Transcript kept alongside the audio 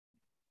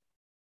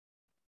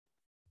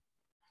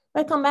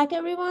Welcome back,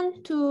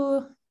 everyone,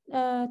 to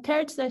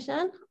third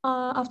session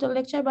of the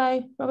lecture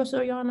by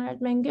Professor Johanna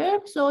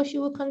Erdmenger. So she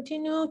will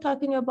continue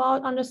talking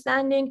about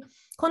understanding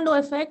Kondo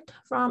effect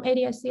from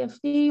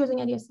ADS-CFD,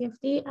 using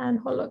ADS-CFD and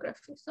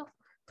holography. So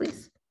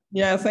please.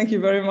 Yeah, thank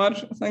you very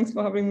much. Thanks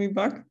for having me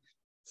back.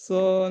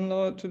 So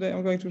now today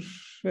I'm going to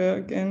share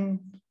again.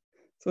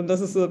 So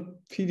this is a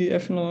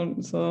PDF now.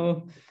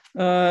 So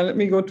let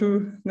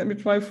me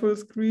try full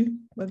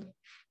screen. But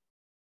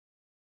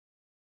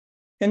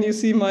can you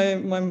see my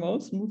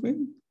mouse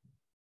moving?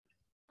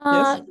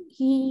 Yes.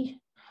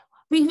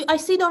 I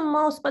see the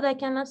mouse, but I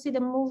cannot see the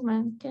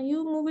movement. Can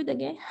you move it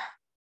again?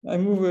 I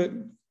move it.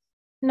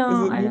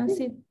 No, I don't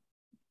see.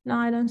 No,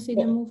 I don't see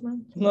the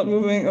movement. It's not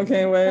moving.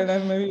 Okay, well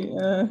then maybe.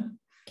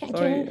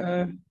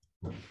 Sorry.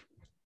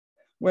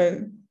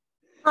 Well.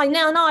 Oh,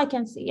 now I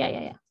can see.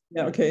 Yeah.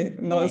 Yeah. Okay.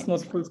 No, it's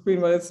not full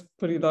screen, but it's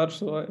pretty large,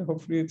 so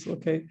hopefully it's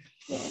okay.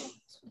 Yeah.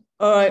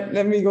 All right,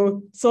 let me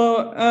go.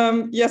 So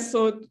yes,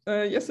 so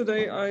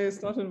yesterday I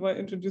started by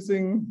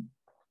introducing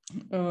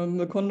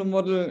the Kondo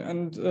model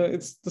and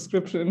its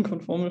description in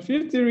conformal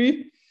field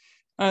theory.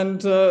 And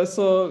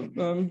so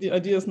the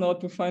idea is now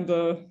to find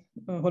a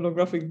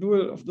holographic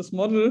dual of this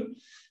model.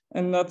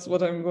 And that's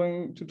what I'm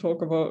going to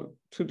talk about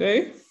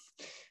today,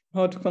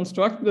 how to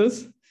construct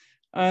this.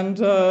 And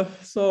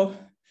so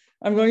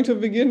I'm going to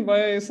begin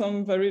by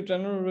some very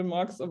general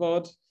remarks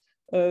about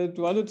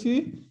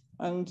duality.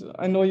 And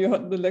I know you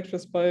heard the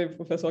lectures by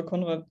Professor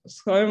Konrad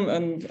Scholm,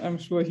 and I'm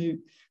sure he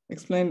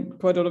explained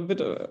quite a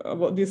bit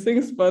about these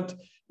things, but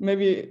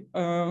maybe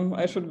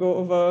I should go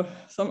over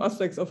some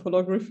aspects of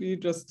holography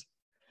just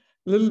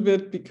a little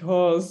bit,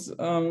 because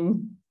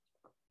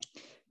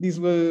these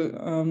will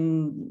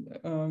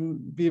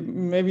be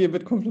maybe a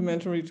bit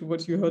complementary to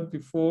what you heard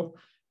before,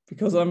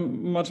 because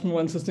I'm much more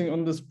insisting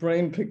on this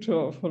brain picture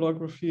of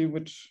holography,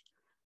 which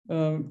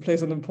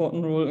plays an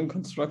important role in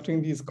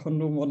constructing these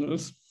Kondo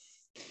models.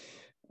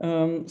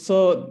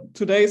 So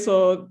today,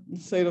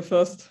 say the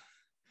first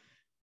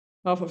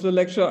half of the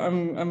lecture,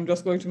 I'm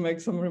just going to make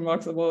some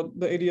remarks about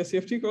the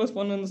ADS-CFD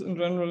correspondence in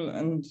general,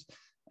 and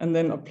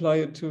then apply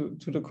it to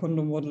the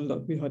Kondo model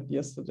that we had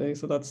yesterday.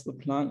 So that's the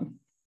plan.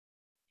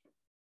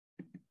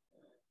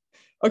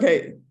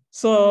 Okay,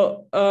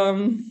 so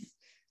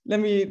let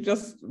me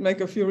just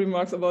make a few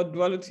remarks about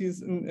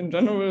dualities in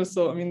general.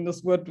 So I mean,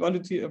 this word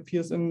duality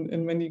appears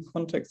in many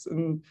contexts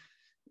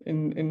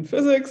in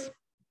physics.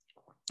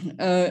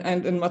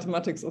 And in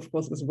mathematics, of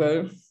course, as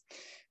well.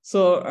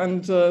 So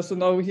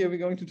now here we're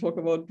going to talk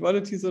about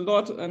dualities a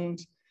lot, and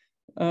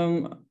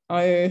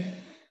I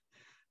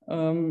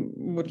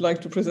would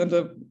like to present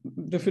a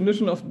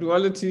definition of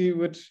duality,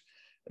 which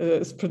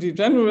is pretty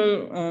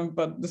general,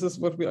 but this is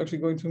what we're actually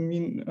going to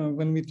mean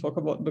when we talk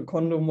about the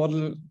Kondo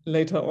model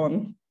later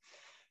on.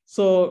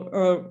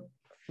 So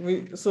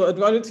a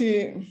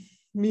duality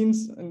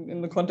means,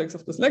 in the context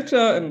of this lecture,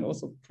 and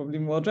also probably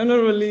more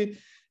generally,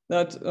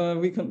 that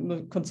we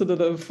can consider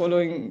the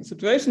following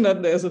situation: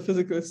 that there's a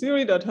physical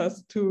theory that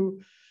has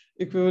two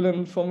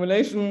equivalent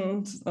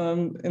formulations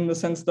in the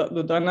sense that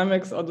the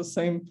dynamics are the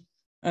same,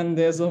 and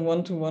there's a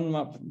one-to-one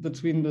map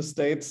between the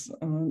states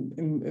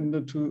in the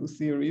two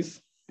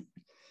theories.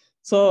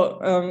 So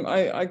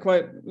I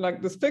quite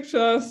like this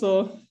picture.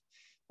 So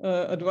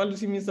a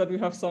duality means that we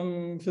have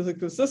some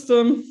physical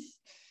system,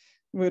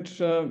 which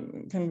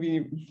can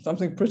be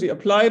something pretty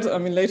applied. I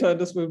mean, later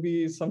this will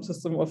be some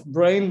system of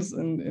brains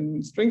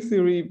in string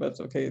theory, but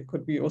okay, it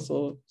could be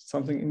also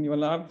something in your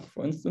lab,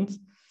 for instance.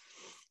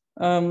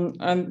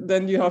 And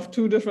then you have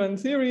two different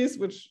theories,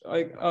 which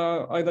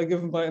are either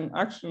given by an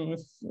action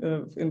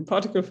in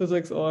particle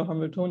physics or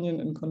Hamiltonian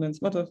in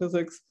condensed matter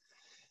physics.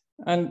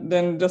 And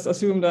then just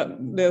assume that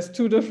there's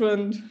two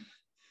different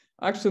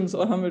actions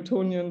or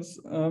Hamiltonians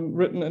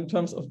written in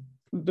terms of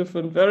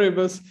different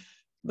variables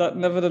that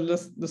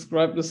nevertheless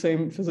describe the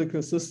same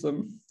physical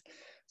system.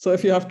 So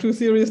if you have two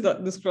theories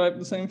that describe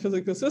the same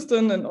physical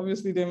system, then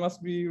obviously they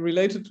must be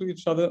related to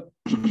each other.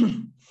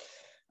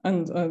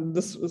 And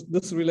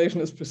this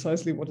relation is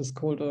precisely what is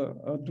called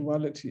a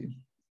duality.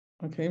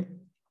 Okay,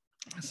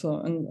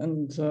 so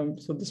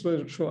so this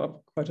will show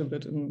up quite a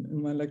bit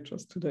in my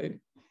lectures today.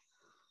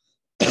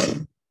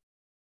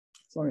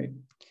 Sorry.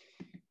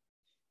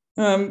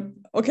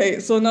 Okay,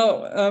 so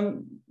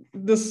now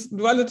this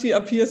duality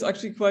appears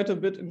actually quite a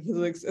bit in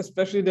physics,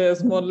 especially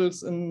there's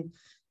models in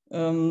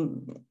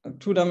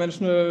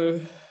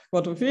two-dimensional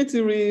quantum field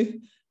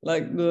theory,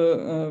 like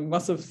the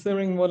massive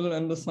Thirring model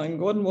and the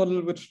Sine-Gordon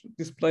model, which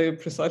display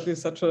precisely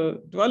such a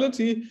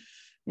duality.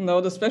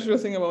 Now, the special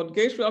thing about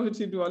gauge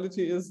gravity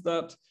duality is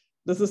that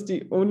this is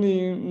the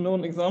only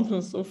known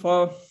example so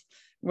far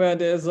where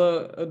there's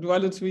a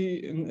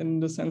duality in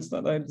the sense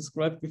that I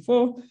described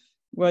before,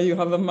 where you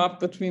have a map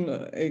between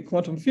a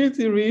quantum field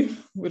theory,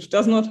 which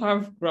does not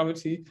have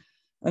gravity,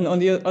 and on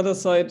the other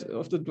side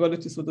of the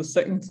duality, so the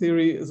second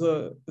theory is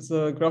a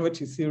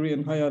gravity theory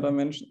in higher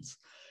dimensions.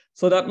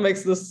 So that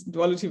makes this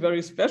duality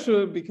very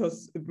special,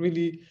 because it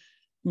really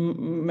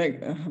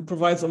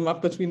provides a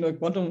map between a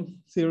quantum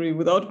theory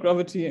without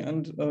gravity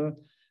and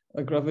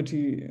a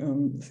gravity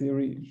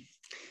theory.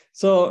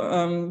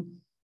 So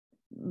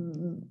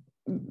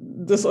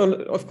this,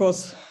 of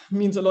course,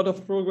 means a lot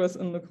of progress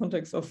in the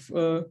context of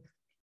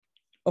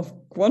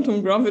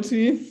quantum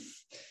gravity.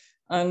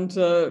 And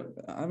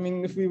I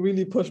mean, if we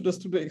really push this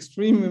to the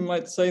extreme, we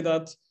might say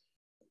that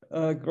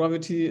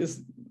gravity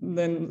is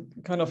then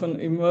kind of an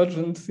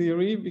emergent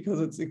theory because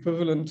it's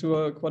equivalent to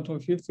a quantum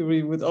field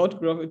theory without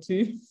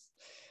gravity.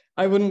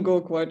 I wouldn't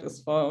go quite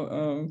as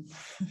far.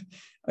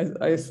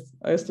 I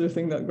still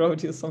think that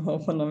gravity is somehow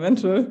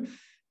fundamental,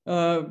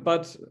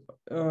 but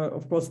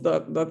of course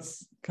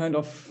that's kind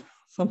of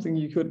something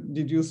you could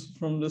deduce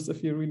from this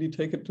if you really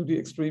take it to the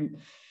extreme.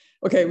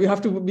 Okay, we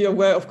have to be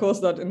aware, of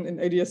course, that in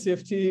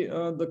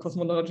ADS-CFT, the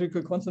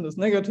cosmological constant is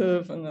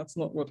negative, and that's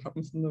not what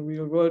happens in the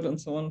real world and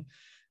so on.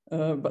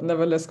 But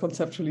nevertheless,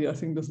 conceptually, I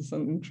think this is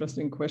an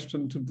interesting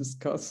question to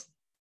discuss.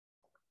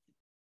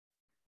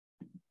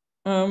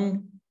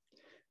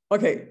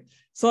 Okay,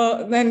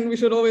 so then we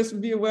should always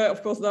be aware,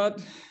 of course, that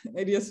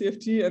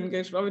ADS-CFT and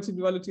gauge gravity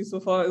duality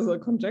so far is a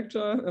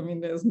conjecture. I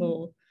mean, there's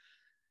no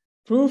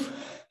proof.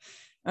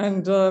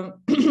 And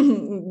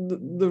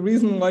the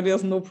reason why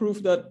there's no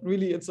proof that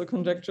really it's a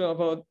conjecture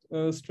about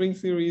string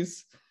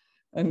theories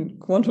and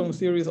quantum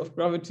theories of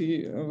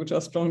gravity, which are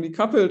strongly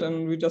coupled,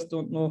 and we just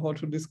don't know how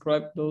to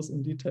describe those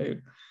in detail.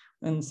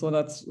 And so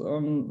that's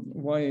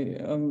why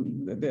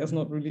there's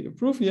not really a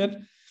proof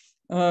yet.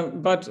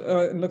 But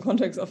in the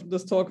context of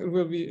this talk, it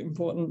will be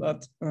important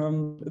that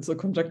it's a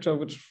conjecture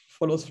which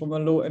follows from a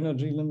low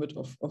energy limit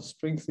of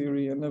string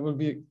theory, and there will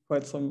be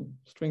quite some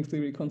string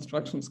theory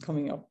constructions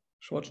coming up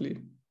shortly.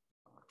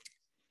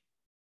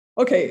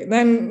 Okay,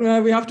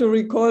 then we have to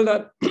recall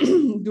that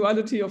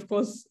duality, of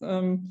course,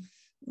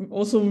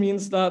 also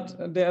means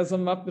that there's a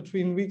map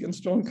between weak and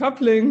strong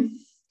coupling.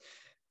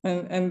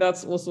 And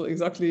that's also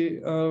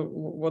exactly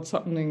what's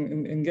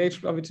happening in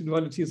gauge gravity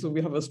duality. So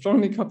we have a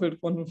strongly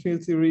coupled quantum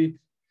field theory,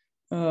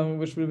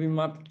 which will be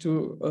mapped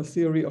to a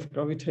theory of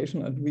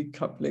gravitation at weak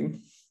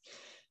coupling.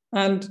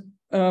 And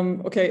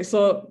okay,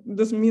 so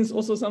this means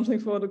also something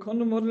for the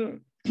Kondo model.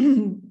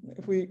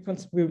 If we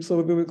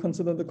will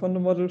consider the Kondo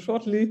model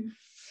shortly.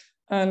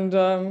 And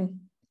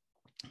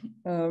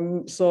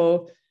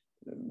so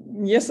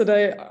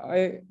yesterday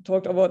I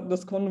talked about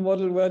this Kondo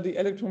model where the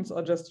electrons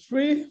are just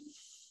free,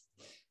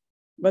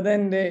 but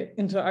then they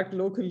interact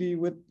locally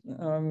with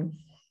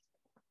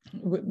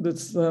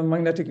this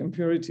magnetic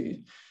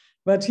impurity.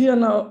 But here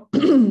now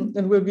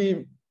it will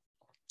be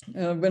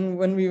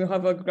when we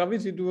have a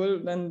gravity dual,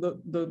 then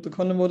the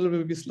Kondo model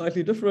will be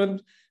slightly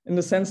different in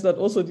the sense that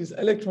also these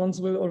electrons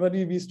will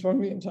already be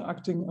strongly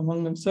interacting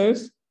among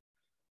themselves.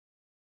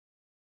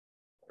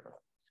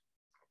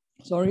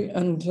 Sorry,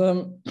 and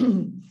so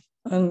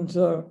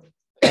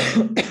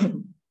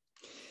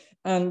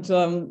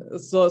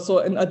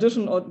in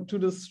addition to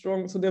this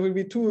strong, so there will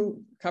be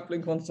two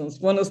coupling constants.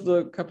 One is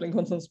the coupling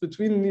constants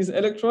between these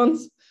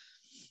electrons,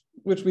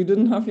 which we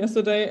didn't have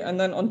yesterday. And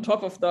then on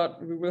top of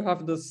that, we will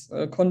have this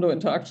Kondo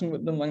interaction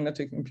with the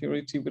magnetic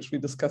impurity, which we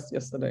discussed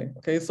yesterday.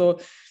 Okay, so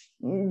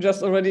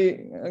just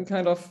already a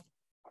kind of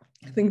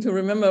thing to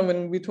remember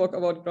when we talk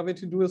about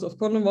gravity duals of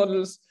Kondo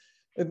models,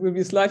 it will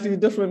be slightly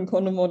different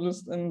Kondo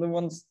models than the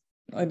ones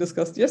I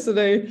discussed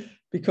yesterday,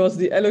 because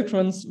the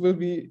electrons will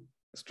be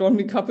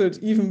strongly coupled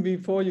even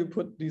before you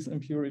put these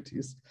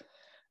impurities.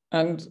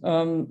 And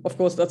of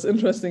course, that's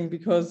interesting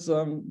because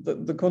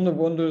the Kondo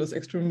model is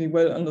extremely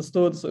well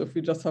understood. So if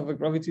we just have a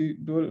gravity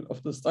dual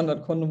of the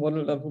standard Kondo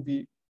model, that would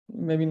be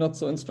maybe not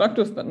so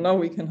instructive, but now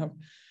we can have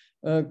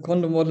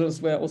Kondo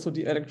models where also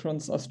the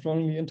electrons are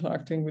strongly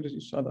interacting with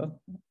each other.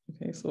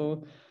 Okay,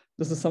 so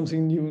this is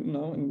something new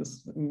now in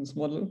this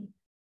model.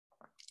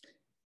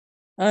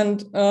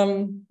 And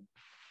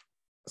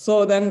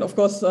so then, of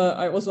course,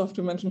 I also have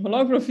to mention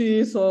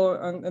holography. So,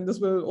 and this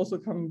will also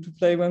come to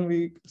play when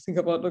we think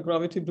about the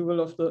gravity dual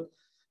of the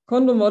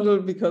Kondo model,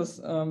 because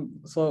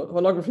so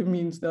holography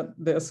means that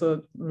there's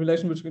a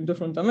relation between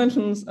different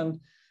dimensions. And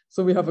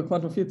so we have a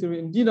quantum field theory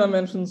in d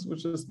dimensions,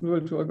 which is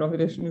dual to a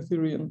gravitational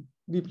theory in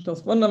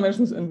d+1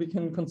 dimensions. And we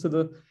can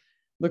consider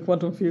the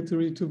quantum field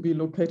theory to be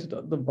located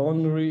at the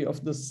boundary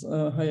of this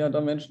higher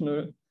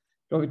dimensional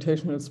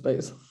gravitational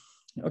space.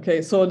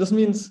 Okay, so this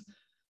means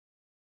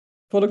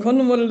for the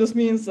Kondo model, this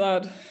means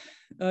that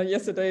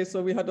yesterday,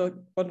 so we had a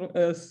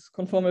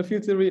conformal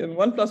field theory in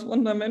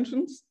 1+1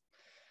 dimensions,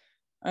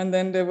 and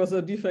then there was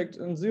a defect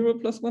in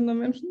 0+1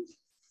 dimensions.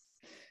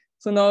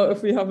 So now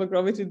if we have a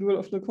gravity dual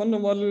of the Kondo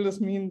model,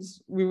 this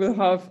means we will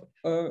have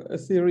a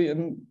theory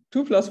in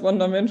 2+1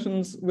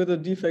 dimensions with a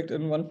defect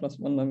in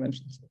 1+1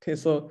 dimensions. Okay,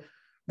 so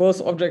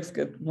both objects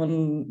get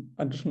one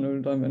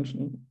additional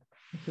dimension.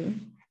 Okay.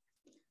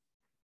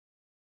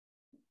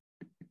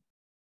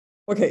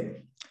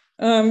 Okay,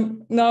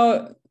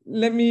 now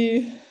let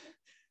me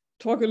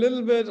talk a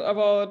little bit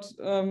about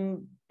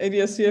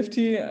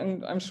ADS-CFT,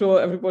 and I'm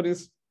sure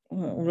everybody's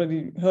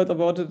already heard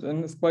about it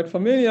and is quite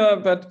familiar,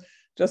 but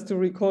just to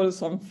recall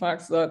some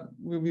facts that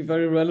will be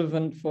very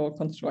relevant for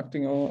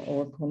constructing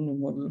our Kondo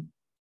model.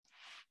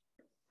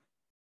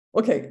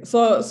 Okay,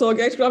 so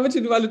gauge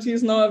gravity duality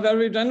is now a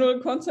very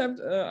general concept,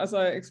 as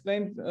I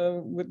explained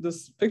with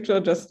this picture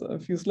just a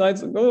few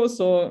slides ago.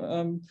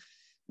 So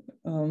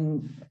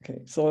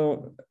okay,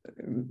 so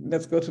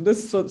let's go to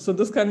this. So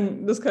this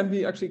can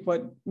be actually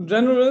quite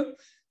general,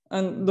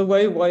 and the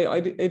way why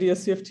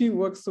ADS-CFT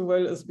works so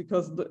well is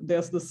because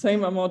there's the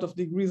same amount of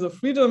degrees of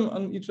freedom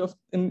on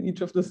in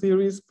each of the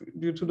theories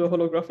due to the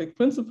holographic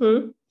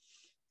principle,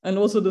 and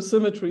also the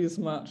symmetries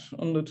match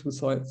on the two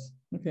sides.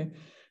 Okay.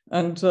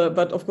 And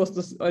but of course,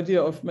 this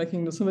idea of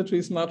making the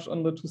symmetries match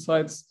on the two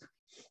sides,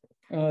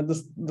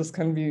 this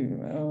can be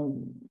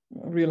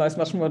realized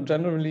much more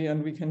generally,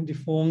 and we can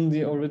deform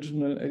the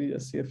original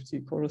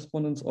ADS-CFT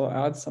correspondence or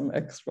add some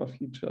extra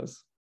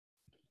features.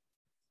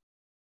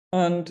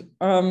 And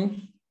okay,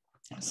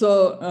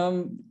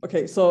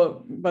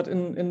 so but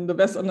in the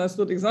best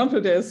understood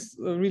example, there's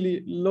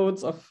really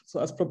loads of,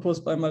 so as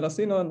proposed by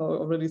Maldacena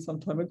already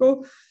some time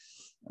ago.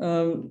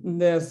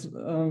 It's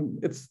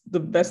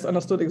the best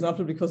understood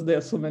example because there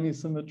are so many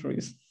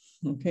symmetries.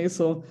 Okay,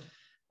 so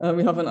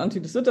we have an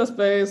anti-de Sitter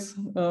space,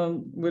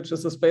 which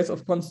is a space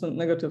of constant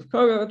negative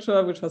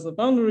curvature, which has a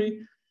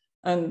boundary,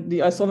 and the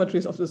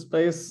isometries of the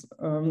space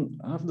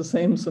have the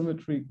same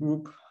symmetry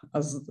group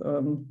as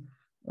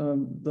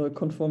the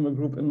conformal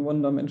group in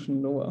one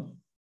dimension lower.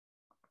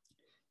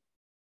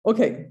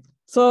 Okay,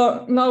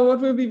 so now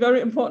what will be very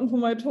important for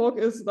my talk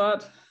is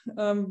that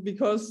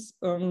because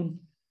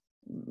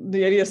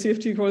the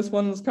ADS-CFT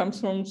correspondence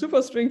comes from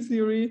superstring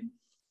theory,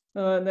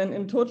 then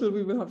in total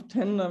we will have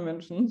 10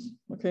 dimensions,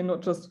 okay,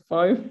 not just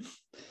 5.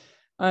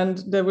 And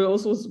there will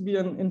also be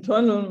an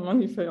internal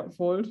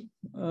manifold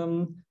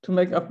to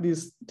make up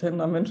these 10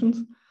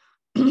 dimensions.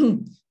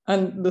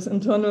 And this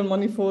internal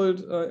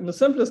manifold, in the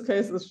simplest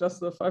case, is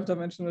just a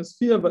 5-dimensional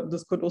sphere, but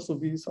this could also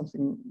be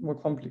something more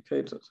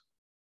complicated.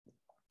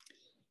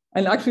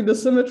 And actually the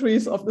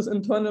symmetries of this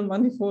internal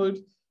manifold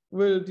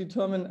will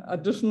determine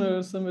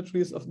additional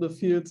symmetries of the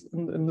fields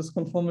in this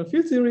conformal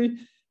field theory.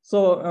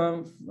 So,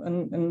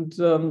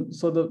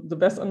 so the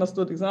best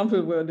understood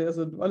example where there's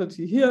a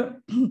duality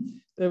here,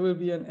 there will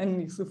be an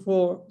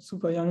N=4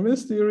 super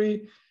Young-Mills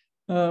theory,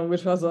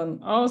 which has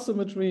an R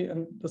symmetry,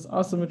 and this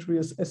R symmetry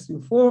is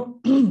SU4.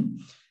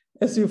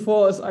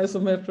 SU4 is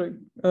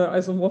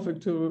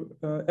isomorphic to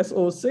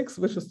SO6,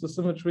 which is the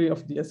symmetry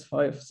of the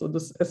S5. So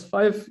this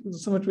S5, the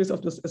symmetries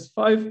of this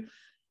S5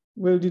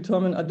 will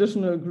determine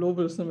additional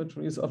global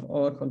symmetries of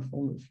our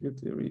conformal field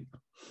theory.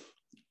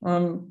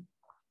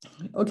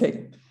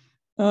 Okay,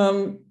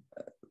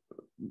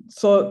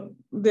 so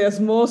there's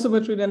more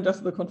symmetry than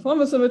just the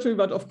conformal symmetry,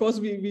 but of course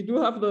we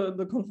do have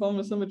the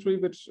conformal symmetry,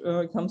 which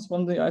comes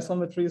from the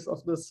isometries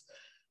of this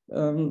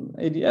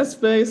ADS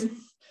space.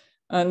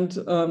 And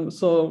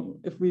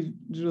so if we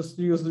just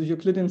use the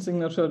Euclidean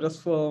signature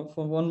just for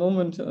one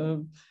moment,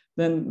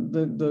 then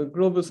the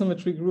global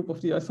symmetry group of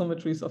the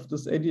isometries of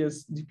this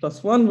ADS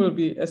D+1 will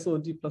be SO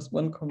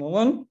D+1,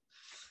 1.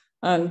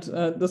 And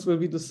this will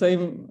be the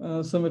same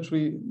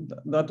symmetry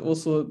that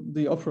also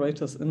the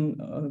operators in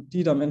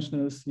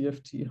D-dimensional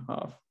CFT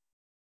have.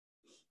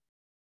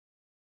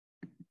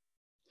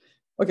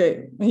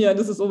 Okay, yeah,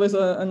 this is always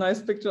a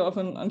nice picture of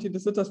an anti-de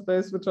Sitter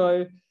space, which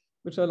I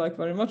like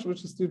very much,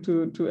 which is due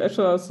to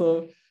Escher.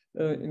 So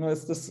you know,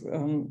 it's this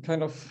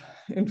kind of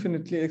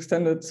infinitely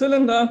extended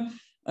cylinder.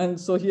 And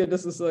so here,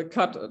 this is a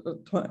cut,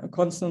 a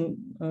constant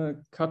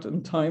cut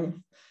in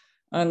time.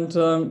 And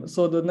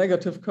so the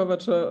negative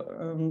curvature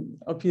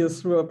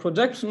appears through a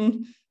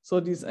projection. So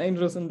these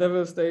angels and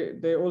devils,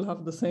 they all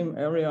have the same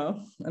area.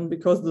 And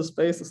because the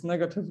space is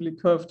negatively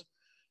curved,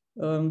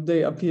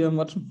 they appear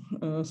much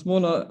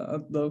smaller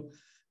at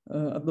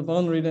the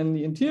boundary than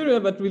the interior,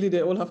 but really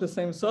they all have the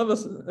same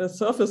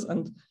surface,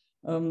 and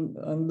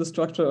the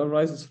structure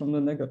arises from the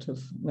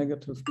negative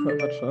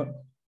curvature.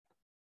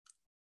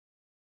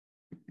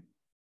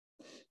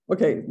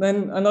 Okay,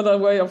 then another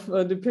way of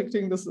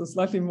depicting this is a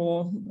slightly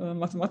more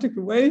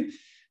mathematical way.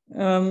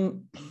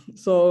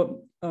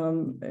 So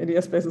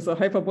ADS space is a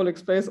hyperbolic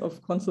space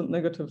of constant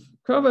negative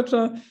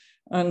curvature.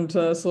 And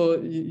so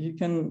you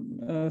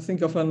can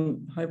think of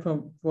an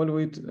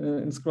hyperboloid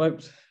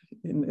inscribed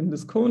in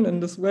this cone in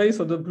this way.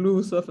 So the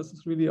blue surface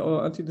is really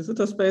our anti-de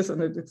Sitter space,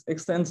 and it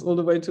extends all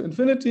the way to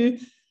infinity.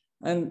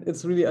 And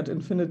it's really at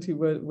infinity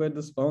where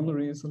this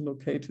boundary is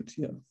located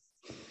here.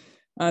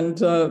 And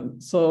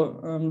so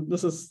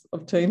this is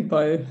obtained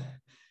by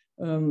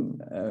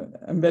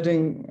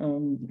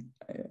embedding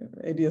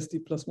ADS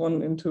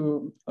D+1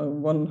 into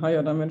one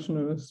higher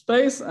dimensional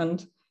space.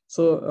 And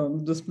so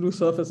this blue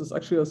surface is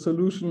actually a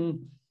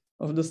solution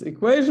of this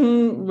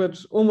equation,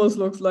 which almost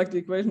looks like the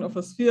equation of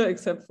a sphere,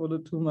 except for the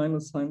 2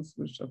 minus signs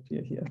which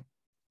appear here.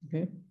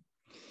 Okay.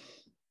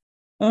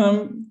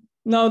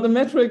 Now the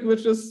metric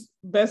which is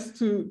best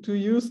to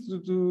use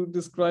to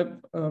describe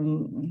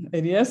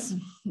ADS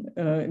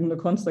in the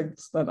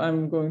context that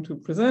I'm going to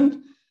present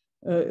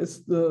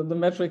is the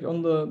metric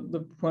on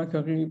the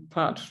Poincaré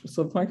patch.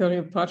 So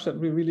Poincaré patch that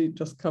we really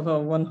just cover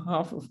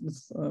 1/2 of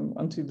this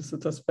anti-de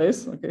Sitter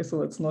space. Okay,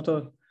 so it's not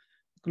a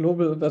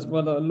global, but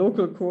rather a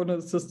local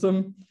coordinate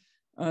system.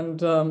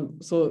 And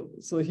so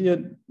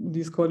here,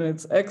 these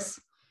coordinates x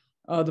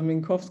are the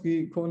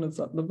Minkowski coordinates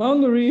at the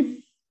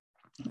boundary.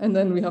 And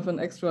then we have an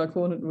extra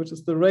coordinate, which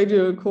is the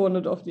radial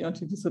coordinate of the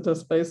anti-de Sitter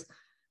space.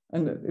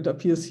 And it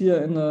appears here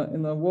in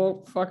a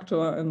warp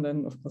factor. And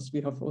then, of course,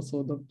 we have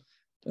also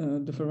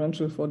the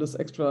differential for this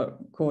extra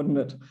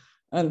coordinate.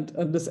 And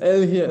this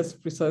L here is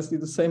precisely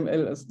the same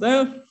L as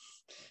there.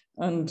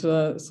 And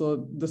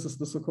so this is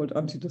the so-called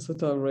anti-de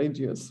Sitter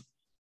radius.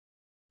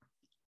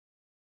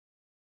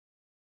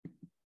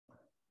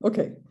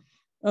 Okay,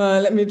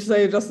 let me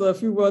say just a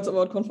few words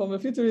about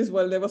conformal field theories.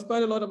 Well, there was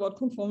quite a lot about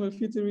conformal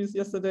field theories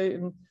yesterday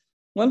in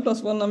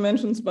 1+1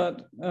 dimensions,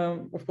 but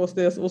of course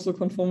there's also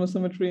conformal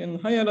symmetry in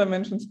higher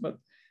dimensions, but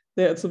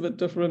there it's a bit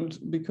different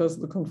because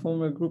the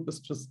conformal group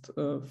is just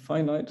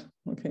finite.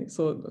 Okay,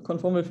 so the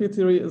conformal field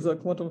theory is a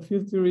quantum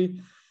field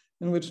theory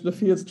in which the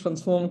fields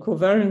transform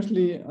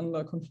covariantly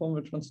under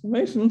conformal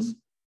transformations,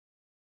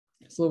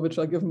 so which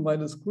are given by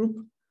this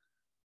group.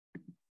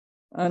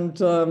 And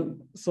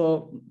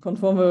so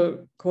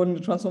conformal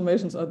coordinate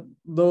transformations are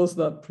those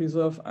that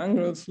preserve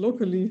angles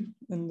locally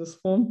in this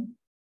form.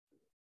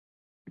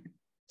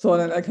 So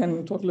then I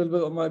can talk a little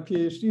bit about my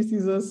PhD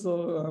thesis,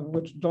 so,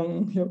 which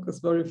Jong Hyuk is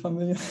very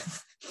familiar.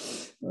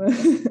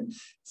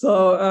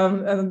 So,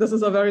 and this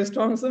is a very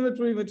strong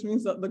symmetry, which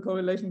means that the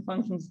correlation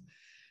functions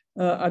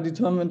are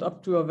determined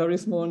up to a very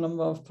small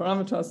number of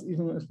parameters,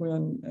 even if we're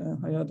in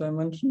higher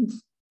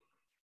dimensions.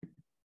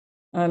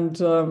 And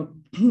so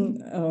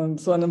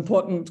an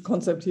important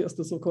concept here is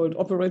the so-called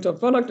operator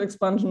product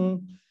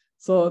expansion.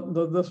 So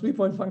the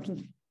 3-point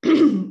functions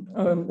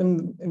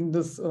in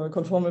this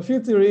conformal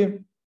field theory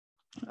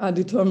are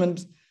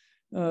determined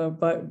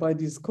by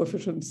these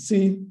coefficients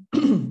C.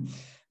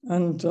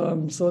 And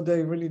so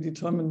they really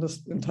determine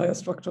this entire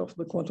structure of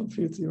the quantum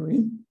field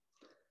theory.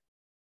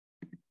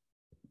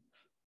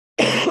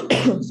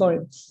 Sorry.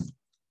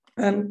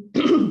 And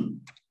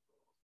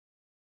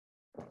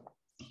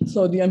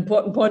so the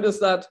important point is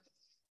that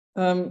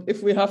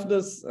if we have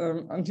this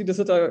anti-de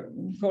Sitter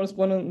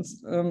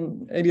correspondence,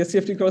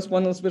 ADS-CFT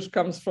correspondence, which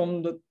comes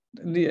from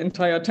the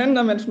entire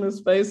 10-dimensional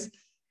space,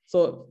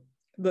 so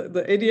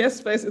the ADS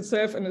space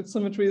itself and its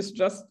symmetries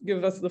just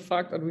give us the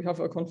fact that we have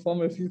a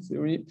conformal field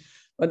theory.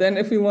 But then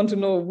if we want to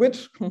know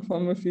which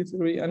conformal field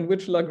theory and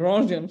which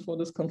Lagrangian for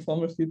this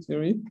conformal field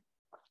theory,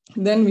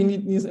 then we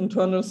need these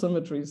internal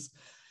symmetries.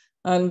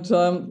 And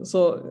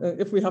so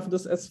if we have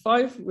this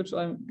S5, which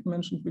I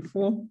mentioned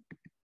before,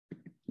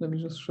 let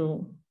me just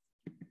show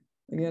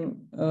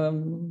again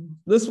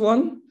this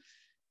one,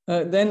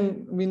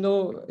 then we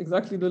know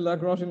exactly the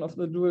Lagrangian of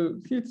the dual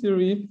field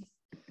theory,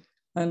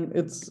 and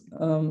it's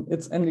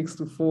NX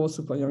to 4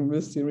 super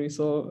Young-Mills theory,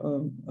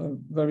 so a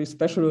very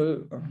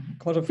special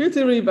quantum field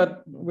theory,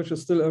 but which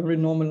is still a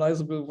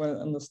renormalizable,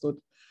 well understood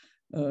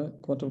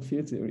quantum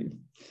field theory.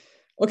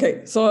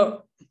 Okay,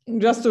 so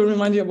just to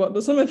remind you about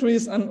the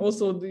symmetries and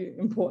also the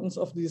importance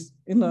of these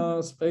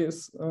inner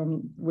space,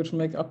 which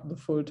make up the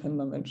full 10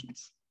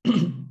 dimensions.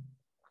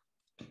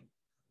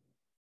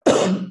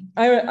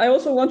 I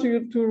also want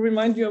to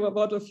remind you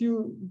about a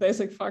few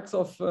basic facts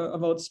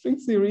about string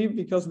theory,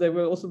 because they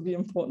will also be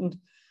important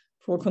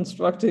for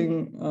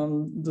constructing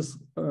this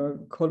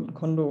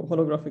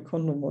holographic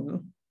Kondo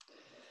model.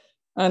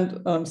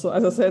 And so,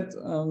 as I said,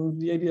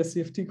 the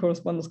ADS-CFT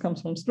correspondence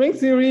comes from string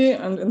theory,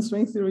 and in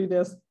string theory,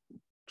 there's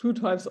two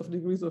types of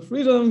degrees of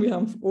freedom. We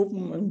have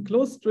open and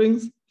closed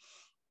strings.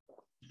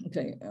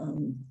 Okay,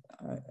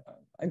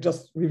 I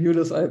just reviewed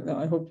this.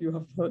 I hope you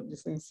have heard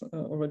these things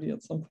already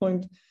at some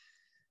point.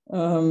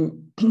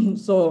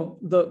 So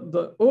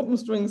the open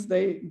strings,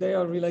 they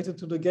are related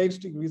to the gauge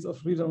degrees of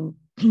freedom,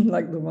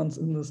 like the ones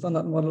in the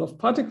standard model of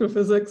particle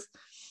physics.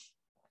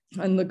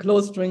 And the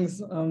closed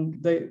strings,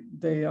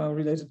 they are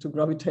related to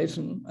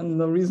gravitation. And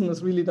the reason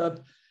is really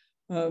that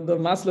the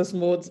massless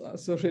modes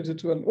associated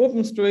to an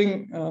open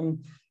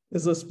string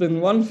is a spin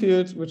 1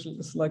 field, which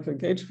is like a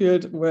gauge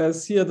field,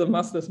 whereas here the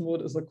massless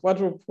mode is a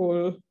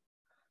quadrupole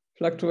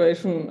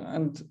fluctuation.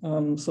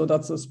 And so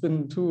that's a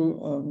spin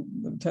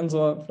 2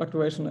 tensor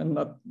fluctuation, and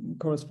that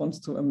corresponds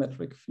to a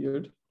metric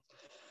field.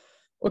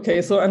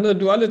 Okay, so and the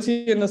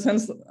duality, in a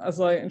sense, as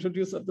I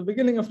introduced at the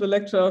beginning of the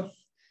lecture,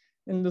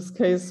 in this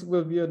case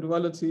will be a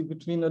duality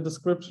between a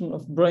description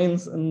of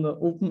branes in the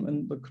open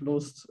and the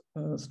closed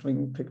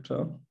string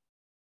picture.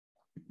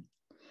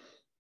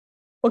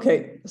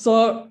 Okay,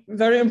 so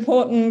very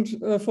important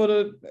for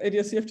the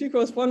ADS-CFT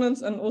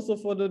correspondence and also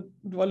for the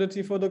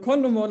duality for the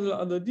Kondo model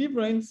are the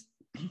D-branes.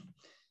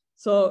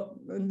 So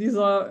these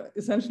are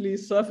essentially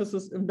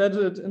surfaces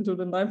embedded into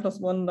the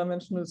 9+1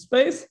 dimensional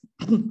space,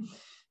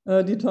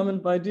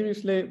 determined by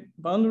Dirichlet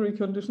boundary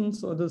conditions.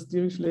 So this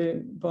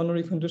Dirichlet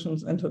boundary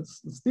conditions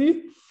enters this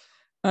D.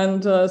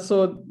 And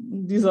so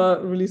these are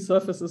really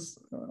surfaces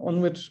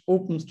on which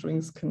open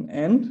strings can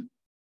end.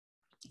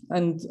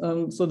 And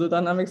so the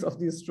dynamics of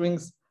these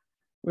strings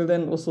will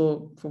then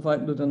also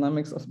provide the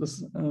dynamics of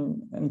this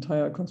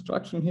entire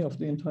construction here of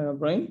the entire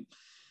brane.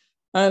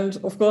 And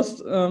of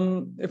course,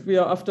 if we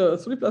are after a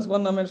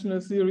 3+1 dimensional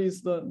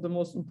series, the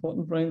most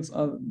important branes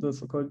are the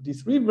so-called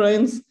D3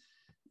 branes.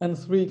 and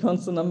 3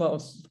 constant number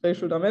of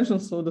spatial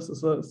dimensions. So this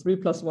is a 3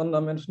 + 1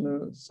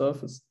 dimensional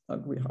surface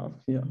that we have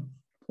here,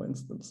 for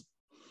instance.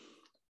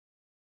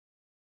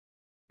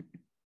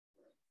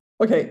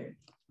 Okay,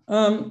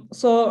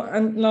 so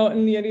and now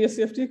in the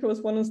ADS-CFT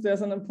correspondence,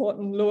 there's an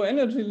important low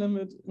energy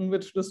limit in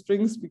which the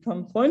strings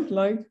become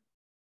point-like.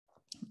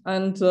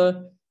 And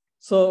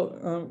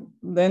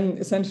then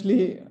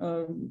essentially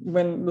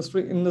when the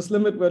string in this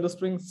limit where the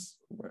strings,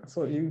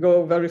 so you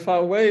go very far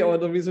away or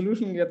the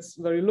resolution gets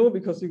very low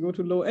because you go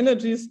to low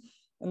energies,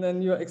 and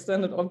then your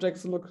extended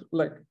objects look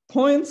like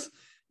points.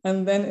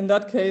 And then in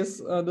that case,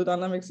 the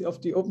dynamics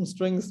of the open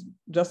strings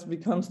just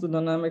becomes the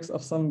dynamics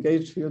of some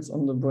gauge fields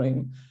on the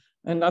brain.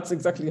 And that's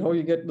exactly how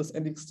you get this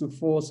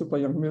NX24 super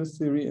Young-Mills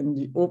theory in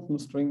the open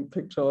string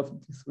picture of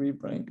the 3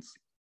 brains.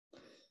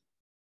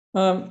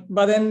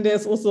 But then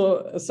there's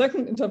also a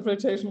second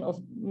interpretation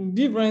of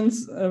D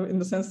brains in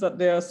the sense that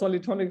they are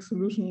solitonic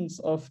solutions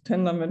of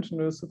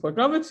 10-dimensional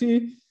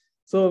supergravity.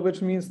 So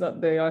which means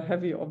that they are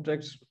heavy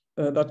objects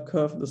that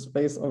curve the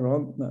space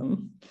around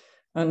them.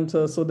 And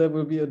so there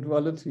will be a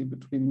duality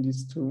between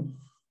these two.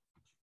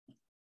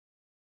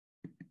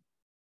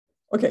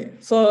 Okay,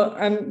 so,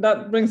 and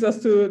that brings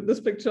us to this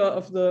picture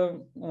of the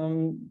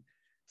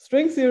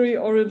string theory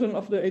origin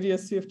of the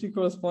ADS-CFT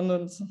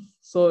correspondence.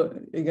 So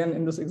again,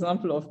 in this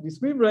example of these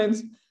 3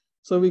 brains,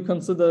 so we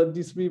consider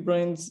these 3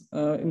 brains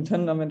in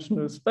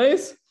 10-dimensional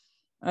space.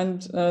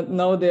 And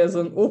now there's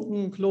an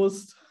open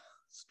closed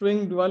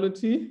string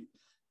duality,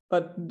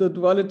 but the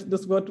duality,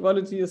 this word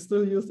duality is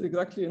still used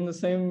exactly in the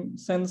same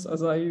sense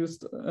as I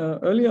used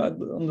earlier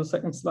on the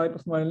second slide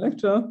of my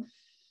lecture.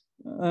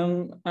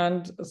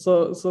 And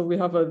so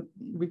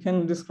we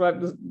can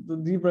describe the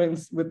D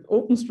brains with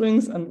open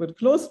strings and with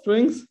closed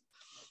strings,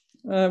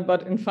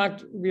 but in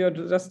fact we are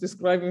just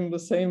describing the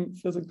same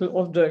physical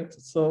object.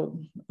 So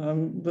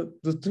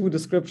the 2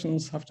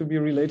 descriptions have to be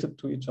related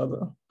to each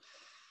other.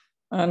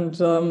 And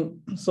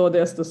so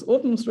there's this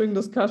open string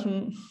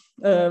description,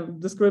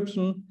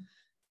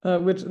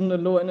 which in the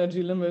low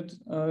energy limit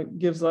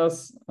gives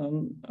us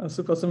a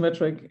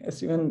supersymmetric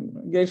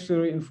SUN gauge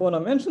theory in 4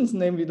 dimensions,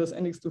 namely this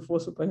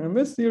NX24 super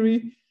Young-Mills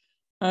theory.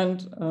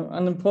 And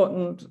an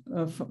important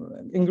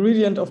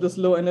ingredient of this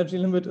low energy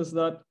limit is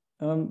that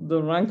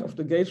the rank of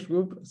the gauge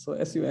group, so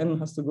SUN,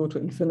 has to go to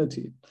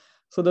infinity.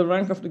 So the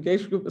rank of the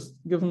gauge group is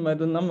given by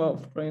the number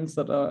of brains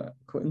that are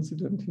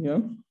coincident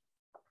here.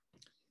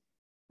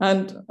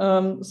 And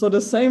so the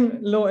same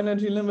low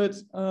energy limit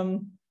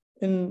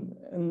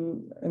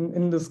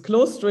in this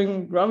closed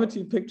string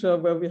gravity picture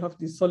where we have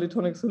these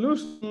solitonic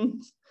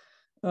solutions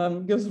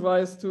gives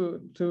rise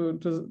to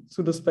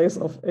the space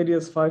of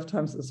ADS5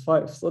 times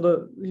S5.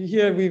 So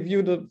here we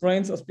view the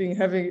brains as being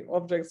heavy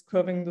objects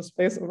curving the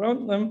space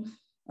around them.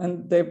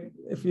 And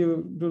if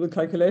you do the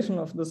calculation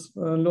of this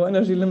low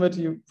energy limit,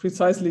 you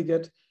precisely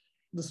get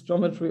this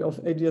geometry of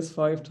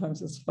ADS5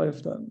 times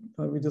S5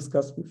 that we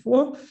discussed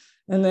before.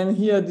 And then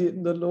here,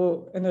 the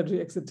low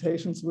energy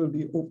excitations will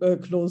be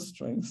closed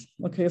strings.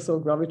 Okay, so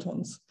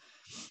gravitons.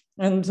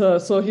 And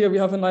so here we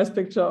have a nice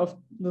picture of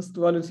this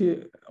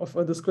duality of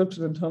a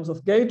description in terms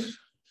of gauge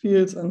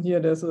fields. And here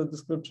there's a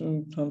description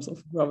in terms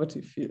of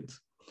gravity fields.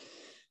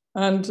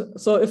 And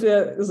so if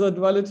there is a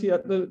duality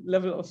at the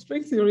level of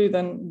string theory,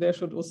 then there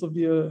should also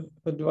be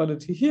a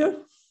duality here.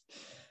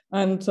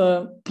 And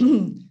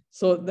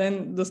so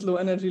then this low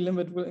energy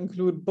limit will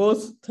include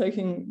both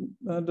taking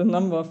the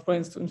number of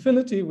brains to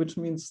infinity, which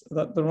means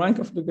that the rank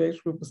of the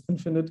gauge group is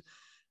infinite,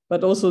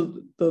 but also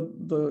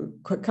the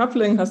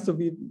coupling has to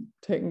be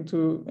taken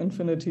to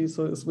infinity.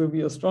 So this will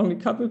be a strongly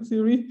coupled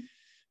theory.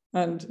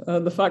 And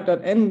the fact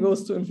that n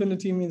goes to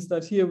infinity means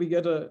that here we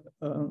get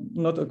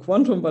not a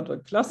quantum, but a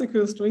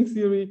classical string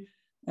theory.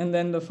 And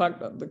then the fact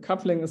that the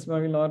coupling is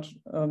very large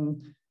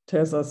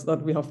tells us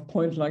that we have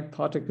point-like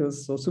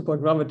particles, so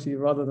supergravity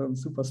rather than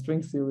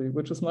superstring theory,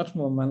 which is much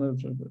more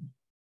manageable.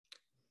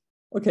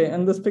 Okay,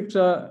 and this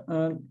picture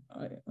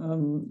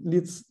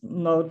leads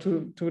now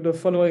to the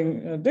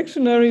following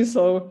dictionary.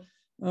 So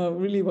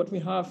really what we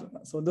have,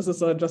 so this is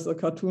just a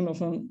cartoon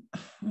of an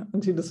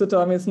anti-de Sitter.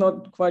 I mean, it's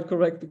not quite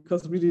correct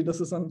because really this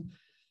is a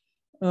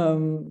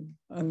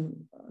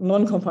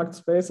non-compact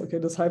space, okay,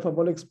 this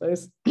hyperbolic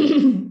space.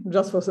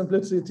 Just for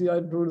simplicity, I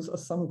drew this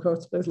as some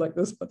curved space like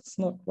this, but it's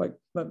not quite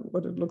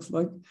what it looks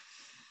like.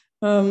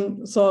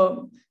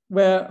 So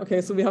we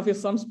have here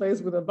some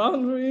space with a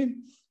boundary,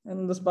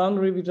 and this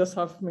boundary we just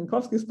have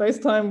Minkowski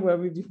spacetime where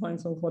we define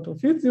some quantum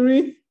field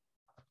theory.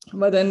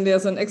 But then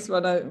there's an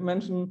extra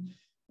dimension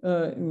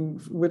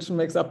which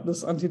makes up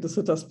this anti-de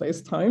Sitter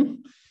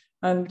spacetime.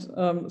 And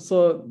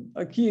so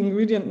a key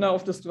ingredient now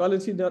of this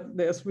duality that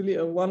there's really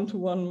a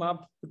one-to-one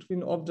map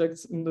between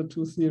objects in the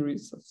 2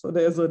 theories. So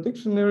there's a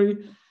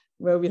dictionary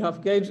where we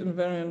have gauge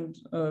invariant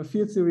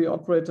field theory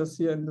operators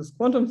here in this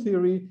quantum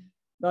theory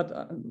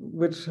that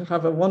which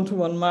have a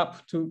one-to-one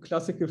map to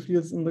classical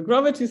fields in the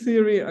gravity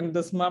theory. And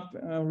this map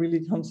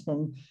really comes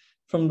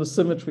from the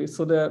symmetry.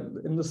 So they're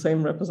in the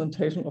same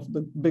representation of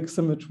the big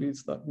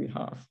symmetries that we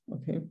have,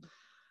 okay?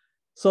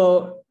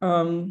 So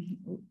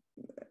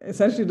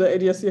essentially the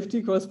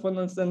ADS-CFT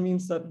correspondence then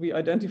means that we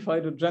identify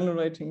the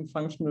generating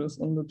functionals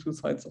on the two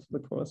sides of the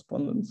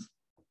correspondence.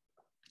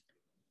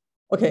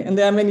 Okay, and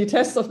there are many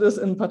tests of this.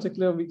 In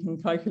particular, we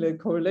can calculate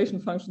correlation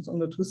functions on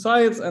the two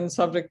sides, and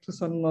subject to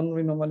some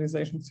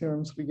non-renormalization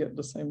theorems, we get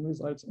the same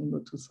results on the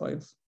two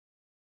sides.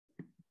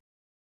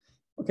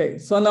 Okay,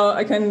 so now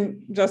I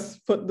can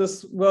just put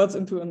these words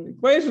into an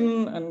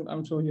equation, and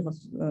I'm sure you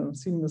have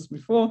seen this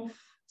before.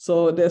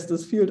 So there's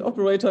this field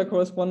operator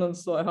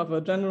correspondence. So I have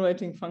a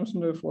generating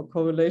functional for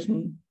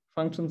correlation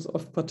functions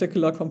of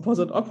particular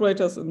composite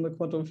operators in the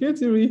quantum field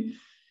theory.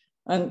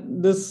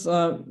 And this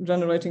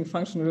generating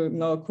functional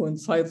now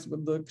coincides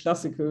with the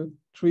classical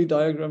tree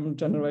diagram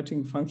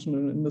generating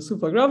functional in the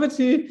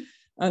supergravity.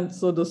 And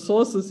so the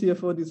sources here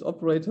for these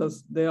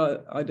operators, they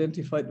are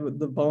identified with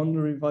the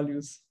boundary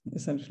values,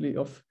 essentially,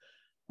 of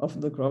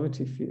the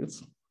gravity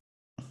fields.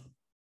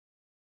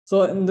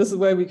 So in this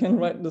way, we can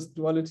write this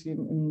duality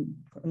in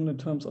the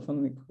terms of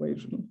an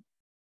equation.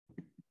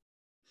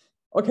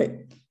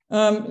 Okay.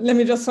 Let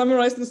me just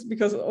summarize this,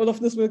 because all of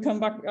this will come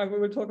back. I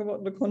will talk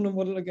about the Kondo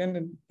model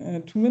again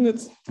in 2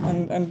 minutes,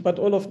 but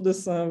all of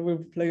this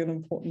will play an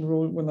important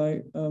role when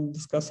I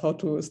discuss how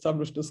to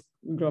establish this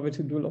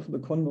gravity dual of the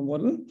Kondo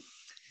model.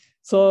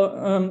 So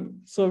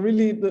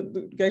really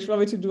the gauge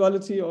gravity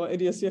duality, or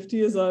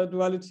ADS-CFT, is a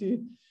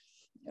duality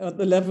at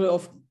the level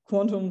of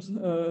quantum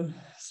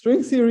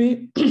string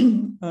theory,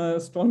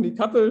 strongly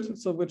coupled,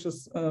 so which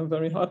is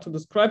very hard to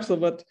describe. So,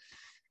 but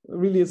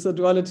really, it's a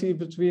duality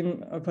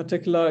between a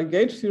particular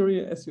gauge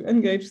theory, SUN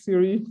gauge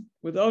theory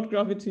without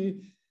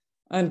gravity,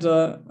 and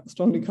a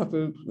strongly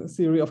coupled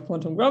theory of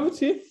quantum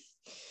gravity.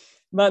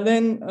 But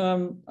then,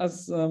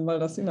 as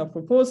Baldacina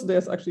proposed,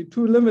 there's actually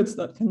two limits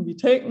that can be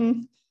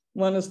taken.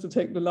 One is to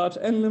take the large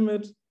N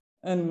limit,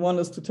 and one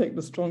is to take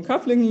the strong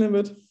coupling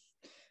limit.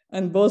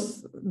 And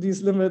both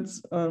these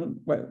limits,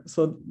 well,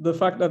 so the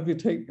fact that we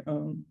take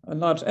a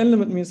large N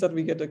limit means that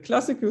we get a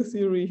classical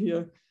theory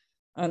here.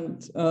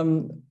 And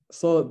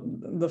so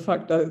the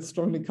fact that it's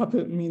strongly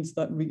coupled means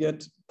that we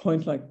get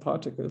point-like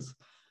particles.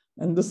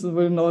 And this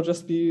will now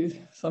just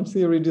be some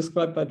theory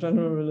described by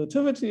general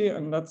relativity.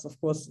 And that's, of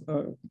course,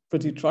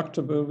 pretty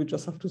tractable. We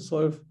just have to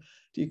solve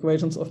the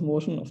equations of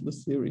motion of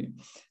this theory.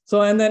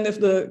 So, and then if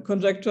the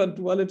conjecture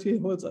duality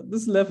holds at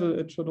this level,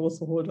 it should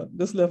also hold at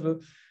this level.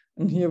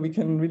 And here we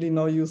can really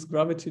now use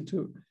gravity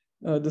to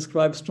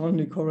describe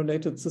strongly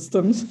correlated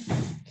systems.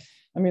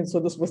 I mean, so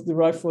this was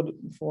derived for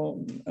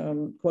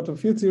quantum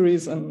field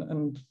theories and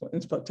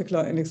in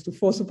particular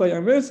NX24 super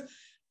young Mills,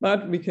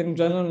 but we can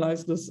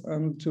generalize this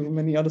to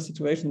many other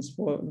situations,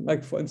 for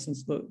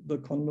instance, the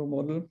Kondo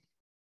model.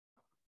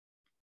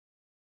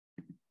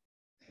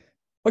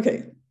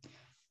 Okay,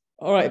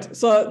 all right,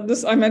 so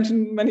this I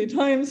mentioned many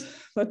times,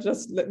 but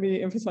just let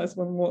me emphasize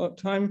one more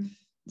time.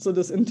 So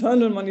this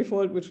internal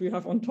manifold, which we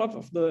have on top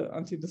of the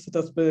anti-de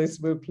Sitter space,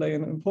 will play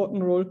an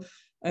important role.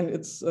 And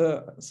its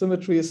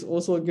symmetries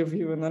also give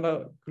you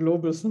another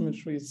global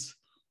symmetries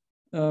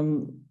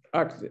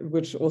act,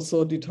 which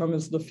also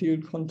determines the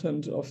field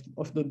content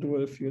of the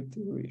dual field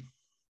theory.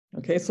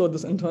 Okay, so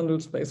this internal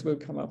space will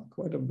come up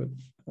quite a bit.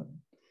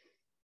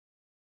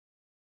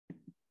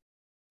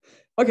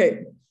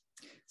 Okay,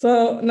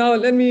 so now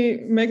let me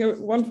make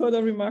one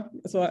further remark.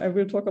 So I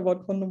will talk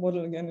about Kondo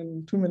model again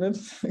in 2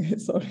 minutes. Okay,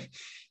 sorry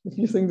if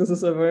you think this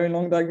is a very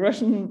long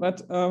digression,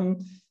 but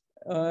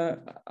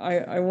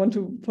I want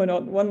to point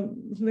out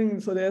one thing.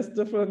 So there's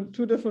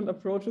two different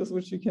approaches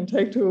which you can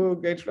take to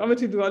gauge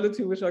gravity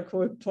duality, which are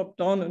called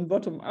top-down and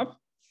bottom-up.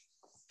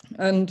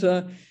 And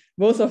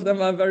both of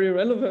them are very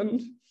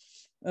relevant,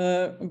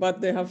 but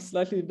they have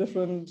slightly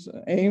different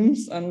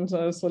aims. And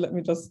so let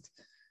me just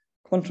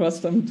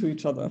contrast them to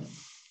each other.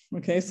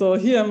 Okay, so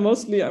here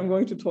mostly I'm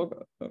going to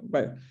talk,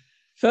 well,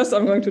 first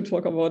I'm going to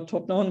talk about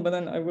top-down, but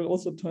then I will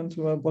also turn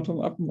to a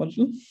bottom-up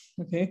model.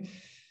 Okay.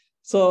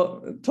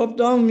 So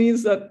top-down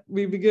means that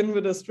we begin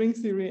with a string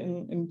theory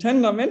in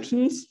 10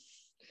 dimensions.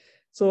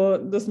 So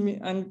this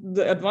and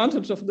the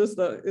advantage of this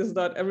is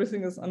that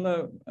everything is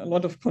under a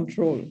lot of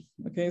control.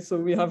 Okay, so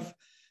we have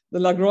the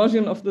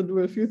Lagrangian of the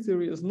dual field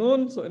theory is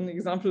known. So in the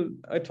example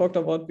I talked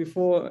about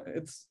before,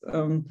 it's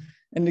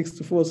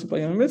NX24 super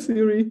young Mills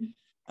theory,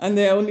 and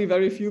there are only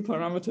very few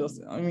parameters.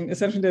 I mean,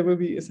 essentially there will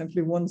be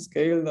one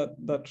scale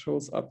that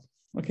shows up.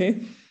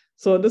 Okay,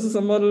 so this is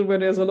a model where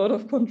there's a lot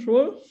of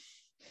control.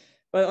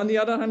 But on the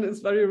other hand, it's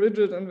very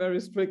rigid and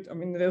very strict. I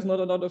mean, there's not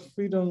a lot of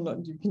freedom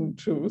that you can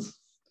choose,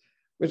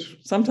 which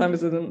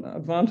sometimes is an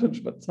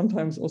advantage, but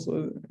sometimes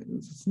also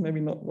it's maybe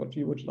not what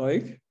you would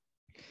like.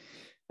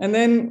 And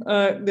then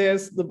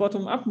there's the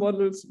bottom-up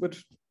models,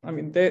 which, I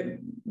mean,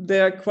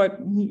 they're quite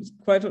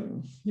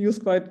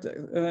used quite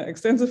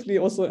extensively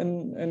also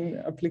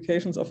in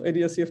applications of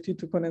ADS-CFT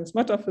to condensed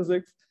matter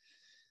physics.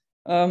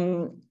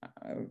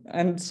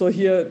 And so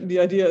here the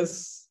idea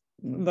is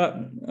that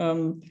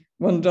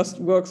one just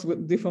works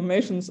with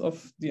deformations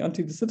of the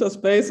anti-de Sitter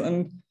space,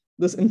 and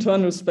this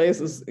internal space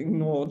is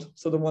ignored.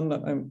 So the one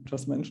that I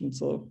just mentioned,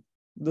 so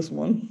this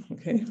one,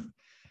 okay.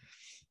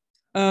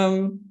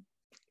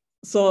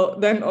 So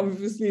then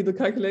obviously the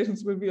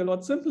calculations will be a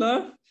lot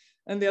simpler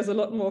and there's a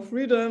lot more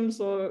freedom.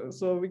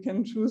 So we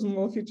can choose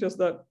more features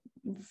that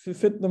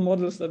fit the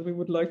models that we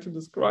would like to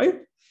describe.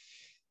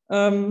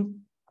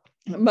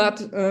 But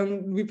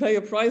we pay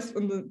a price,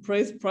 and the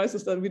price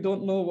is that we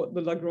don't know what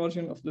the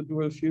Lagrangian of the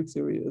dual field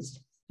theory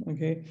is.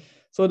 Okay,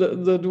 so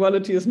the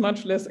duality is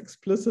much less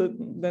explicit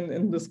than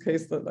in this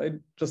case that I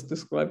just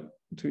described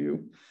to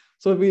you.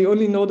 So we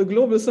only know the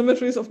global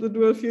symmetries of the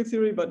dual field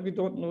theory, but we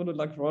don't know the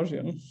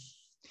Lagrangian.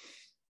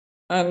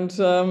 And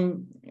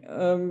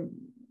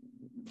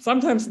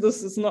sometimes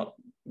this is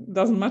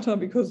doesn't matter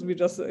because we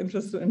just are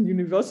interested in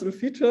universal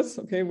features,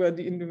 okay, where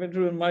the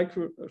individual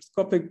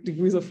microscopic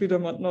degrees of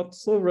freedom are not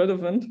so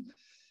relevant.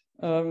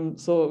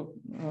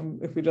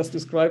 If we just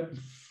describe,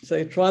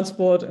 say,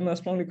 transport in a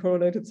strongly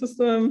correlated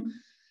system,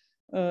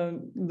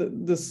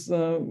 this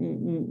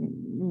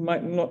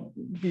might not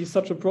be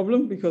such a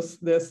problem because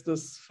there's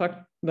this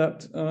fact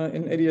that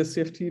in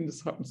ADS-CFT,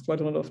 this happens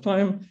quite a lot of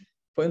time.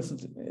 For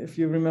instance, if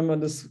you remember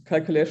this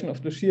calculation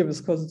of the shear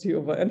viscosity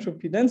over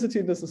entropy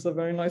density, this is a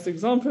very nice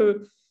example.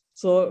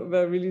 So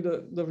where really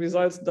the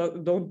results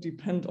don't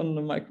depend on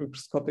the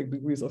microscopic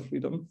degrees of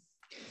freedom.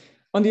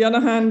 On the other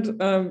hand,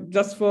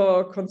 just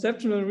for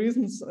conceptual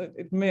reasons,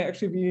 it may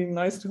actually be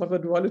nice to have a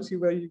duality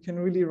where you can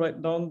really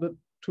write down the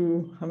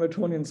two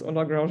Hamiltonians or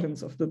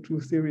Lagrangians of the two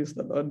theories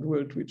that are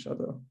dual to each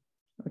other.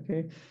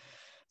 Okay,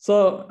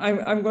 so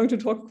I'm going to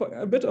talk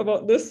a bit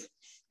about this,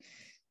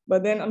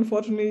 but then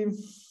unfortunately,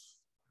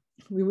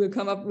 we will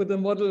come up with a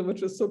model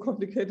which is so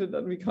complicated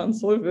that we can't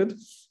solve it.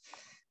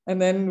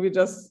 And then we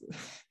just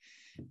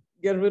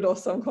get rid of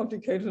some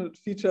complicated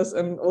features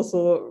and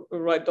also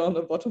write down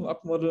a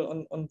bottom-up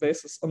model on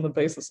the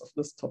basis of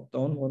this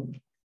top-down one.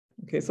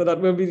 Okay, so that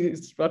will be the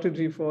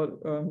strategy for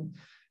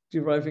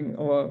deriving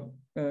our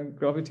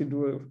gravity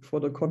dual for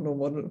the Kondo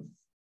model.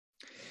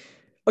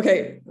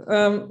 Okay,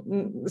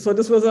 so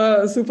this was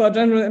a super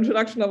general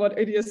introduction about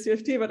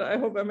ADS-CFT, but I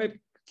hope I made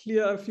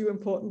clear a few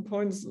important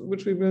points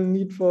which we will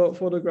need for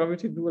the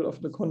gravity dual of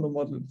the Kondo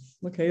model.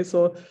 Okay,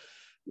 so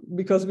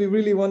because we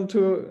really want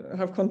to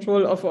have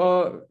control of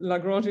our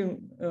Lagrangian,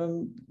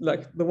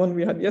 like the one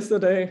we had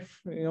yesterday,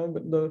 you know,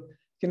 with the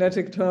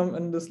kinetic term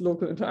and this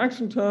local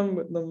interaction term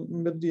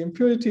with the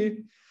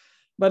impurity.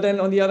 But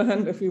then on the other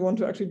hand, if we want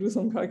to actually do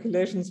some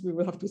calculations, we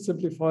will have to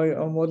simplify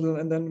our model,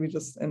 and then we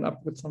just end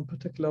up with some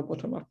particular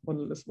bottom-up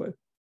model as well.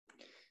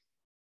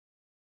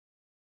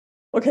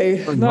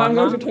 Okay, so now I'm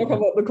going to talk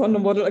about the Kondo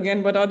model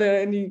again, but are there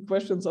any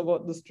questions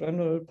about this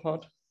general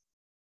part?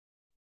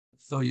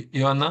 So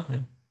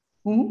Johanna?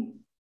 Mm-hmm.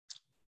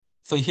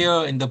 So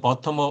here in the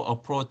bottom-up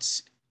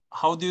approach,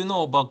 how do you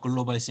know about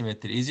global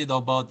symmetry? Is it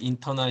about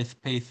internal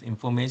space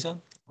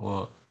information,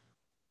 or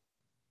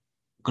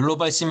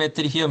global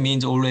symmetry here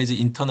means always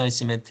internal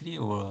symmetry,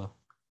 or?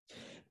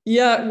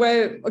 Yeah,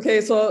 well, okay,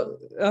 so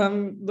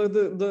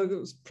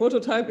the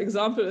prototype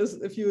example is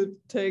if you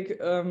take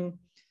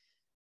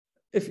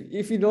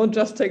if you don't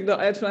just take the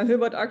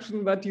Einstein-Hilbert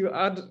action, but you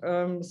add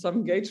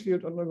some gauge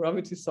field on the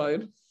gravity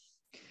side.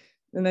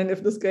 And then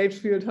if this gauge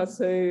field has,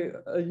 say,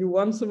 a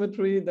U1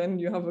 symmetry, then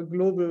you have a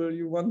global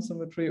U1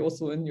 symmetry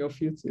also in your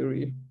field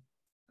theory.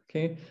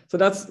 Okay, so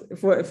that's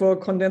for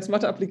condensed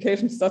matter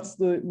applications, that's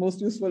the most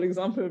useful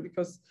example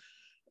because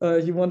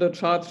you want a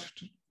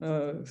charged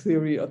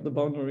theory at the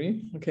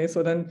boundary. Okay,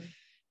 so then,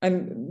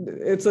 and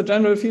it's a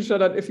general feature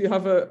that if you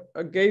have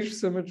a gauge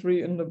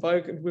symmetry in the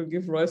bulk, it will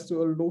give rise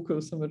to a local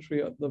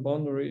symmetry at the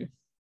boundary.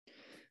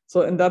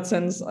 So in that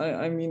sense,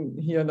 I mean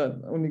here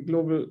that only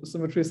global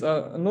symmetries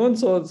are known.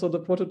 So the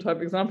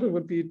prototype example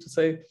would be to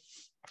say,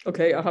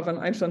 okay, I have an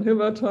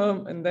Einstein-Hilbert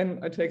term, and then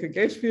I take a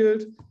gauge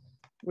field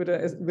with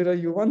a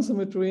U1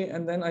 symmetry,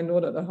 and then I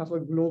know that I have a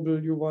global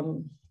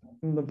U1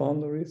 in the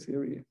boundary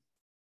theory.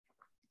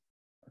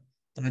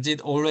 Does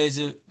it always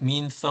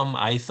mean some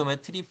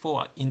isometry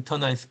for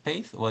internal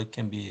space, or it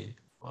can be?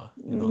 Well,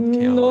 you don't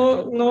care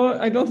no,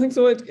 I don't think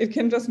so. It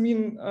can just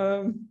mean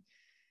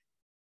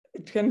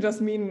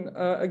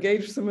a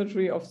gauge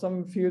symmetry of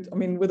some field. I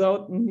mean,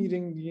 without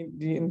needing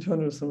the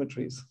internal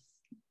symmetries.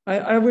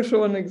 I will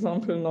show an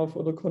example now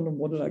for the Kondo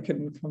model. I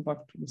can come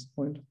back to this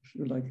point if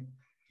you like.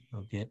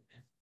 Okay.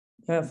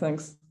 Yeah,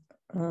 thanks.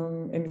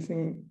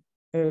 Anything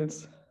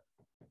else?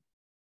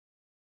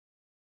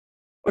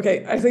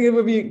 Okay, I think it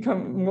will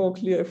become more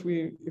clear if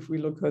we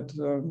look at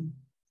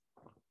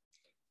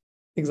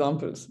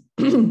examples.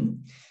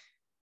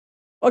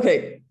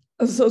 Okay,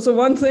 so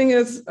one thing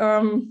is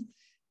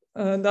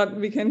that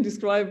we can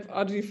describe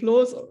RG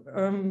flows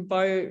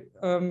by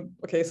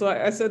okay. So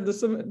I said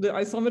the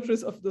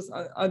isometries of this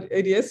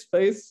ADS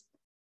space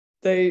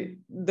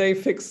they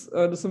fix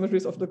the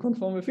symmetries of the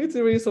conformal field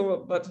theory.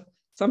 So, but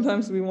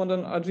sometimes we want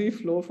an RG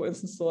flow, for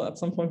instance. So at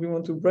some point we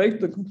want to break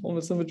the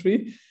conformal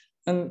symmetry.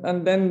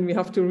 And then we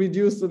have to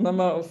reduce the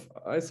number of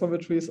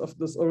isometries of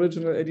this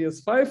original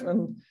ADS5.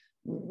 And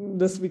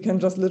this we can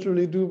just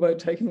literally do by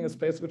taking a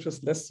space which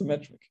is less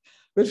symmetric,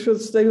 which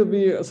should still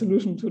be a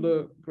solution to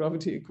the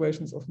gravity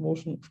equations of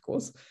motion, of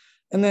course.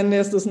 And then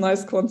there's this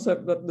nice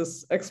concept that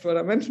this extra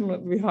dimension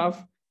that we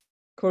have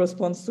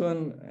corresponds to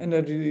an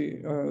energy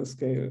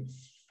scale.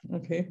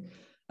 Okay,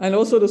 and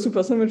also the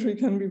supersymmetry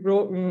can be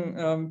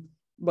broken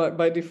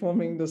by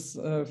deforming this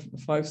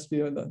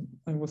 5-sphere that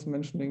I was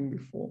mentioning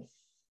before.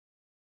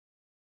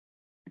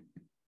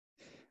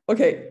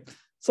 Okay,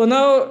 so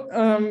now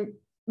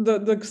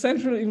the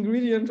central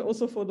ingredient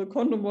also for the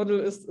Kondo model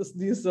is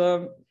these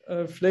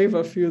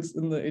flavor fields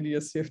in the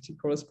ADS-CFT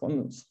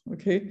correspondence.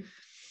 Okay,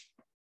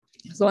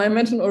 so I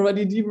mentioned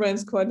already D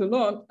branes quite a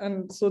lot,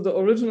 and so the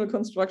original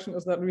construction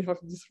is that we have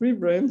these 3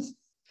 branes.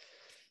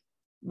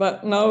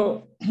 But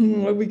now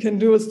what we can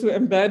do is to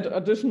embed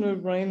additional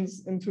branes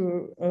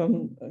into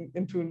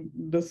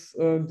this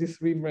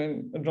D3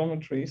 brane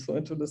geometry, so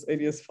into this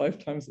ADS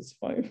 5 times is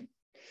 5.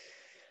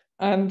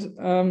 And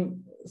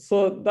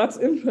so that's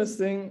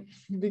interesting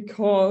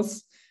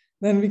because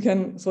then we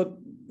can, so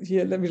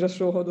here, let me just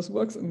show how this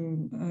works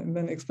and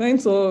then explain.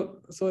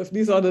 So if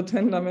these are the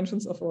 10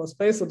 dimensions of our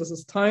space, so this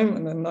is time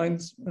and then 9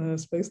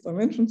 space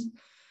dimensions,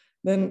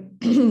 then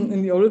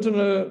in the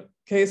original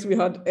case, we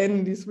had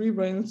n D3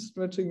 branes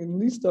stretching in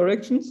these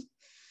directions.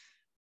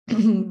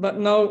 But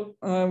now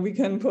we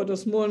can put a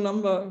small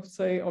number,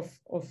 say, of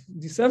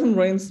D7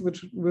 branes,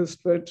 which will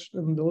stretch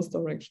in those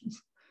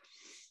directions.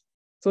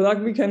 So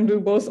that we can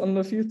do both on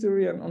the field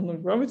theory and on the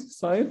gravity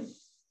side.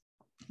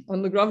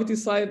 On the gravity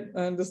side,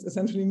 this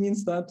essentially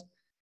means that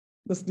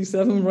this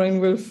D7 brane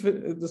will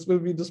fit, this will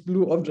be this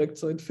blue object.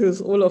 So it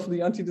fills all of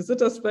the anti-de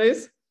Sitter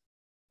space.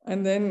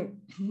 And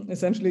then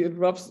essentially it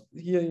wraps,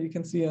 here you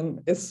can see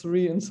an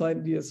S3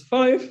 inside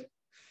DS5.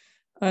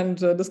 And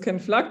this can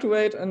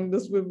fluctuate, and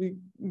this will be,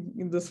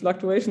 these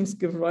fluctuations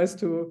give rise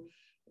to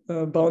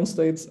bound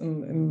states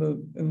in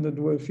the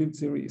dual field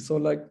theory. So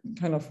like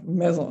kind of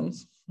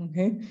mesons,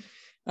 okay?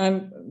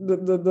 And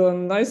the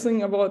nice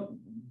thing about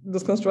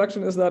this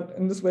construction is that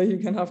in this way you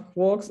can have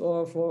quarks,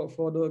 or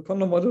for the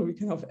Kondo model, we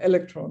can have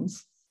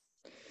electrons.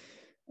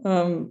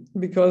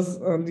 Because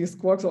these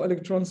quarks or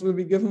electrons will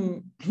be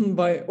given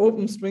by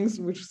open strings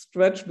which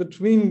stretch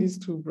between these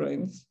 2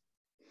 branes.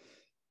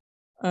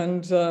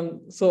 And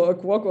so a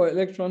quark or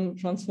electron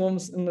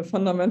transforms in the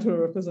fundamental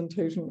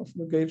representation of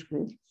the gauge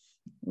group,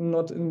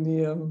 not in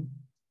the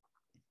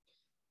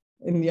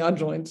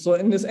adjoint. So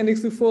in this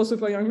NX24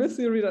 super Young-List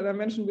theory that I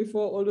mentioned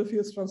before, all the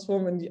fields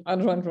transform in the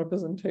adjoint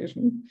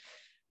representation.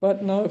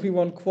 But now if we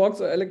want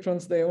quarks or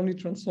electrons, they only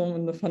transform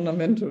in the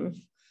fundamental.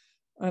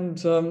 And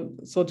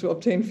so to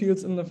obtain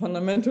fields in the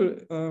fundamental,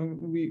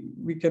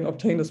 we can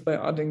obtain this by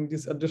adding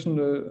these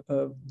additional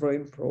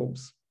brane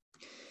probes.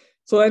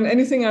 So in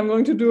anything I'm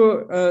going to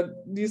do,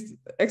 these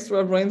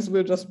extra branes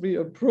will just be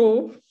a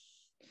probe,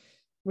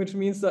 which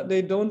means that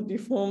they don't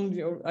deform,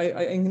 I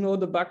ignore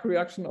the back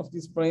reaction of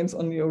these branes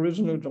on the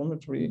original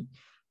geometry.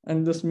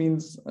 And this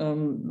means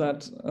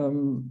that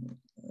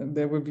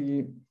there will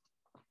be,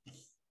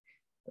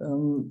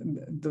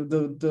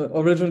 the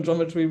original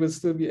geometry will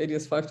still be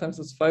ADS 5 times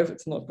is 5.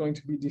 It's not going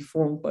to be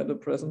deformed by the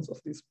presence of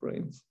these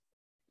branes.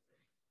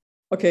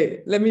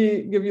 Okay, let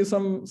me give you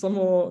some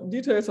more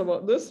details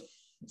about this.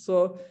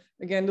 So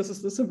again, this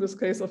is the simplest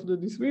case of the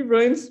D3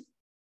 branes.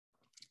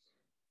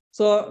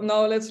 So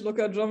now let's look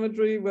at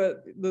geometry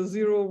where the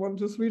 0, 1,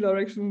 2, 3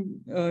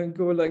 direction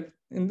go like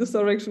in this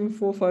direction,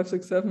 4, 5,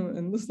 6, 7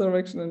 in this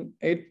direction, and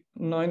 8,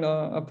 9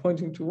 are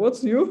pointing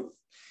towards you.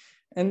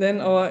 And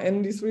then our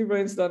ND3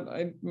 branes that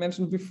I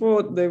mentioned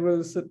before, they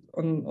will sit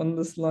on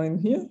this line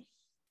here.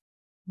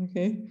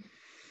 Okay.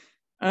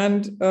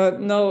 And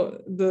now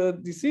the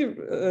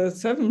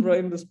DC7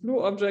 brane, this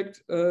blue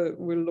object,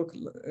 will look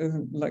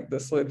like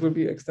this. So it will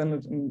be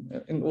extended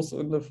in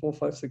also in the 4,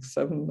 5, 6,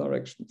 7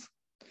 directions.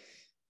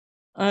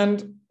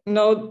 And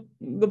now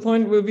the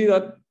point will be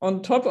that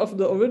on top of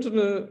the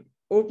original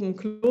open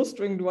closed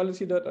string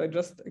duality that I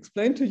just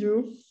explained to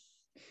you,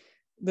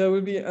 there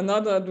will be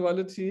another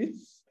duality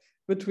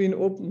between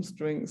open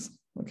strings.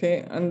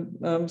 Okay,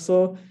 and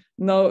so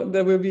now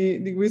there will be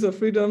degrees of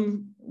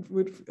freedom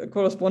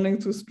corresponding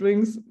to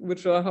strings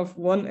which have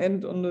one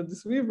end on the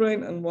D3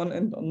 brane and one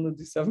end on the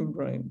D7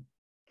 brane.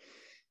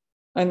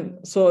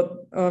 And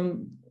so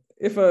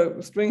if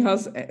a string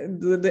has,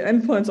 the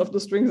endpoints of the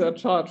strings are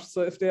charged.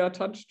 So if they are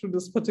attached to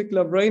this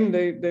particular brane,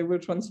 they will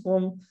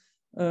transform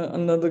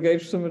under the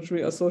gauge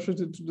symmetry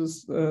associated to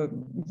this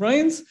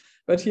branes.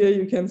 But here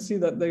you can see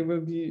that they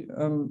will be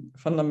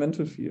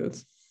fundamental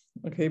fields.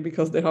 Okay,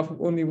 because they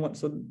have only one.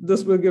 So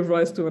this will give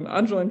rise to an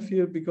adjoint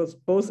field because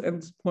both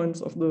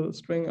endpoints of the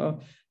string are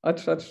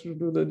attached to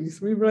the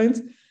D3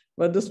 branes.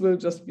 But this will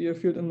just be a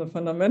field in the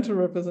fundamental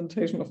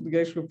representation of the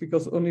gauge group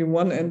because only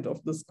one end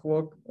of this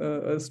quark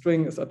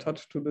string is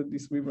attached to the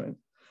D3 brane.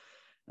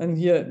 And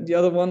here the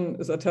other one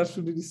is attached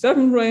to the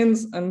D7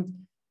 branes.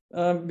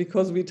 And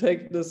because we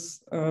take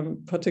this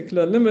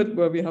particular limit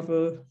where we have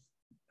a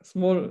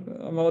small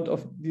amount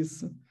of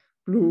these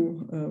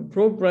blue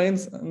probe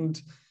branes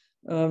and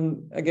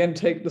again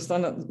take the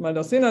standard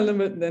Maldacena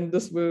limit, then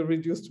this will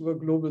reduce to a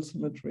global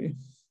symmetry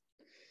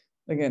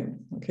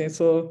again. Okay,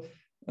 so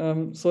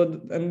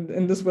and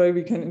in this way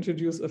we can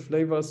introduce a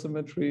flavor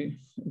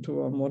symmetry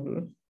into our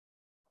model.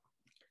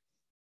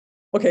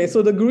 Okay,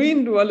 so the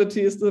green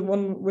duality is the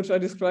one which I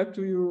described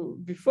to you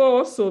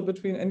before. So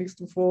between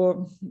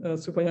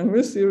NX24 super young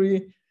Mills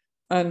theory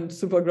and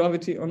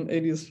supergravity on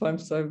ADS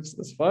 5 times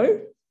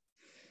S5.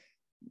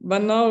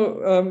 But now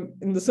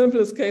in the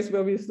simplest case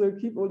where we still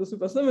keep all the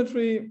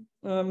supersymmetry,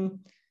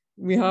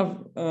 we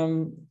have,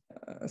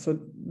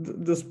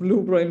 this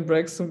blue brane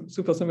breaks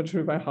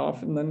supersymmetry by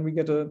half, and then we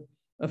get a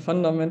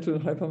fundamental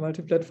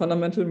hypermultiplet.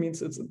 Fundamental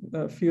means it's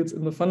fields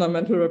in the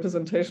fundamental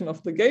representation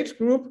of the gauge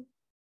group.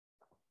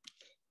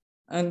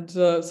 And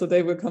so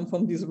they will come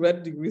from these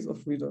red degrees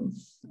of freedom.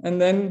 And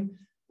then,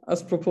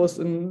 as proposed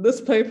in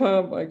this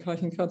paper by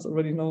Karchin-Katz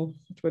already now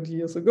 20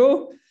 years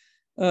ago,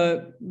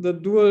 the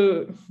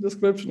dual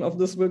description of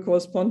this will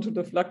correspond to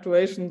the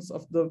fluctuations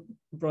of the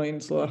brane.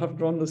 So I have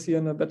drawn this here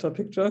in a better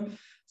picture.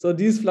 So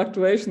these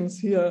fluctuations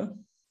here,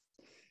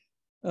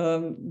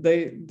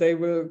 they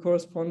will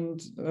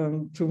correspond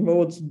to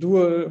modes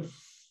dual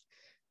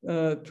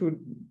to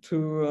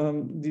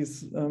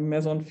these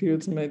meson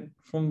fields made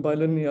from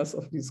bilinears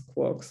of these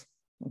quarks.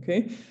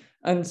 Okay,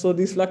 and so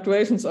these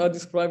fluctuations are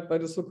described by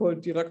the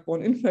so-called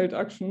Dirac-Born-Infeld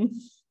action.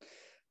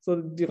 So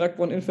the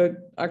Dirac-Born-Infeld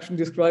action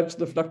describes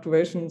the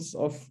fluctuations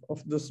of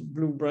this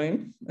blue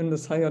brane in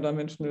this higher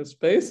dimensional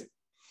space.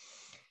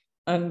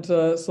 And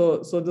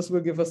so this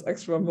will give us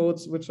extra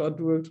modes which are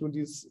dual to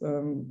these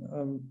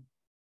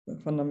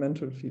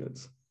fundamental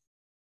fields.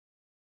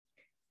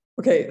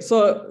 Okay,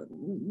 so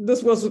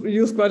this was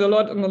used quite a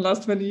lot in the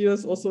last 20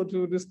 years also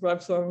to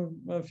describe some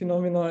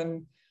phenomena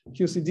in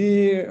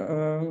QCD,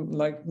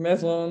 like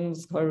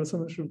mesons, chiral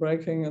symmetry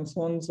breaking, and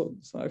so on. So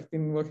I've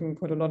been working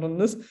quite a lot on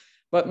this.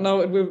 But now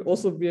it will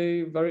also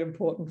be very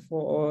important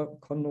for our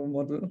Kondo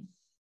model.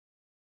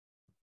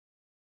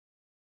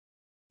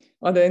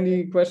 Are there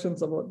any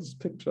questions about this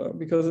picture?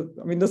 Because,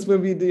 I mean, this will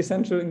be the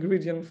essential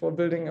ingredient for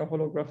building a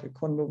holographic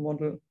Kondo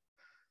model.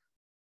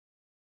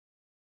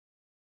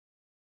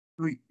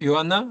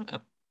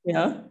 Johanna?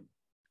 Yeah.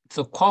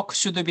 So quark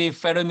should be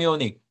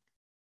fermionic.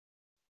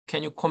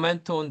 Can you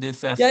comment on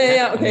this aspect?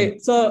 Yeah. Okay.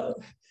 So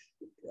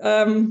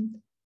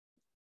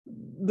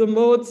the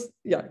modes,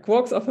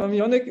 quarks are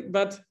fermionic,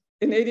 but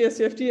in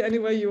ADS-CFT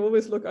anyway, you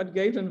always look at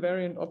gauge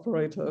invariant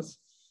operators.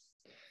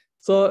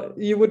 So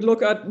you would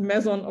look at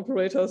meson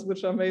operators,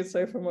 which are made,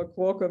 say, from a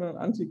quark and an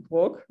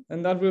anti-quark,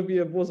 and that will be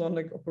a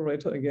bosonic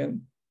operator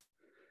again.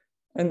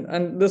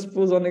 And this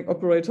bosonic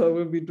operator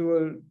will be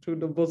dual to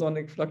the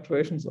bosonic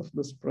fluctuations of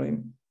this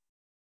brane.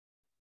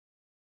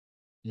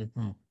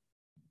 Mm-hmm.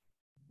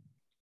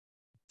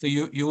 So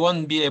you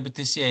won't be able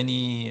to see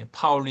any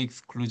Pauli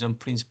exclusion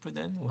principle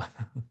then?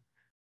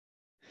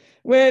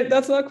 Well,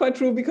 that's not quite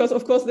true, because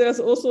of course there's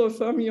also a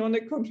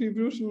fermionic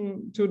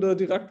contribution to the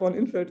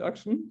Dirac-Born-Infeld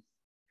action.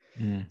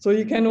 So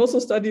you can also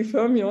study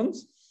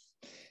fermions,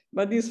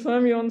 but these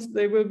fermions,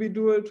 they will be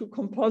dual to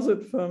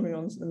composite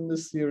fermions in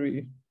this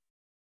theory.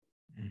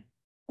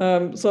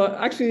 So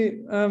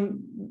actually,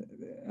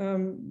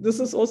 this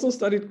is also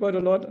studied quite a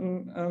lot.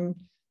 And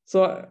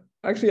so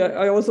actually,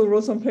 I also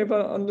wrote some paper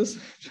on this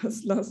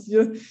just last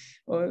year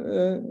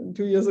or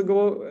 2 years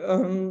ago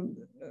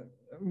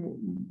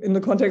in the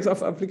context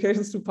of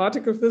applications to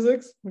particle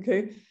physics.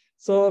 Okay.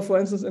 So for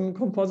instance, in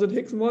composite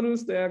Higgs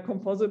models, there are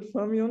composite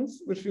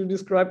fermions, which you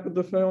describe with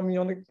the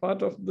fermionic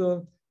part of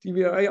the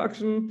DBI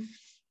action.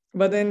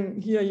 But then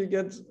here you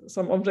get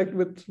some object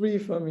with 3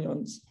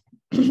 fermions.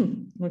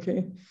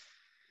 Okay.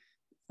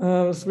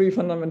 3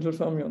 fundamental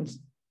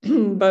fermions.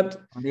 But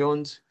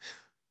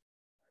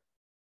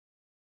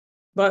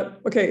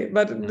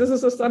this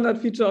is a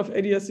standard feature of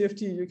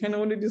ADS-CFT. You can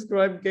only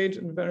describe gauge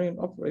invariant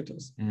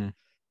operators.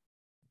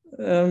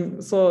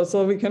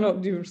 So we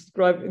cannot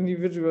describe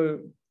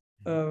individual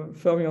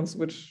fermions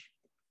which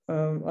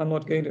are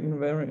not gauge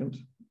invariant.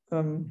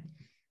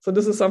 So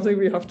this is something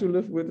we have to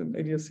live with in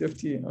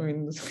ADS-CFT. I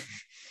mean, this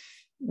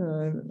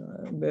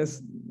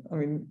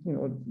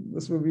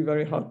will be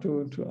very hard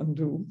to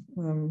undo.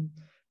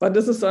 But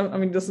this is,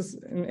 this is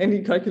in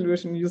any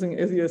calculation using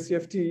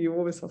ADS-CFT, you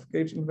always have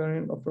gauge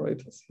invariant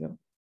operators here.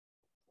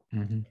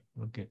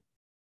 Okay.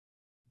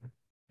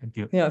 Thank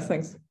you. Yeah,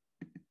 thanks.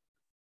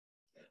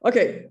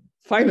 Okay,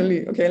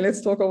 finally, okay,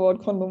 let's talk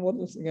about Kondo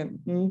models again.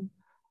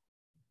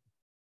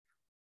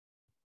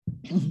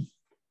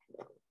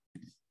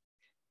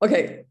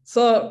 Okay,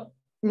 so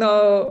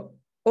now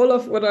all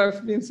of what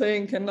I've been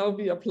saying can now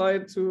be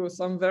applied to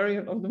some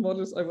variant of the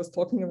models I was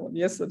talking about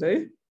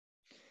yesterday.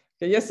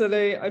 Okay,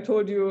 yesterday I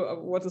told you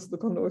what is the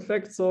Kondo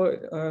effect.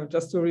 So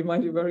just to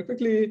remind you very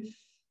quickly,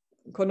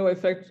 Kondo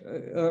effect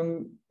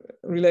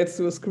relates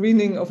to a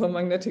screening of a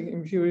magnetic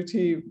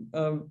impurity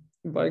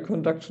by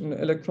conduction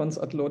electrons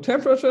at low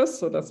temperatures.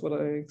 So that's what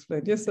I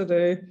explained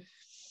yesterday.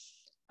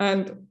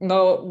 And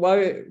now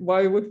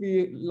why would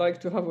we like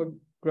to have a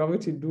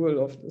gravity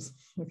dual of this?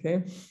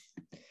 Okay.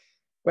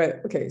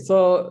 Well, okay,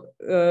 so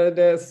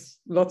there's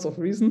lots of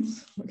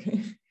reasons.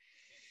 Okay.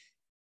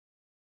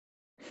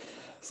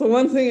 So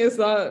one thing is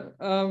that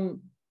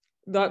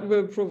that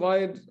will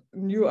provide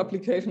new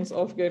applications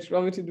of gauge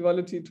gravity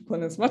duality to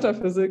condensed matter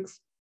physics.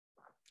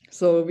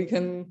 So we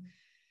can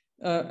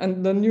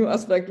And the new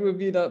aspect will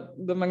be that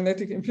the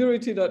magnetic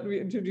impurity that we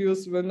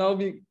introduced will now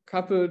be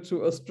coupled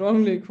to a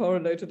strongly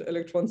correlated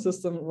electron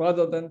system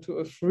rather than to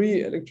a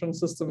free electron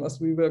system as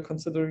we were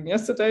considering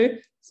yesterday.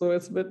 So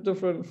it's a bit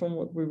different from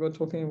what we were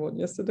talking about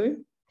yesterday.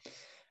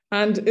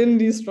 And in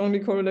these strongly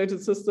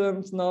correlated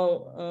systems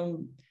now,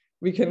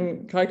 we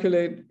can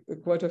calculate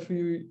quite a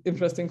few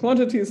interesting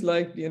quantities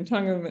like the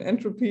entanglement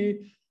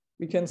entropy.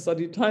 We can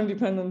study time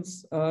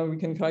dependence. We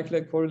can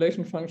calculate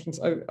correlation functions.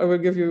 I will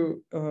give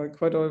you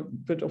quite a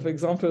bit of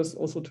examples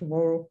also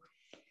tomorrow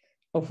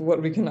of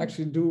what we can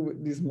actually do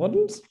with these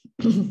models.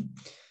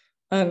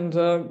 And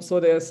so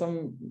there are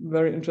some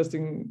very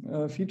interesting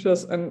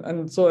features.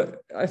 And so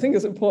I think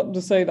it's important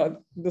to say that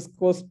this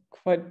goes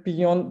quite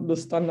beyond the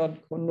standard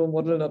Kondo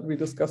model that we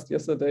discussed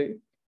yesterday.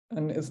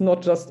 And it's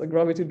not just a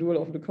gravity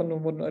dual of the Kondo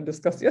model I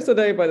discussed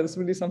yesterday, but it's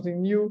really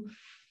something new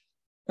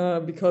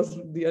because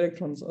the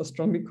electrons are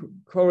strongly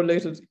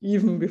correlated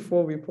even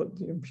before we put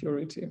the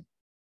impurity.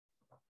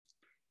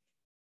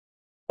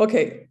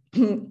 Okay.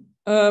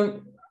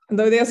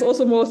 There's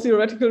also more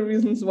theoretical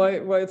reasons why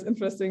it's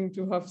interesting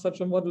to have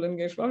such a model in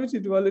gauge gravity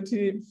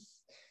duality.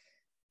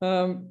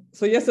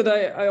 So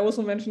yesterday I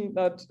also mentioned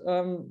that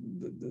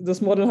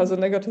this model has a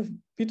negative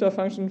beta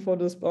function for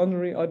this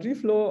boundary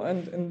RG flow,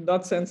 and in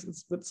that sense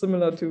it's a bit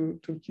similar to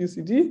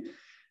QCD.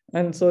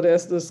 And so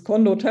there's this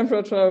Kondo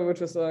temperature,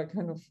 which is a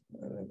kind of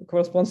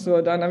corresponds to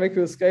a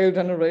dynamical scale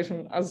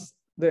generation as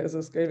there is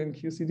a scale in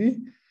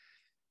QCD.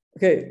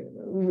 Okay,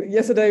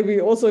 yesterday we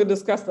also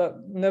discussed that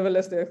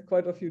nevertheless there are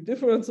quite a few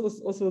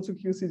differences also to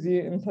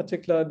QCD, in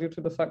particular due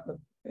to the fact that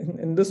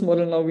in this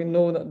model now we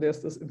know that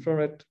there's this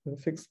infrared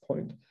fixed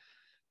point,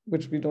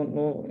 which we don't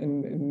know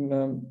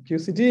in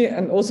QCD.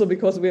 And also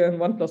because we are in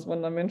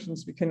 1+1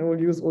 dimensions, we can all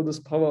use all this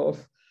power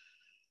of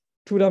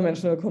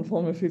two-dimensional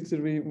conformal field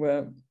theory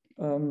where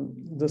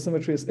the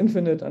symmetry is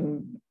infinite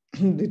and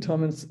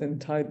determines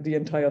the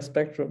entire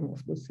spectrum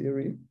of the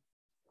theory.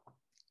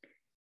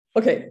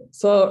 Okay,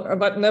 so,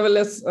 but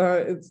nevertheless,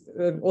 it's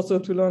also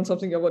to learn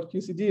something about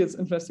QCD, it's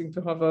interesting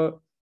to have a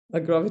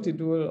gravity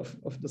dual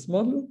of this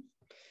model.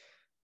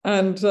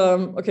 And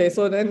okay,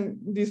 so then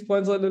these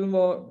points are a little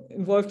more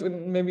involved,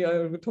 and maybe I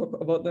will talk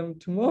about them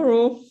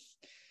tomorrow.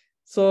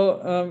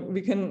 So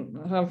we can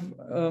have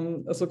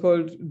a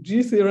so-called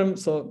G theorem.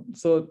 So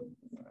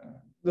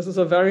this is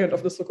a variant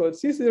of the so-called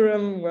C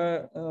theorem,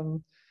 where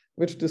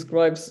which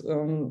describes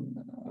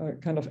a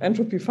kind of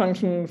entropy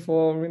function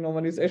for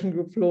renormalization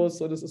group flows.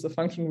 So this is a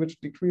function which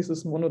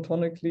decreases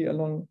monotonically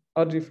along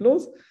RG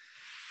flows.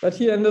 But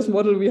here in this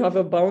model, we have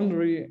a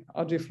boundary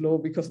RG flow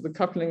because the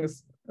coupling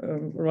is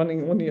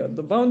running only at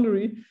the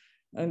boundary.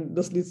 And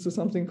this leads to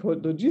something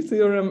called the G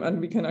theorem. And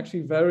we can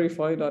actually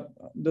verify that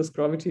this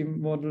gravity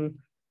model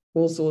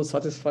also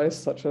satisfies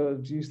such a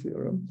G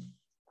theorem.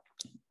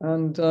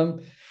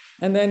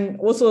 And then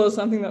also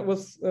something that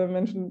was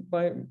mentioned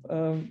by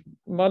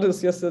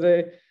Madis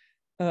yesterday,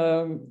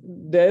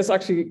 there is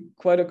actually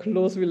quite a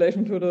close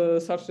relation to the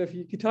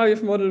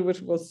Sachdev-Kitaev model,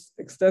 which was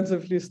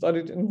extensively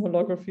studied in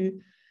holography.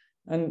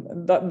 And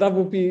that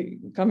would be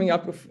coming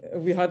up if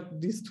we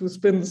had these two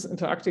spins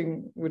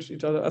interacting with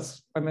each other,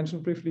 as I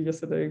mentioned briefly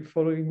yesterday,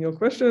 following your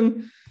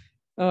question.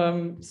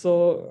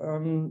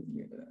 So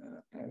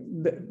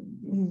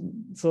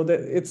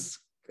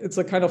it's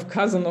a kind of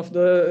cousin of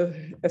the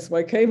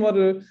SYK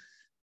model.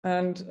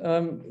 And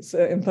so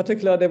in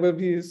particular, there will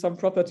be some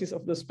properties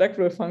of the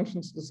spectral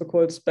functions, the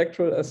so-called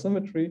spectral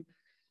asymmetry,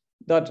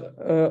 that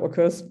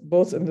occurs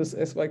both in this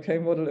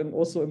SYK model and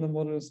also in the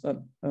models that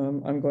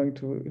I'm going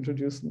to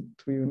introduce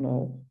to you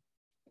now.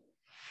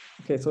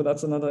 Okay, so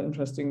that's another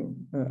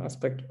interesting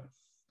aspect.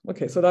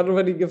 Okay, so that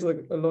already gives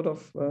a lot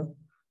of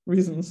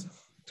reasons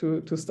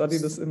to study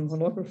this in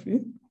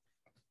holography.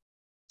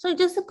 So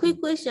just a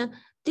quick question.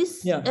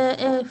 This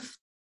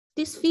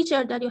this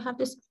feature that you have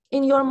this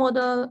in your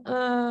model,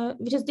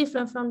 which is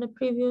different from the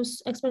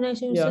previous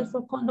explanation you said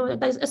for Kondo,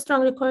 that is a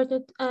strongly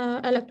correlated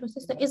electron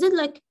system. Is it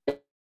like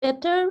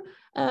better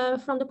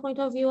from the point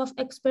of view of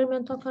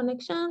experimental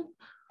connection,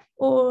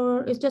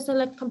 or it's just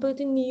like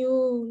completely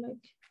new, like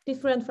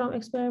different from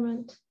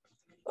experiment?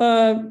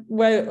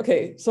 Well,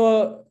 okay,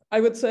 so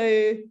I would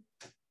say,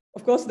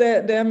 of course,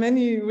 there are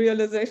many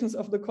realizations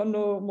of the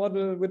Kondo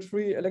model with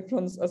free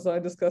electrons, as I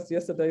discussed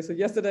yesterday. So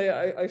yesterday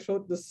I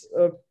showed this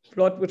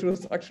plot, which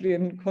was actually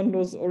in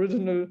Kondo's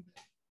original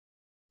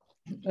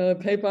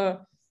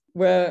paper,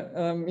 where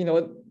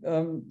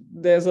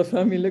there's a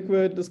Fermi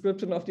liquid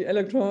description of the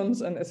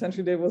electrons, and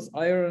essentially there was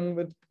iron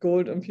with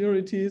gold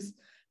impurities.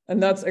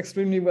 And that's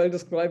extremely well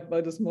described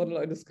by this model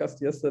I discussed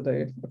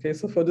yesterday. Okay,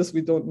 so for this, we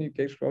don't need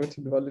gauge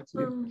gravity duality.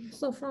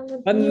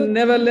 But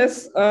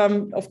nevertheless,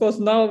 of course,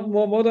 now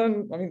more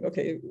modern, I mean,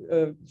 okay,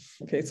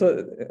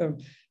 so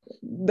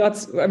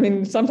that's, I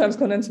mean, sometimes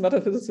condensed matter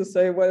physicists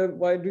say, well,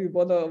 why do you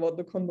bother about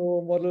the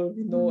Kondo model?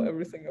 We know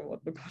everything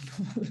about the Kondo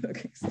model.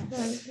 Okay,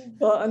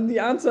 so, and the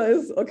answer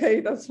is, okay,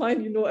 that's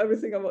fine. You know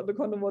everything about the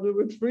Kondo model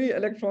with free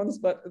electrons,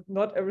 but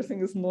not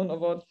everything is known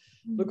about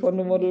the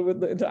Kondo model with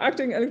the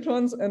interacting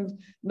electrons. And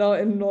now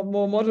in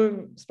more modern,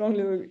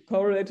 strongly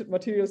correlated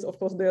materials, of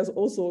course, there's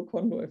also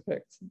Kondo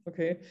effects,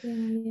 okay?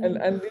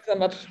 And these are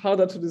much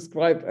harder to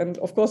describe. And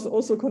of course,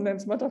 also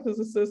condensed matter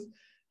physicists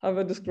have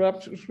a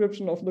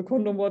description of the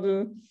Kondo model,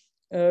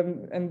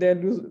 and they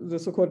do the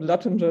so-called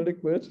Luttinger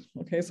liquid,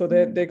 okay? So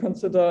they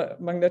consider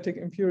magnetic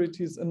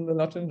impurities in the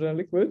Luttinger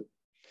liquid.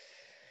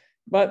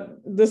 But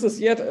this is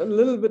yet a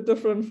little bit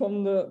different from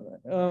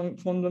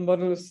the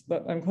models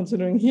that I'm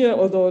considering here.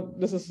 Although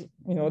this is,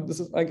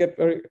 I get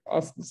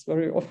asked this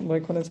very often by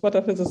condensed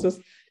matter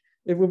physicists.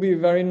 It would be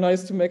very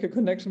nice to make a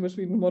connection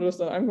between the models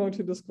that I'm going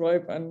to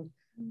describe and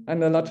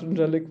the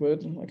Luttinger liquid.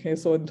 Okay,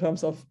 so in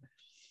terms of,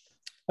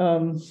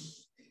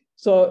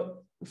 so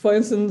for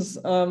instance,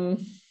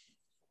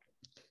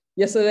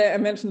 yesterday I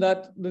mentioned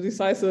that the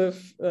decisive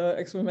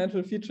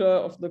experimental feature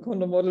of the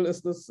Kondo model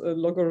is this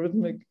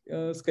logarithmic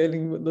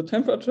scaling with the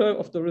temperature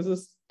of the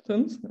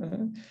resistance.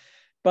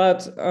 But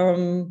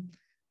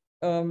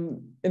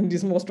in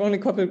these more strongly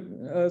coupled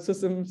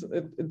systems,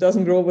 it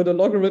doesn't grow with a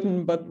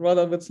logarithm, but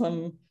rather with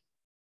some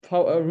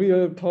power,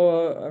 real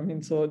power. I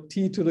mean, so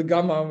t to the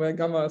gamma, where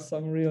gamma is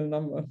some real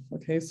number.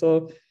 Okay,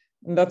 so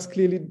and that's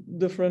clearly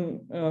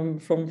different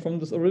from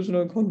this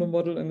original Kondo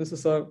model, and this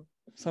is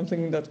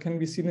something that can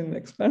be seen in an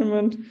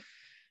experiment.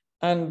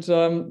 And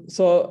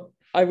so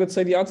I would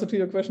say the answer to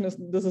your question is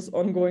this is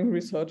ongoing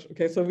research.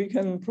 Okay, so we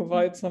can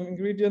provide some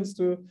ingredients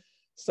to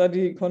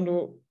study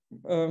Kondo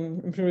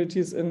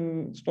impurities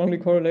in strongly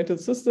correlated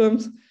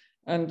systems.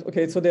 And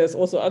okay, so there's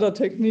also other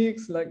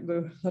techniques like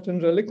the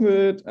Luttinger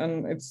liquid,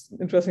 and it's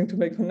interesting to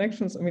make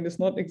connections. I mean, it's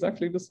not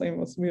exactly the same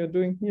as we are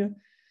doing here.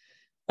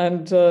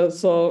 And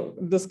so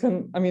this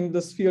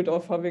this field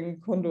of having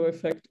Kondo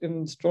effect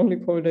in strongly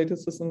correlated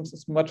systems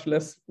is much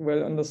less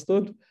well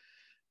understood,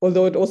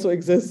 although it also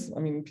exists. I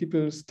mean,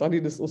 people study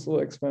this also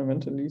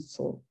experimentally.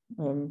 So,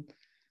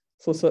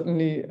 so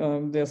certainly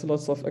there's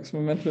lots of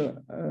experimental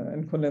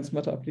and condensed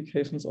matter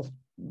applications of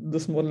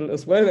this model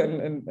as well.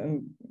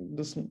 And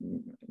this,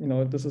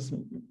 this is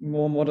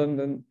more modern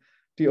than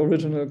the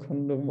original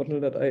Kondo model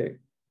that I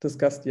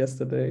discussed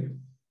yesterday.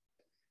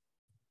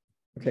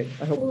 Okay,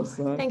 I hope this.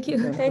 Thank you.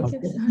 Yeah. Thank you.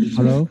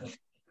 Hello.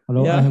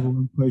 Yeah. I have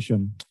one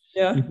question.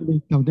 Yeah. If the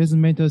condensed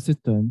matter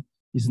system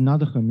is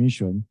not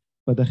Hermitian,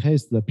 but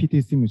has the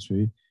PT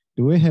symmetry,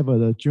 do we have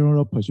a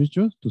general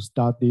procedure to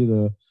study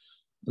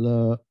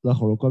the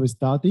holographic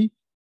study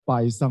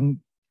by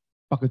some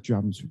bucket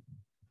geometry?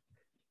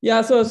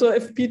 Yeah, so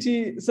if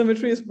PT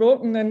symmetry is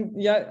broken, then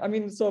yeah, I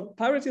mean, so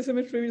parity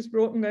symmetry is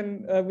broken,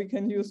 then we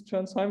can use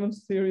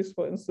Chern-Simons theories,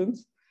 for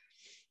instance.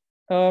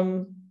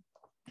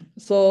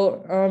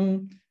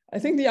 I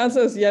think the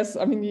answer is yes.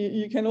 I mean,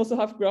 you can also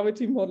have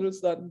gravity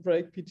models that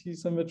break PT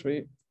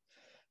symmetry.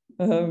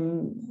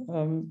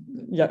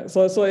 Yeah,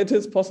 so it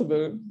is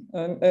possible.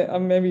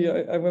 And maybe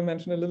I will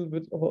mention a little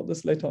bit about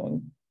this later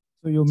on.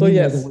 So you mean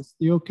yes, that we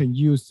still can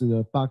use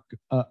the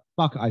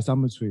Bach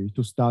isometry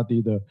to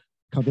study the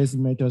condensed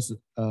matter's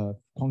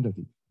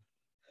quantity?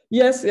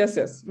 Yes,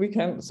 we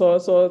can. So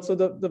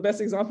the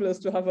best example is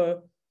to have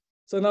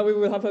so now we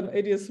will have an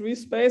ADS3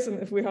 space, and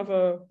if we have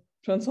a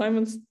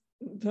Chern-Simons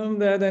term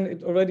there, then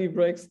it already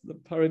breaks the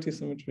parity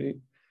symmetry.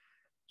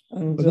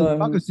 And the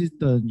Bach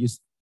system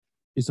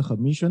is a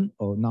Hermitian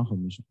or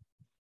non-Hermitian?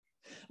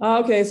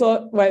 Okay,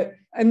 so well,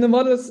 in the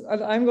models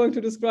that I'm going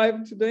to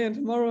describe today and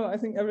tomorrow, I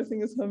think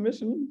everything is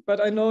Hermitian,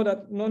 but I know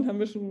that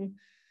non-Hermitian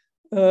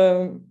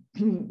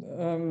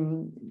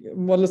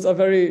models are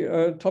very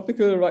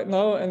topical right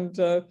now, and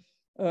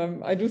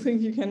I do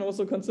think you can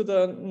also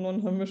consider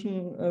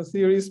non-Hermitian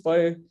theories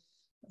by,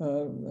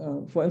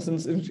 for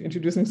instance,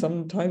 introducing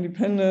some time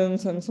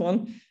dependence and so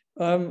on.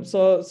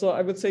 So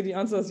I would say the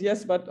answer is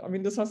yes, but I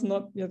mean, this has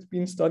not yet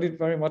been studied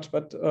very much,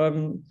 but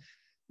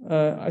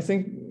I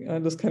think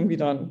this can be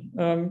done.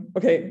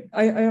 Okay,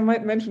 I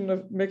might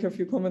make a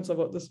few comments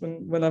about this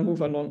when I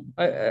move along.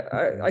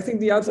 I think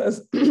the answer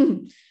is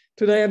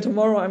today and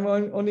tomorrow I'm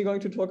only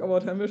going to talk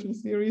about Hermitian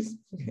theories.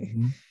 Okay.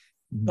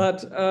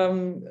 But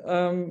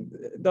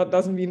that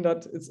doesn't mean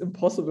that it's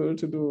impossible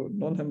to do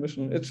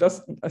non-Hermitian. It's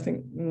just, I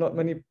think not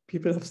many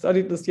people have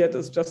studied this yet.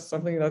 It's just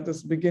something that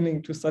is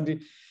beginning to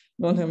study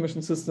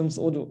non-Hermitian systems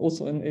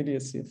also in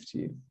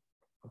ADS-CFT.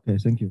 Okay,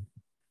 thank you.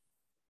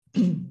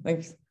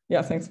 Thanks.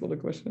 Yeah, thanks for the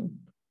question.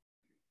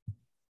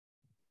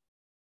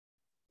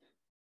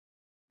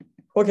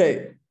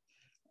 Okay.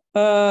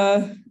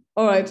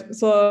 All right,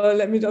 so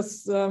let me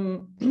just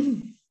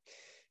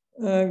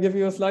give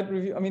you a slight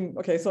review. I mean,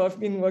 okay, so I've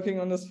been working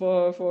on this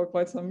for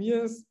quite some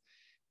years.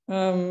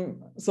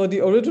 So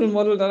the original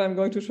model that I'm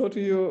going to show to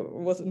you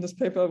was in this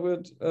paper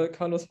with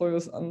Carlos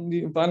Hoyos,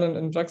 Andy Bannon,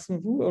 and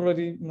Jackson Wu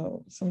already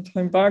some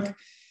time back.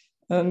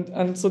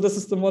 And so this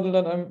is the model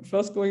that I'm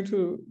first going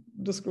to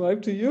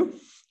describe to you,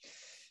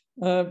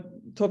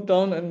 top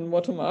down and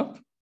bottom up.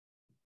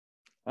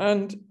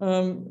 And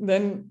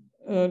then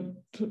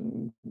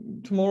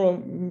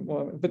tomorrow,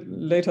 well, a bit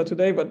later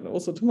today, but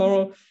also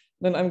tomorrow,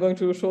 then I'm going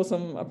to show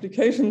some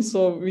applications.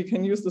 So we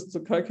can use this to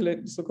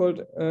calculate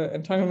so-called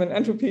entanglement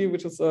entropy,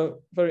 which is a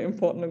very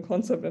important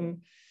concept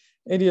in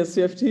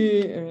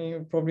ADS-CFT, and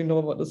you probably know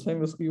about this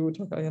famous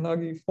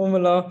Ryu-Takayanagi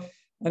formula.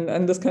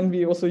 And this can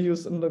be also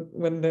used in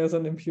when there's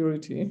an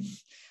impurity.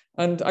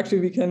 And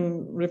actually, we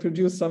can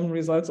reproduce some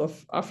results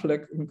of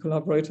Affleck and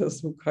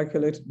collaborators who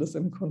calculated this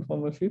in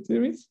conformal field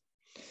theories.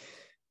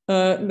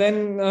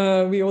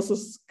 Then we also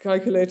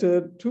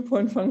calculated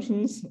 2-point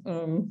functions,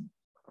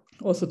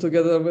 also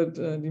together with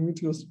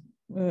Dimitrios,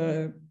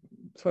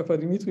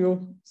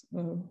 Dimitriou.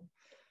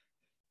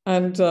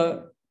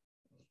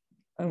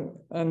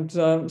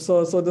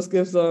 So this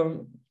gives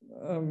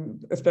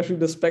especially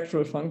the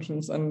spectral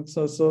functions, and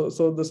so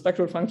the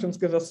spectral functions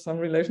give us some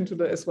relation to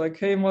the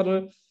SYK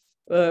model,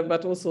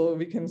 but also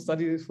we can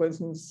study, for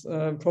instance,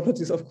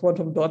 properties of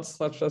quantum dots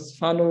such as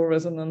Fano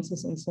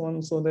resonances and so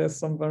on. So there's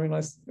some very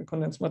nice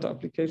condensed matter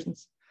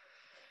applications.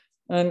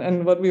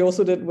 And what we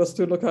also did was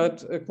to look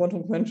at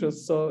quantum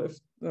quenches. So if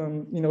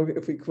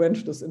if we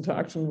quench this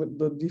interaction with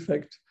the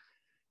defect,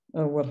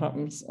 what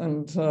happens?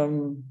 And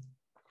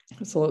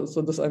so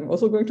this I'm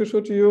also going to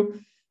show to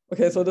you.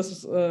 Okay, so this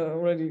is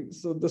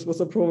this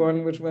was a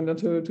program which went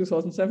into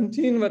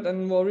 2017, but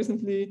then more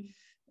recently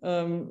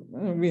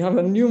we have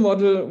a new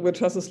model which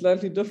has a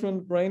slightly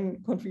different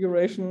brain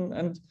configuration,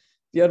 and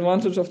the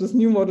advantage of this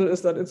new model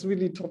is that it's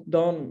really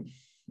top-down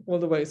all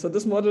the way. So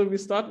this model, we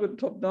start with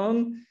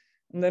top-down,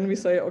 and then we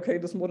say, okay,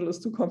 this model is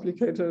too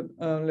complicated.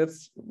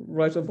 Let's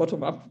write a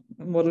bottom-up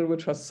model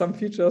which has some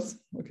features,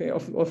 okay,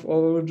 of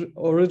our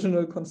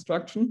original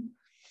construction.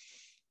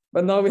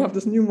 But now we have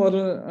this new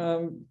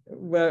model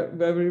where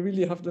we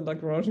really have the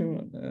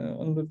Lagrangian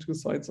on the two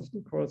sides of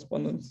the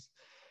correspondence.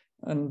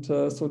 And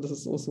so this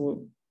is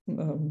also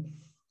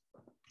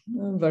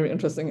very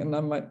interesting, and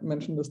I might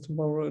mention this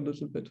tomorrow a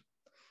little bit.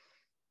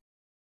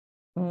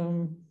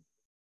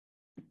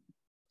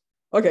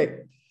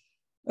 Okay.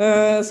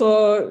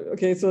 So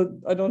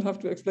I don't have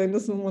to explain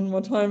this one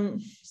more time.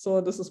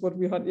 So this is what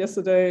we had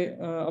yesterday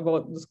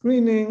about the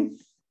screening.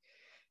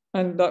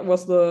 And that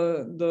was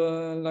the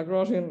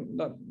Lagrangian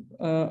that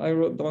I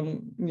wrote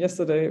down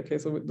yesterday. Okay,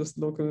 so with this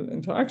local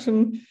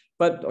interaction.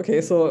 But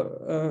okay,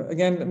 so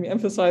again, let me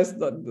emphasize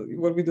that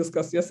what we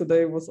discussed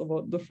yesterday was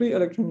about the free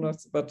electron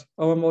nuts, but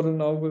our model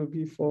now will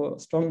be for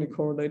strongly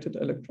correlated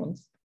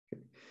electrons.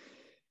 Okay.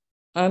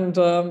 And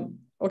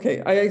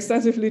okay, I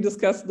extensively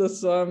discussed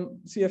this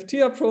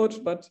CFT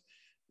approach, but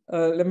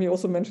let me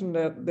also mention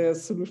that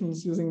there's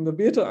solutions using the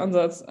beta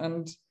ansatz,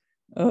 and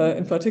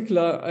in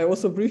particular, I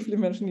also briefly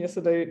mentioned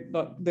yesterday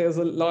that there's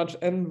a large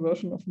N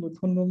version of the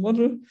Kondo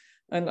model.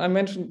 And I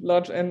mentioned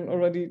large N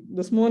already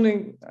this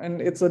morning, and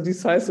it's a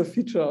decisive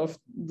feature of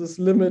this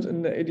limit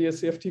in the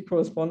ADS-CFT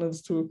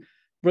correspondence to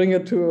bring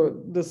it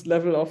to this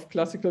level of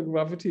classical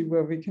gravity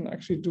where we can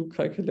actually do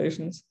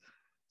calculations.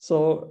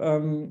 So,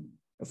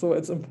 so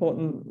it's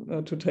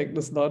important to take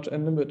this large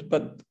N limit.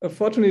 But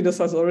fortunately, this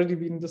has already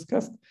been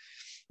discussed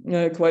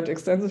quite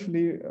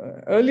extensively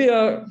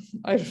earlier.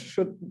 I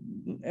should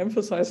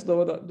emphasize,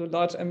 though, that the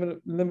large N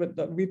limit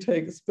that we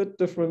take is a bit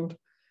different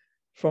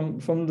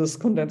from this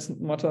condensed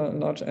matter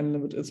large N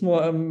limit. It's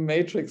more a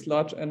matrix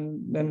large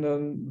N than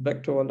a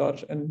vector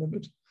large N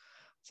limit.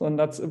 So, and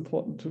that's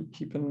important to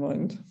keep in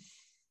mind.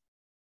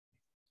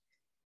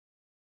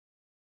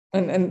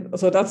 And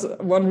so that's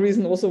one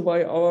reason also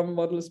why our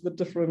model is a bit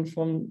different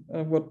from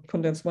what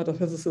condensed matter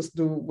physicists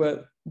do,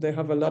 where they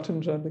have a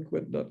Luttinger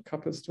liquid that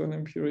couples to an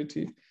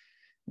impurity.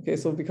 Okay,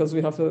 so because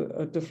we have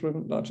a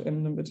different large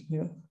N limit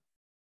here.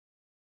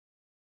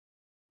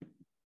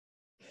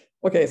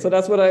 Okay, so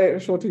that's what I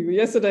showed to you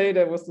yesterday.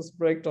 There was this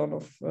breakdown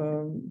of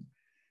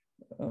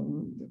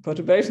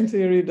perturbation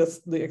theory. That's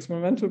the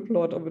experimental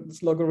plot of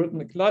this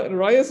logarithmic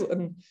rise.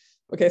 And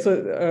okay,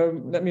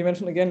 so let me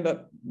mention again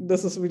that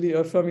this is really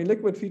a Fermi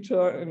liquid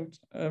feature, and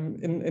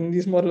in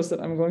these models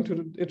that I'm going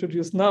to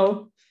introduce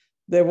now,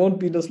 there won't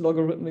be this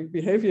logarithmic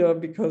behavior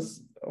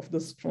because of the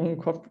strong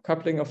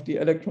coupling of the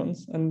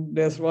electrons, and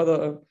there's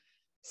rather a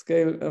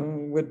scale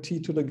with T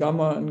to the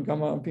gamma, and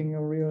gamma being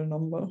a real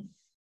number.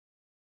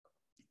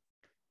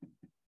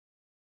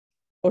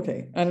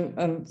 Okay,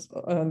 and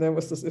there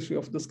was this issue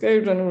of the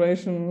scale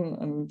generation,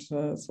 and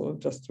so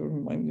just to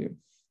remind you.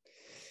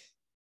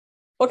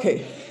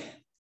 Okay.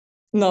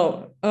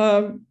 Now,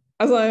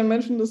 as I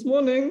mentioned this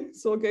morning,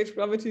 so gauge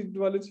gravity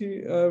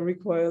duality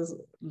requires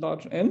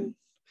large N.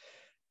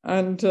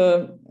 And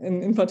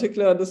in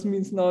particular, this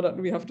means now that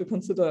we have to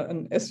consider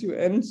an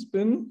SUN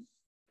spin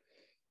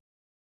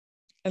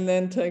and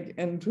then take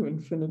N to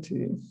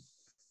infinity.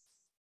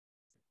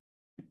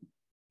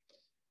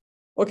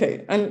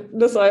 Okay, and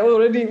this I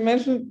already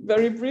mentioned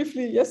very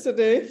briefly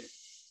yesterday.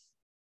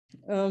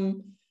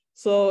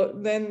 So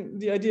then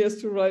the idea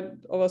is to write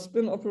our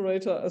spin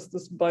operator as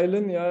this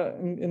bilinear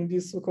in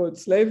these so-called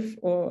slave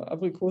or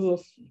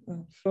Abrikosov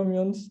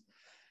fermions.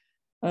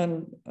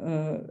 And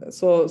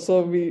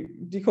so we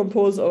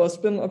decompose our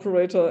spin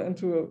operator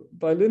into a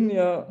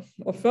bilinear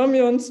of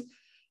fermions,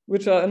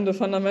 which are in the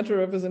fundamental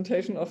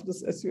representation of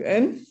this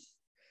SUN.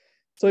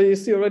 So you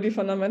see already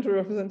fundamental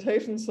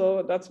representation.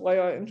 So that's why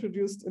I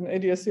introduced in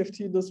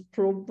ADS-CFT this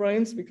probe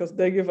brains, because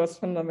they give us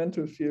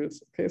fundamental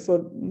fields. Okay,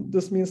 so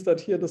this means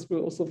that here this will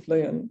also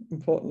play an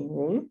important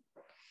role.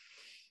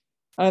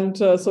 And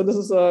so this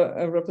is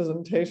a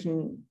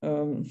representation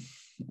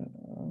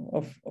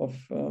of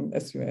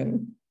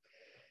SUN.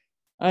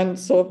 And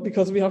so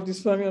because we have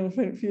these fermion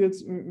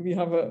fields,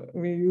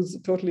 we use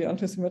totally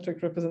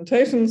antisymmetric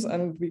representations,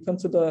 and we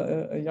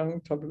consider a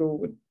Young tableau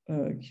with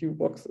Q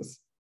boxes.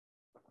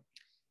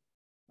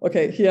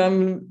 Okay,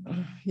 here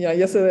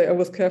yesterday I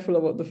was careful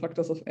about the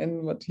factors of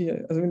n, but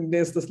here, I mean,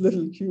 there's this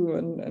little q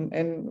and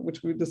n,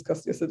 which we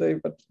discussed yesterday,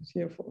 but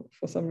here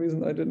for some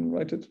reason I didn't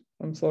write it.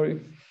 I'm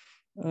sorry.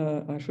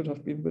 I should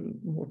have been a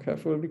bit more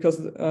careful, because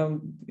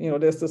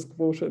there's this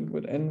quotient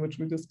with n, which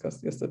we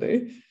discussed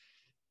yesterday.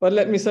 But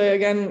let me say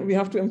again, we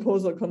have to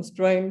impose a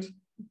constraint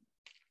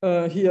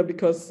here,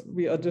 because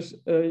we are just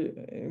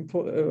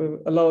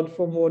allowed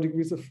for more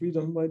degrees of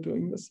freedom by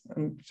doing this.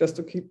 And just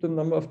to keep the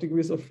number of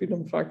degrees of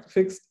freedom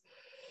fixed,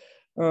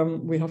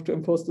 we have to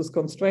impose this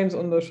constraint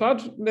on the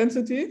charge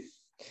density.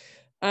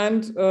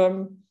 And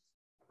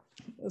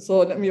so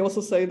let me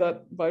also say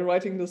that by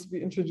writing this,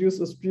 we introduce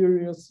a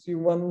spurious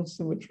U1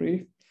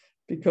 symmetry,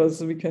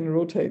 because we can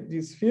rotate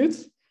these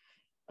fields.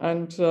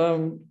 And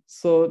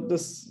so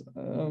this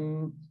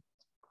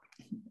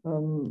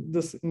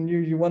this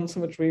new U1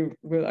 symmetry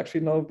will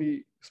actually now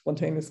be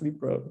spontaneously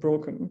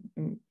broken.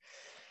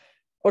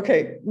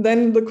 Okay,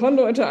 then the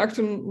Kondo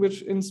interaction,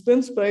 which in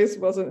spin space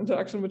was an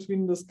interaction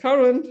between this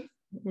current,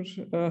 which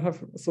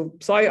so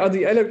psi are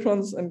the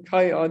electrons and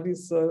chi are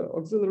these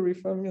auxiliary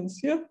fermions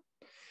here.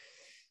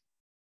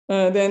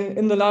 Then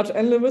in the large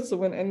n limit, so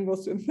when n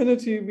goes to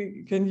infinity,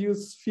 we can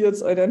use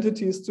fields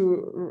identities to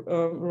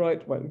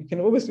write, well, we can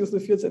always use the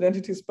fields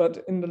identities,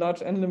 but in the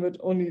large n limit,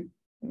 only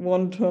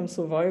one term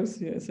survives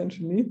here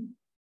essentially,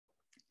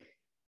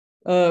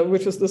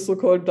 which is the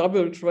so-called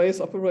double trace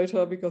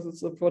operator, because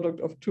it's a product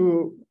of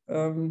two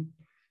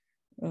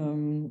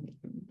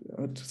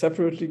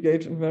separately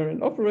gauge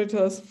invariant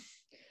operators,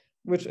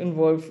 which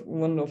involve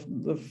one of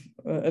the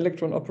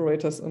electron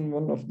operators and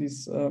one of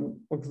these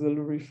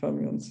auxiliary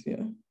fermions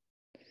here.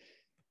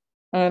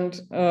 And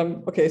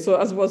okay, so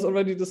as was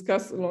already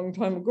discussed a long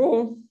time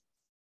ago,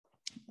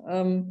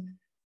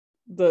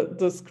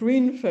 the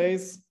screen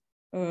phase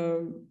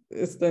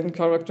is then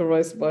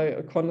characterized by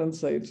a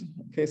condensate.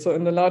 Okay, so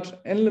in the large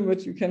n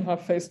limit, you can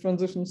have phase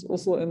transitions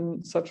also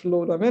in such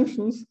low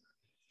dimensions.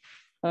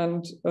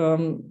 And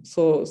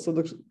so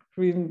the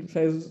screen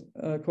phase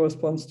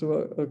corresponds to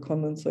a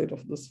condensate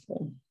of this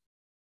form.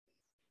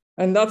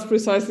 And that's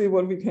precisely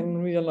what we can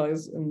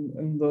realize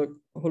in the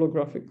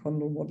holographic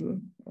Kondo model,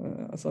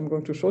 as I'm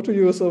going to show to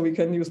you. So we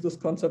can use this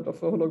concept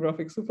of a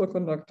holographic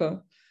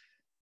superconductor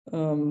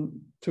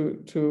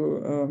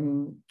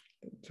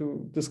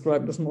to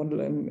describe this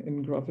model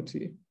in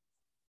gravity.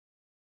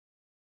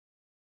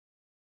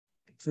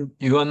 So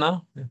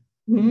Johanna?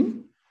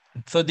 Mm-hmm.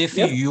 So this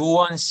Yes?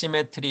 U1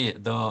 symmetry,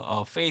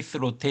 the phase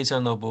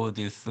rotation of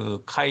this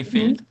chi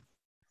field,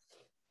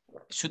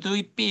 should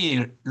it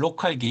be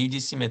local gauge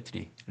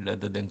symmetry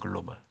rather than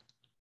global?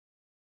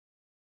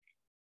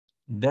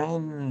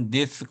 Then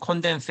this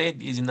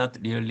condensate is not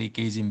really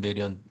gauge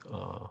invariant,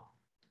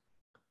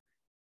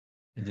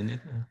 isn't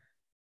it?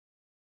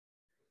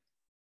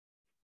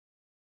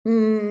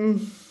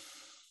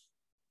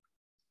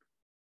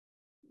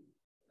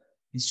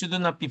 It should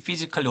not be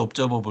physically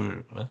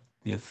observable,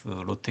 this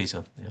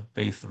rotation,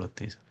 phase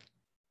rotation.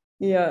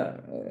 Yeah,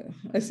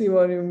 I see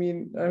what you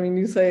mean. I mean,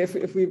 you say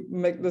if we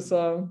make this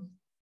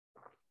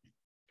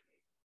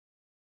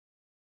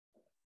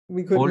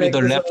we could only make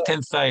the this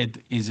left-hand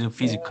side is a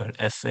physical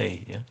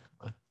assay. Yeah.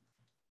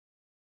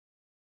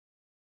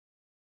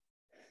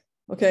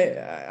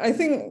 Okay, I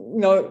think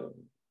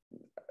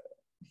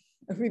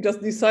if we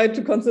just decide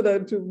to consider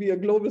it to be a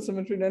global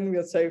symmetry, then we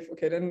are safe.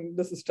 Okay, then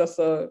this is just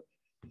a.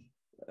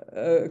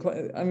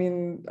 I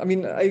mean,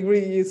 I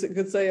agree. You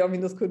could say, I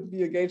mean, this could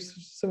be a gauge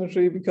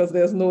symmetry because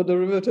there's no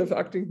derivative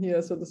acting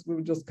here, so this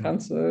will just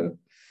cancel.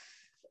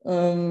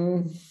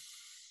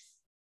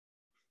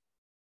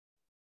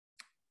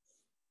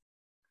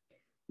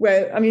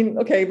 Well, I mean,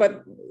 okay,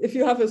 but if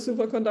you have a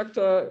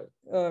superconductor,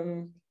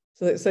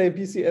 so say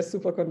BCS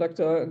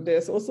superconductor,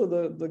 there's also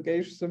the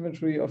gauge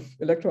symmetry of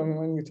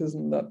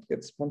electromagnetism that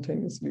gets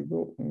spontaneously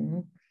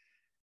broken.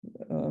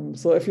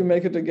 So if you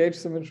make it a gauge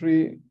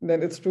symmetry,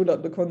 then it's true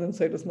that the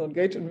condensate is not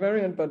gauge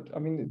invariant, but I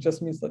mean, it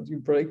just means that you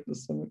break the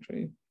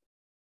symmetry.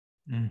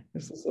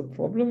 Is this a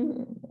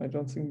problem? I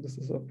don't think this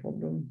is a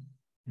problem.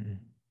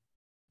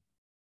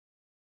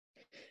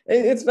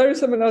 It's very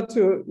similar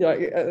to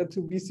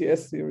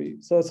BCS theory.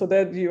 So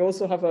that you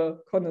also have a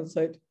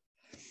condensate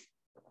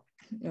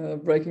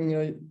breaking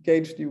a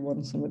gauge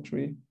D1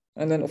 symmetry.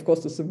 And then of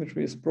course the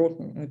symmetry is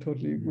broken. I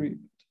totally agree.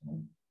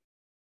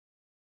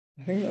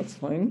 I think that's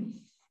fine.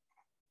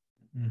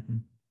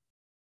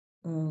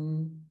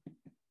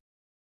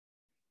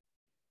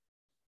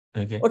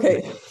 Okay.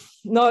 Okay,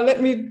 now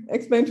let me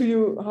explain to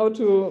you how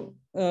to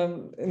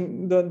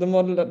in the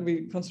model that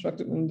we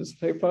constructed in this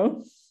paper.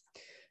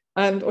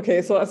 And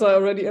okay, so as I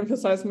already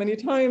emphasized many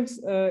times,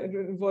 it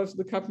involves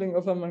the coupling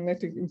of a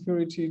magnetic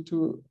impurity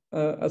to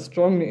a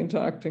strongly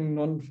interacting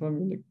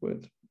non-Fermi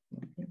liquid.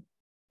 Okay.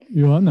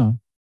 Johanna.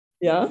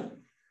 Yeah.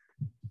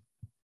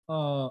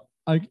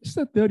 I guess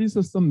that there is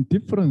some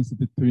difference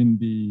between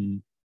the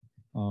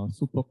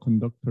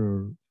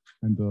superconductor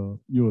and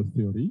your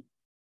theory,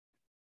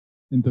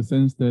 in the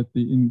sense that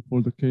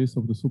for the case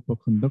of the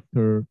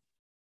superconductor,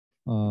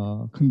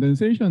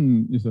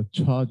 condensation is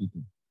charged,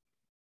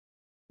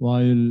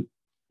 while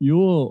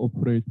your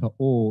operator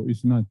O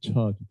is not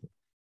charged.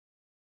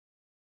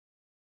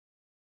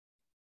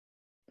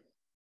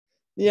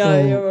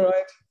 Yeah, so, you're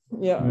right.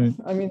 Yeah, right.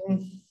 I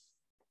mean,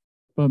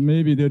 but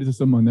maybe there is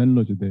some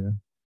analogy there.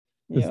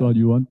 That's what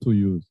you want to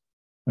use,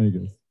 I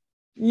guess.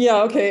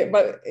 Yeah, okay,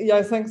 but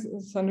yeah, thanks,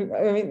 Sandra.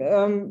 I mean,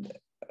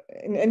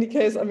 in any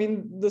case, I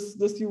mean, this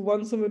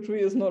U1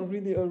 symmetry is not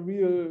really a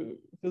real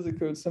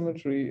physical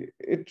symmetry.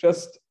 It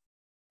just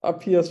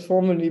appears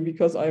formally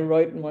because I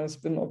write my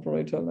spin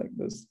operator like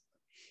this.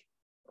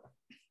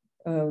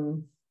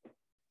 Well,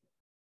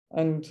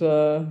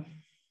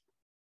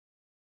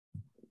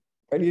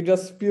 you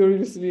just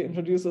spuriously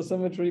introduce a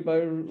symmetry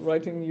by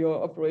writing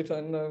your operator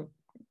in a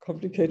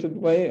complicated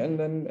way, and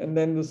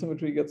then the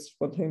symmetry gets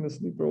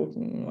spontaneously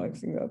broken. I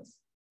think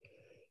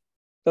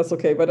that's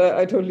okay, but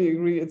I totally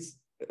agree. It's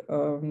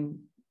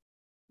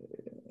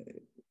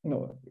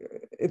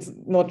it's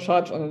not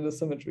charged under the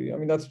symmetry. I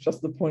mean, that's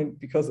just the point,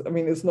 because I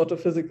mean, it's not a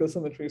physical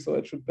symmetry, so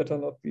it should better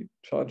not be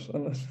charged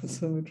under the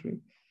symmetry.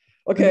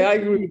 Okay, I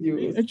agree with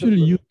you.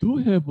 Actually, you do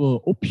have an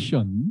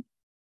option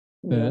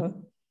that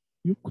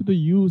you could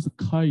use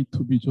chi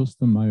to be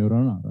just a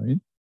Majorana, right?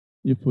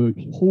 If a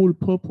whole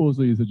purpose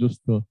is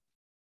just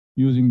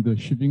using the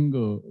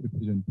Schrödinger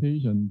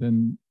representation,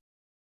 then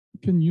you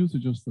can use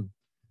just a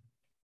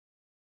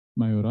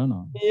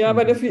Majorana. Yeah,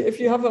 but if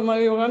you have a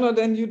Majorana,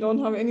 then you don't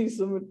have any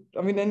symmetry.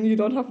 I mean, then you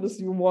don't have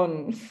this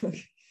U1.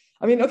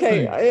 I mean,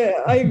 okay,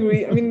 I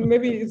agree. I mean,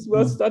 maybe it's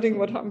worth studying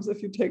what happens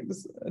if you take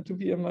this to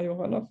be a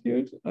Majorana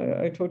field.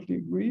 I totally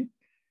agree.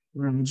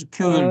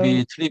 Q will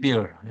be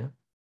trivial, yeah?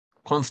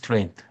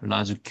 Constraint,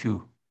 large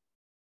Q.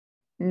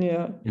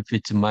 Yeah. If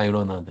it's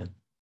Majorana, then.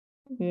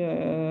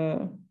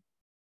 Yeah.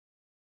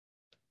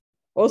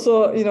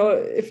 Also,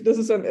 if this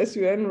is an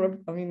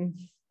SUN, I mean.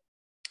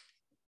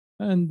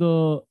 And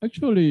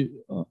actually,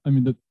 I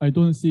mean, I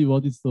don't see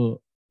what is the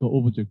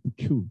object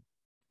Q.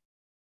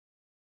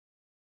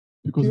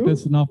 Because Q?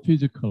 That's not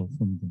physical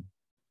something.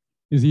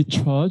 Is it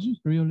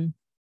charged, really?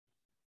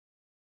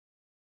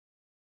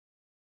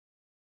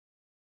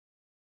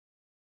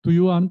 Do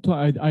you want to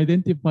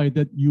identify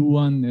that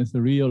U1 as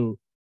a real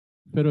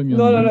fermion?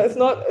 No,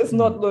 it's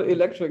not the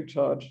electric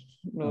charge.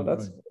 No,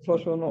 that's right. For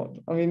sure not.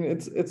 I mean,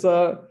 it's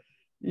a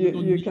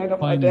you kind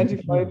of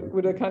identified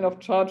with a kind of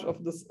charge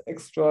of this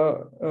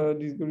extra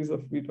degrees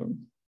of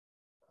freedom.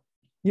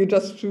 You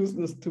just choose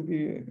this to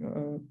be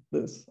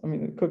this. I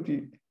mean, it could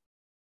be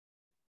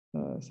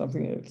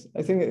something else.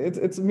 I think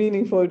it's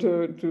meaningful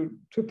to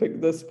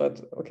pick this,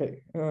 but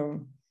okay.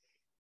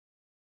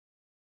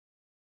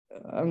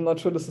 I'm not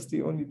sure this is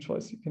the only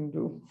choice you can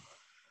do.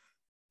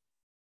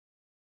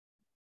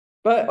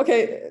 But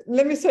okay,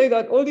 let me say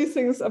that all these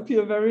things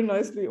appear very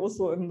nicely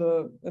also in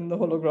the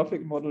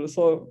holographic model.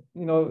 So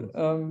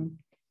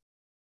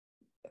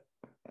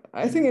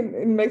I think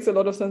it makes a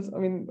lot of sense. I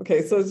mean,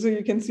 okay, so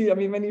you can see, I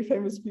mean, many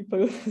famous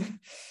people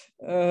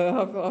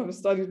have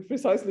studied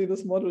precisely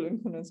this model in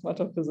condensed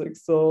matter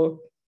physics.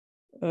 So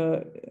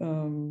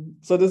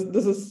so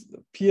this is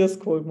Piers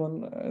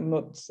Coleman and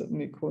not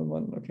Sidney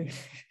Coleman. Okay.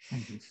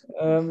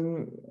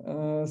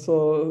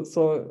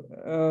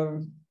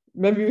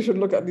 Maybe we should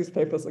look at these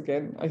papers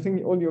again. I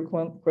think all your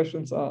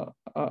questions are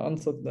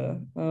answered there.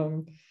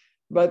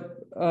 But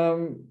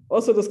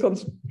also this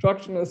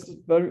construction is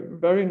very,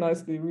 very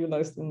nicely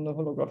realized in the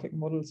holographic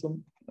model. So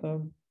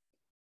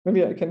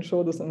maybe I can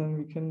show this and then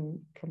we can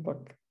come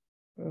back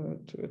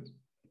to it.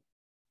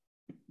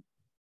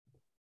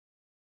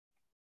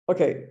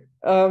 Okay.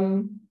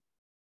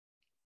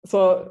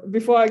 So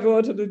before I go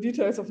into the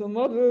details of the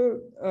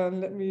model,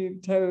 let me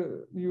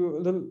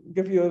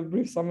give you a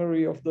brief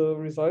summary of the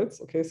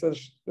results. Okay, so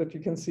that you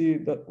can see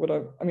that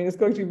I mean, it's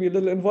going to be a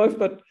little involved,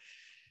 but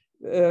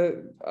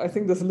I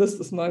think this list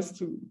is nice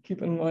to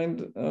keep in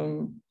mind,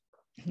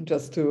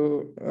 just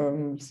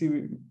to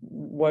see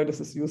why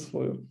this is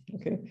useful.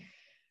 Okay,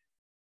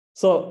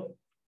 so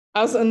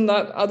as in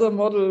that other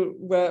model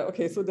where,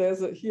 okay, so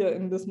there's here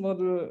in this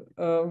model,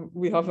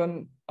 we have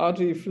an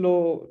RG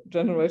flow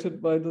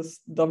generated by this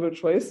double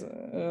trace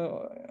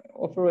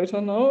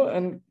operator now,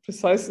 and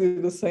precisely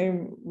the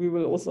same we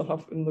will also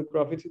have in the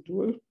gravity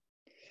dual.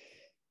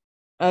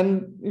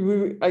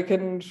 And I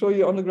can show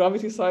you on the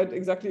gravity side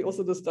exactly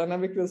also this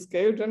dynamical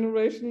scale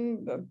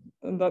generation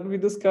that we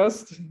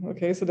discussed.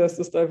 Okay, so there's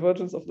this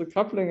divergence of the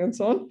coupling and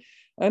so on.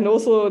 And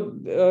also,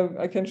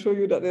 I can show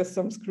you that there's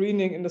some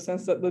screening in the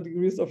sense that the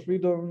degrees of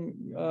freedom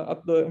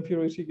at the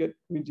impurity get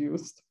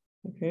reduced.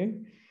 Okay.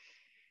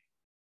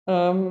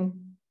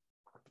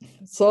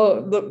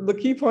 So the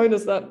key point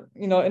is that,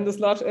 in this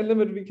large N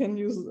limit, we can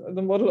use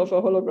the model of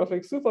a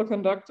holographic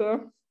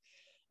superconductor.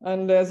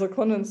 And there's a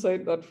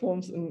condensate that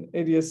forms in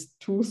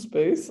ADS2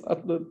 space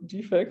at the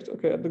defect,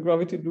 at the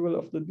gravity dual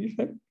of the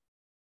defect.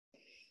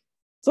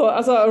 So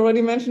as I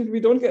already mentioned, we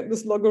don't get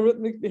this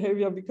logarithmic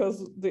behavior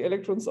because the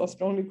electrons are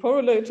strongly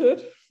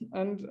correlated.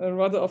 And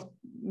rather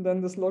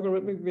than this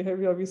logarithmic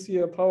behavior, we see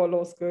a power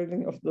law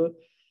scaling of the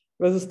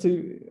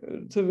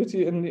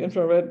resistivity in the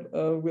infrared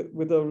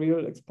with a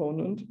real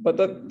exponent. But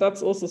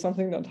that's also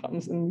something that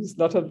happens in this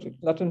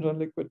Latinger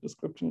liquid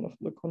description of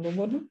the Kondo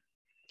model.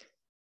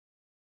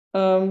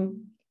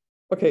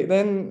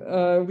 Then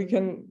we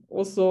can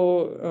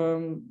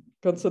also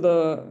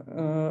consider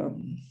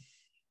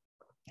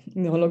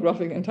the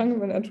holographic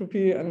entanglement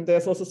entropy, and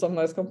there's also some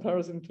nice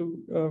comparison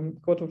to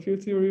quantum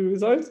field theory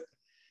results.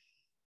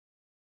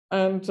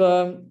 And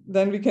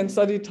then we can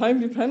study time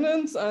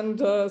dependence, and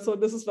so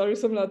this is very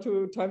similar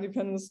to time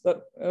dependence that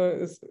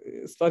is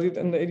studied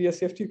in the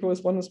ADS-CFT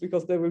correspondence,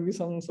 because there will be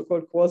some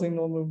so-called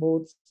quasi-normal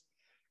modes,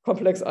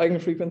 complex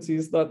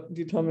eigenfrequencies that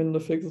determine the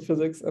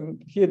physics.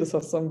 And here this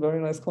has some very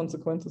nice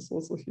consequences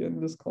also here in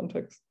this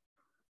context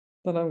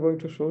that I'm going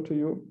to show to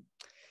you.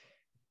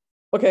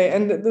 Okay,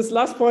 and this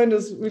last point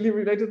is really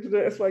related to the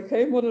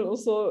SYK model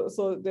also.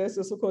 So there's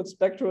a so-called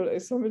spectral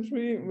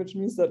asymmetry, which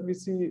means that we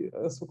see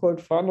a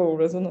so-called Fano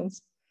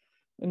resonance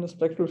in the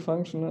spectral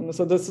function. And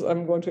so this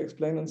I'm going to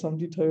explain in some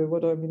detail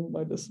what I mean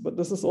by this. But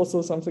this is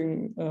also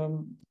something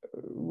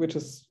which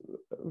is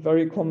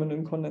very common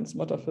in condensed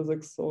matter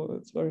physics. So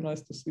it's very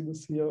nice to see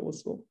this here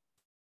also.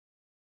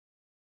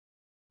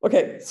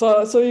 Okay,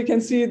 so you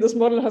can see this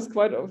model has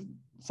quite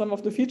some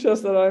of the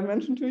features that I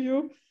mentioned to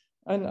you.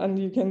 And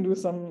you can do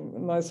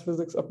some nice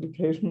physics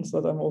applications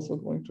that I'm also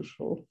going to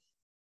show.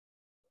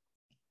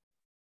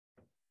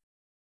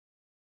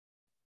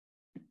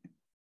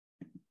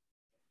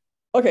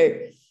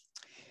 Okay.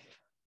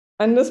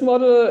 And this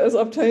model is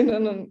obtained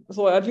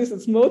so at least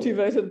it's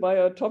motivated by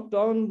a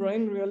top-down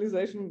brain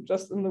realization,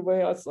 just in the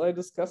way as I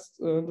discussed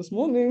this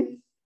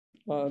morning,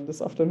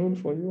 this afternoon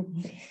for you.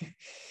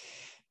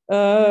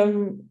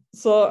 And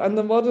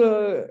the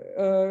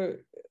model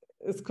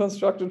is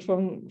constructed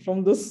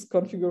from this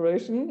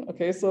configuration.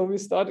 Okay, so we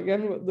start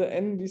again with the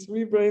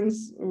ND3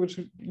 brains, which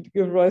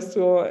give rise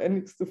to our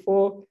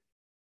NX4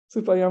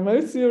 super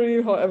Yarmel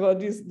theory. However,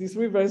 these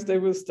three brains, they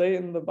will stay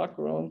in the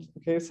background.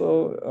 Okay,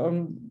 so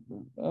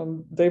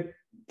they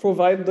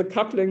provide the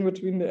coupling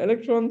between the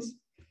electrons,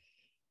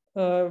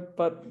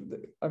 but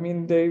I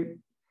mean, the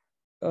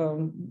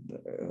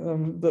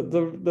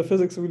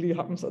physics really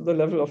happens at the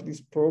level of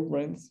these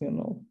pro-brains,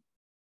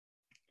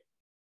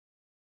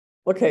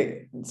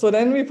 Okay, so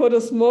then we put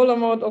a small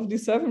amount of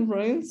these 7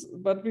 brains,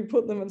 but we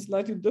put them in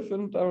slightly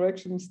different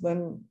directions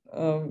than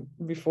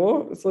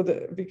before. So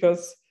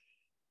because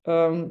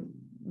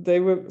they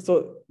were,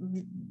 so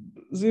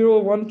 0,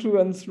 1, 2,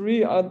 and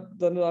 3 are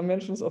the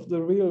dimensions of the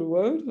real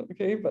world.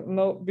 Okay, but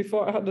now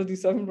before I had the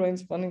D7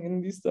 brains running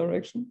in this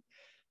direction,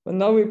 but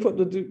now we put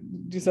the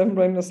D7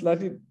 brain in a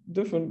slightly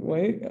different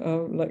way,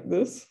 like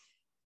this.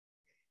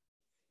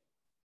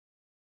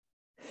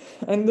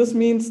 And this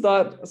means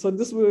that, so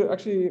this will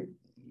actually,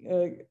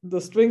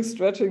 the string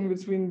stretching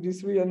between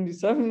D3 and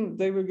D7,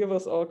 they will give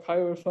us our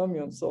chiral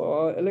fermions, so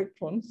our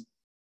electrons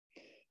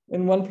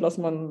in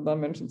 1+1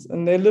 dimensions.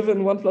 And they live in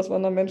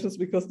 1+1 dimensions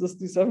because this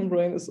D7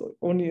 brain is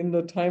only in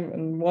the time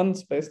and 1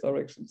 space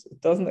directions. It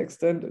doesn't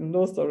extend in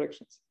those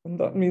directions. And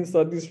that means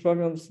that these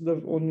fermions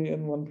live only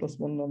in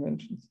 1+1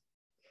 dimensions.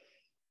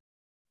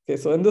 Okay,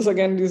 so in this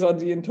again, these are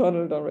the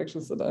internal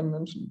directions that I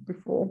mentioned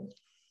before.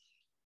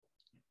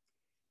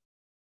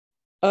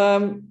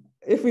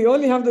 If we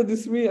only have the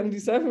D3 and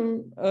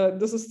D7,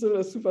 this is still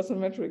a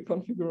supersymmetric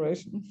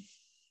configuration.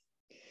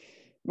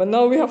 But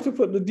now we have to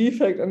put the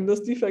defect, and this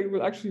defect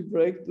will actually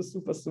break the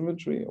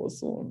supersymmetry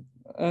also.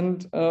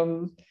 And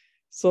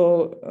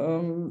so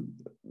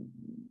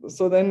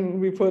then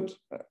we put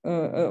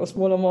a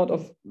small amount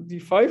of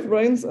D5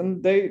 brains,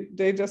 and they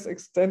just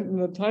extend in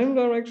the time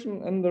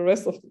direction, and the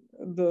rest of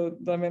the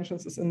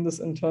dimensions is in this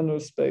internal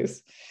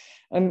space.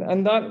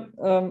 And that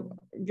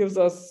gives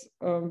us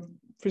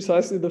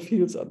precisely the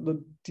fields at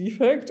the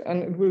defect,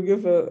 and it will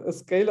give a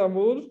scalar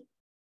mode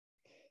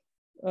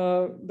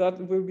that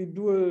will be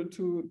dual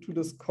to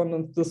this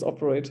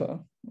operator,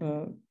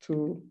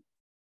 to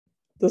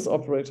this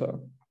operator.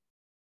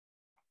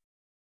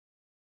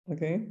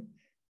 Okay,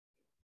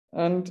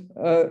 and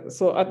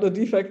so at the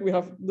defect we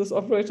have this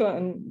operator,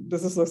 and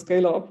this is a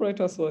scalar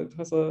operator, so it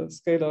has a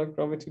scalar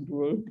gravity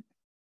dual.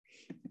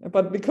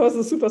 But because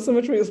the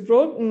supersymmetry is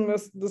broken,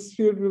 this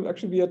field will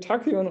actually be a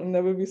tachyon, and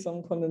there will be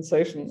some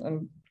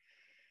condensation,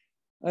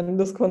 and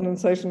this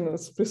condensation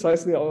is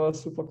precisely our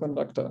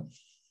superconductor.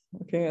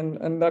 Okay,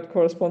 and that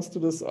corresponds to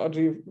this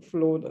RG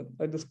flow that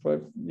I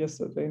described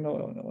yesterday now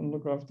on the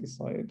gravity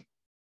side.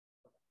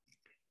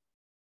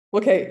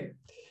 Okay,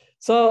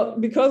 so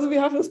because we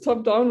have this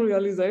top-down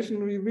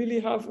realization, we really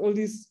have all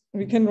these,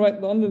 we can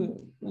write down the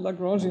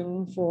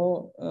Lagrangian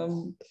for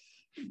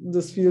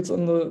these fields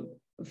on the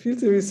field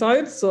theory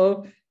side.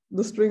 So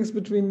the strings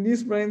between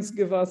these branes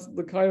give us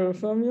the chiral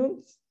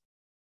fermions.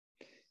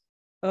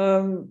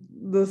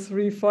 The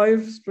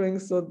 3-5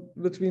 strings, so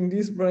between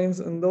these branes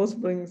and those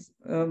branes,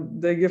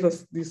 they give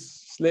us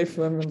these slave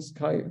fermions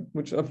chi,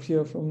 which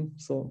appear from,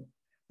 so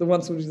the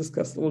ones we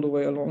discussed all the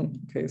way along.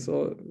 Okay,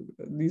 so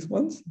these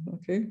ones,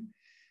 okay.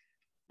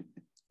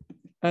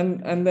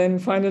 And then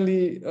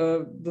finally,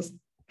 the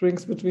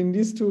strings between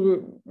these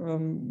two,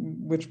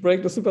 which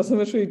break the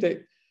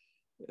supersymmetry,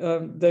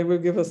 they will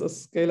give us a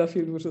scalar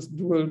field which is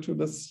dual to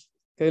the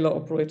scalar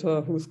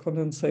operator whose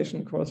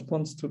condensation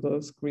corresponds to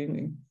the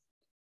screening.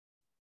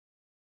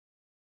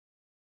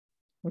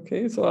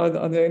 Okay, so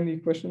are there any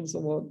questions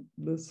about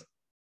this?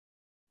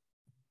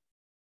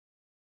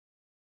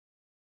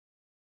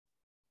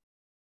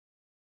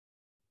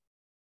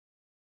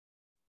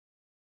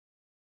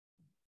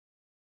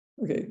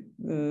 Okay,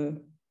 let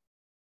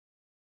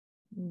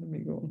me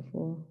go on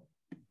for.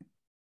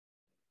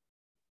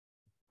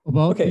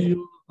 About okay.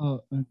 you,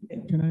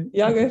 can I?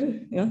 Yeah, go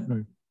ahead. Yeah.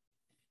 Right.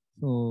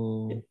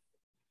 So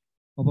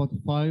about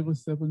 5 or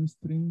 7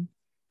 strings.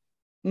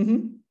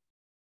 Mm-hmm.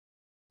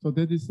 So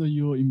that is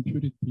your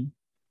impurity.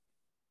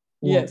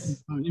 Or,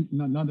 Yes.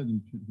 Not an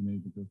impurity,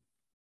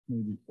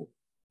 maybe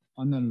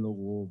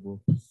analog of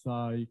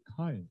psi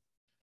chi.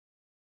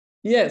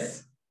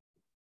 Yes.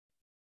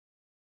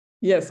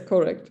 Yes,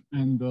 correct.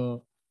 And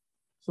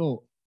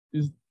so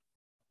is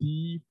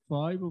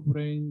D5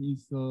 brane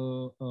is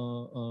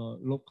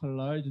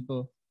localized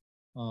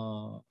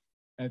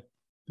at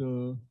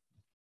the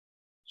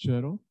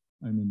 0?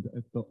 I mean,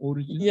 at the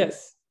origin?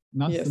 Yes.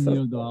 Not yes,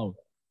 near the out.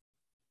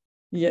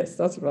 Yes,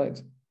 that's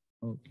right.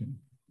 Okay.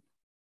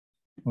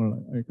 All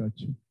right, I got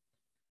you.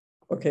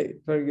 Okay,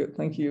 very good.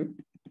 Thank you.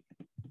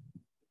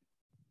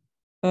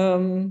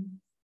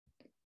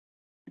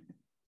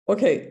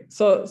 Okay,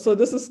 so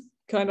this is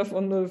kind of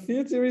on the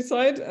field theory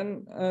side,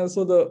 and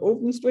so the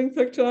open string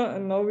picture,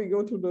 and now we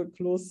go to the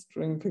closed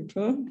string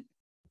picture.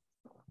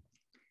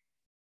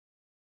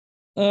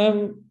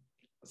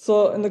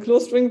 So in the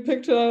closed string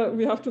picture,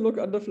 we have to look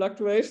at the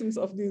fluctuations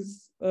of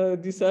these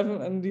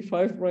D7 and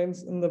D5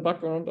 branes in the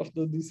background of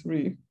the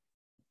D3.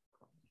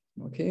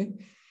 Okay,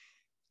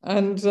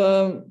 and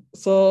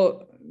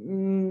so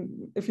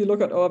if you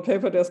look at our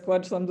paper, there's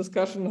quite some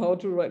discussion how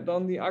to write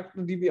down the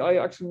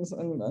DBI actions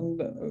and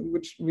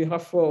which we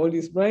have for all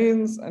these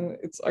branes, and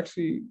it's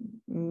actually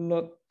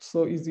not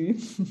so easy.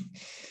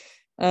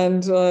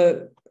 And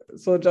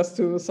so just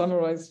to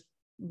summarize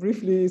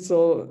briefly,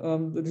 so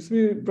the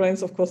D3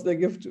 branes, of course, they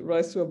give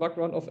rise to a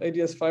background of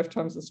ADS 5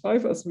 times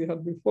S5 as we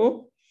had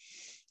before.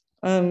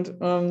 And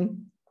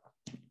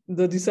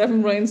the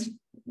D7 branes,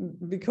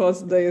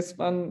 because they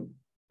span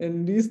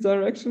in these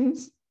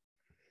directions,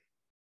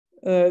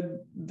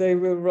 they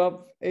will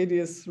rub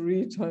ADS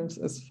 3 times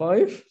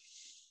S5.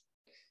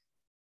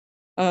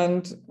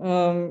 And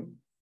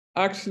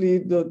actually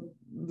the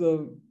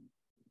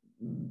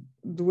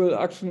dual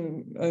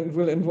action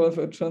will involve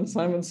a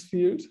Chern-Simons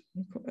field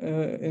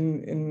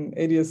in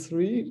ADS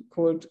 3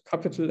 called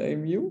capital A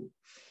mu.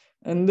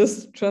 And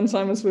this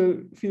Chern-Simons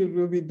field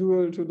will be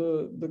dual to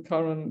the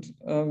current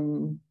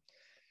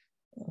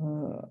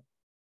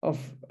of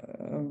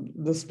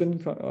the spin,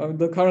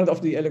 the current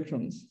of the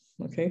electrons.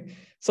 Okay,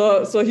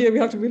 so here we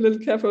have to be a little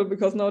careful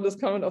because now this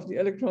current of the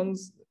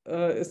electrons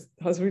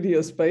has really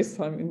a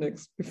space-time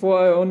index. Before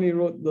I only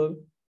wrote the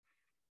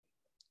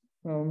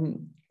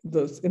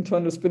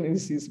internal spin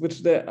indices,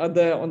 which they are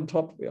there on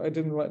top. I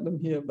didn't write them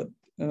here, but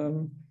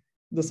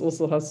this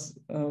also has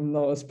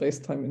now a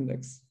space-time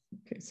index.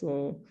 Okay,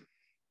 so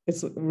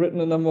it's written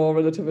in a more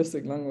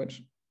relativistic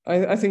language.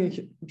 I think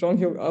John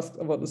Hugh asked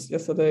about this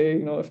yesterday,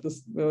 you know, if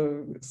this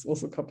is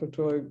also coupled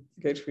to a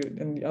gauge field,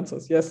 and the answer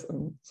is yes.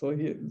 And so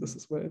here, this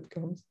is where it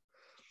comes.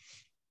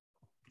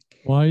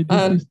 Why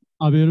this is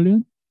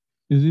abelian?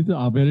 Is it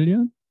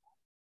abelian?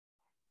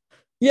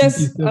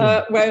 Yes,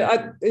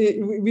 well,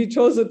 we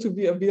chose it to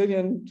be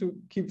abelian to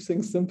keep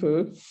things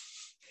simple.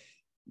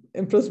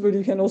 In principle,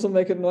 you can also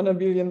make it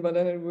non-abelian, but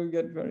then it will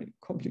get very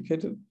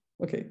complicated.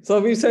 Okay, so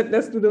we said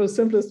let's do the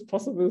simplest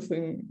possible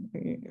thing,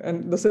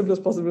 and the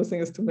simplest possible thing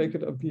is to make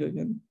it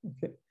abelian.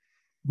 Okay.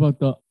 But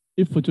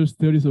if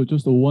there is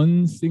just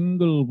one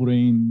single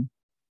brane,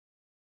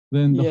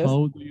 then yes.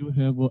 How do you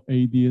have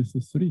ADS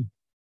 3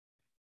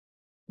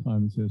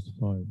 times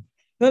S5?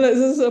 No, this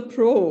is a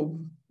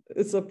probe.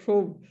 It's a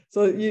probe.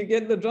 So you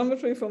get the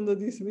geometry from the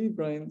D3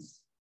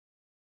 branes.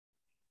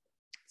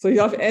 So you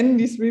have n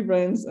D3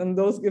 branes, and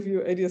those give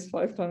you ADS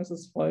 5 times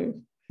S5.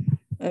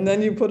 And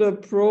then you put a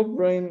probe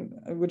brane,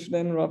 which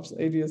then rubs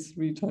ADS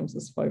 3 times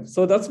S5.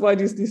 So that's why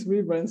these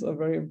D3 branes are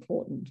very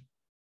important.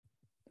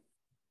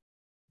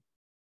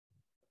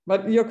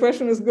 But your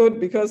question is good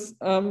because,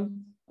 I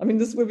mean,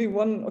 this will be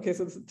one, okay,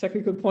 so it's a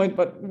technical point,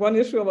 but one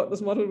issue about this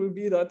model will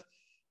be that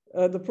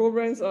the probe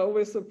branes are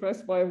always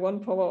suppressed by 1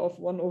 power of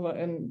 1 over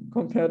n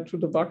compared to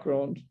the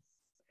background.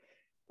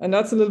 And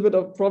that's a little bit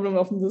of a problem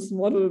of this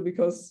model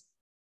because,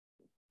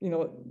 you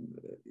know,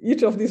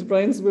 each of these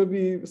branes will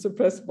be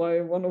suppressed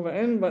by 1 over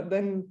n, but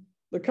then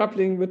the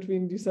coupling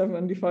between D7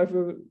 and D5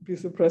 will be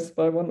suppressed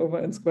by 1 over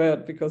n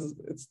squared because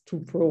it's 2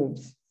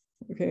 probes.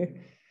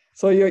 Okay,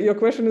 so your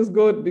question is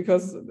good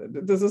because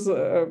this is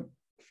a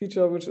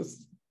feature which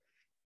is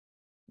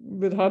a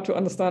bit hard to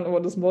understand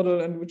about this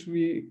model and which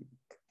we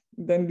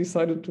then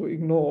decided to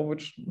ignore,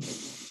 which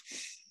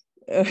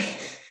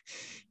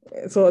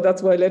so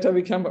that's why later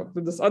we came up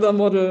with this other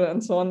model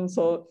and so on.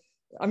 So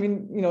I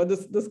mean, you know,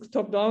 this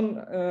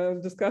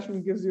top-down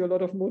discussion gives you a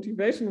lot of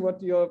motivation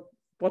what your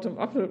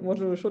bottom-up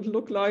model should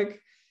look like,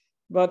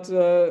 but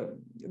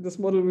this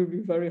model will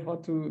be very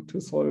hard to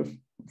solve,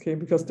 okay,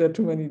 because there are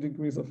too many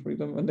degrees of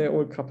freedom and they're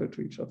all coupled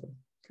to each other.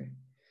 Okay.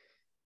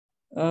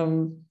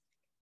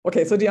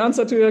 Okay, so the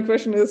answer to your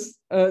question is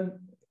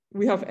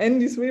we have n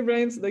D3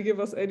 branes, they give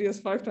us ADS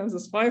 5 times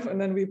S 5, and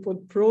then we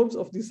put probes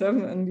of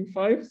D7 and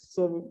D5,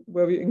 so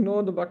where we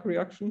ignore the back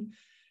reaction,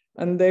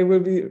 and they will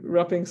be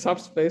wrapping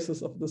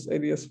subspaces of this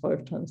ADS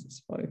 5 times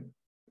S 5.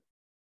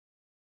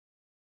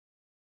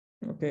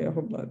 Okay, I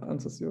hope that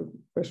answers your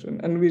question.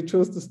 And we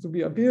chose this to be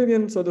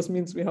abelian, so this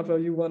means we have a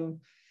U1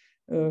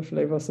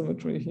 flavor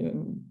symmetry here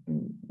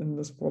in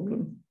this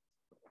problem.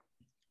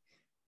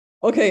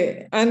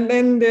 Okay, and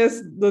then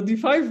there's the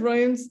D5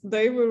 branes,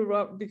 they will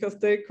wrap, because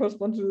they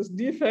correspond to this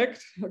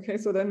defect. Okay,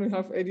 so then we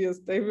have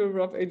ADS, they will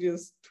wrap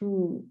ADS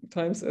 2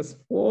 times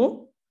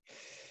S4.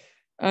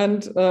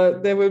 And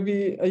there will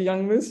be a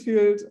Young-Mills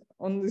field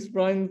on these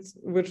branes,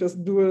 which is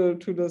dual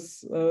to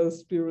this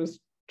spurious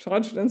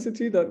charge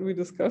density that we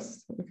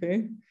discussed,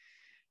 okay?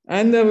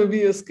 And there will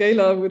be a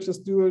scalar, which is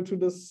dual to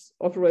this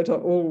operator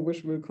O,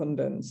 which will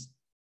condense.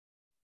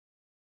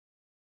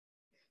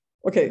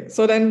 Okay,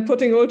 so then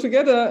putting all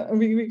together,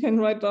 we can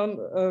write down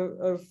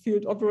a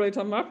field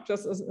operator map,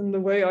 just as in the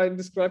way I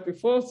described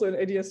before. So in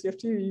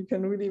ADS-CFT, you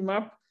can really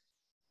map,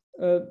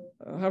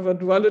 have a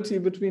duality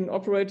between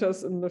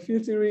operators in the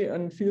field theory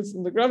and fields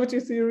in the gravity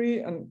theory,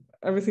 and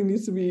everything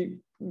needs to be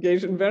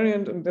gauge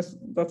invariant, and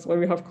that's why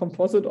we have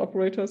composite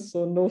operators,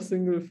 so no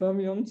single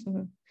fermions.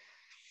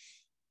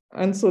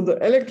 And so the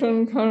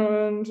electron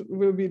current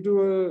will be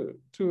dual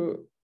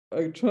to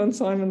a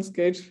Chern-Simons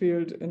gauge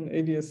field in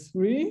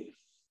ADS3.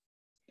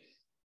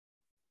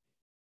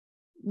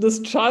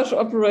 This charge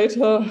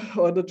operator,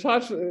 or the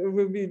charge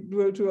will be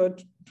dual to a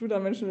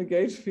two-dimensional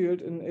gauge field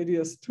in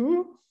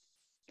ADS2.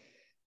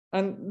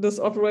 And this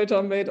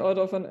operator made out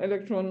of an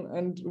electron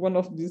and one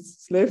of these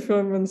slave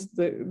fermions,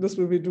 this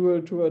will be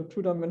dual to a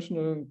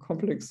two-dimensional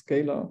complex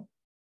scalar.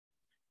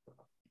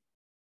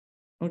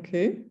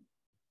 Okay.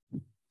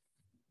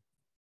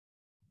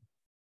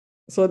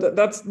 So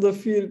that's the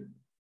field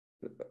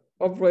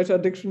operator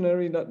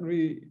dictionary that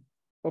we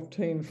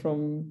obtained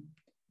from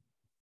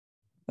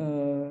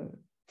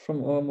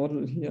our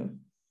model here.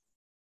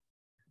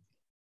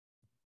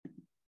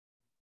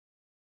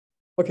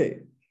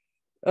 Okay.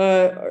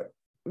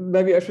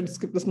 Maybe I should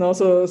skip this now.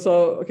 So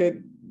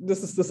okay,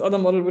 this is this other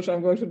model which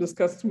I'm going to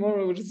discuss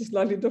tomorrow, which is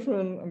slightly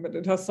different, but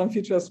it has some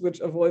features which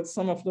avoid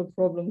some of the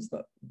problems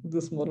that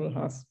this model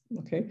has.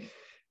 Okay,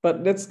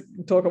 but let's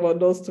talk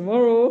about those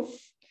tomorrow.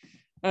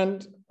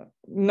 And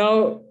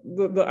now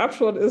the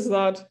upshot is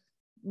that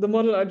the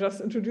model I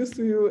just introduced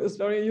to you is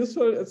very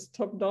useful. It's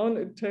top down.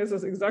 It tells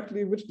us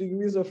exactly which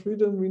degrees of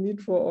freedom we need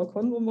for our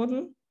Kondo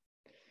model.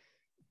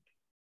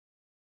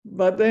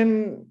 But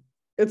then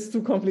it's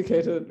too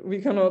complicated. We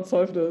cannot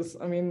solve this.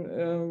 I mean,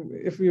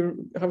 if we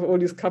have all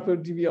these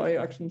coupled DVI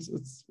actions,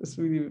 it's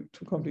really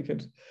too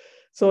complicated.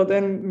 So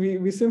then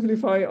we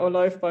simplify our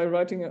life by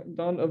writing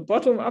down a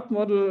bottom-up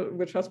model,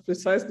 which has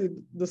precisely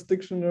this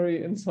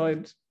dictionary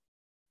inside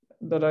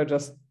that I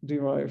just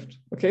derived.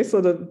 Okay,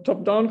 so the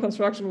top-down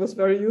construction was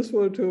very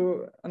useful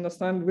to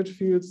understand which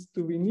fields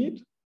do we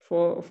need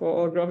for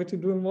our gravity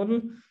dual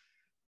model.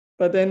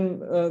 But then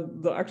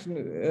the action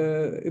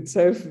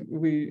itself,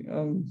 we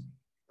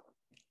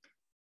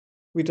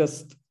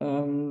just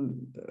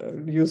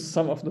use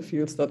some of the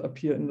fields that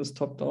appear in this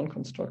top-down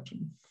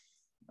construction.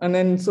 And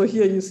then, so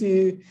here you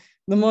see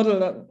the model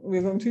that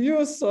we're going to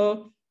use.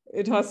 So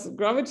it has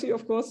gravity,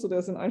 of course, so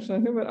there's an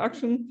Einstein-Hilbert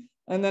action.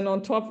 And then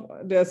on top,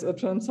 there's a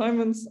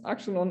Chern-Simons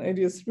action on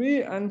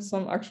ADS3 and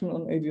some action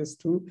on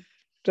ADS2,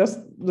 just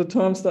the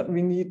terms that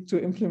we need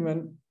to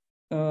implement,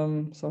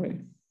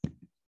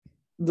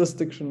 this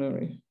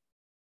dictionary.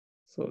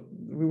 So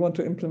we want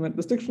to implement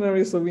this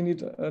dictionary, so we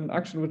need an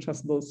action which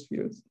has those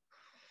fields.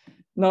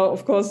 Now,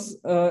 of course,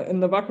 in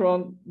the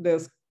background,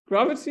 there's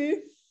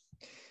gravity.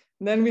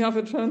 Then we have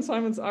a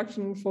Chern-Simons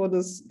action for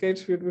this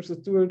gauge field, which is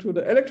dual to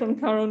the electron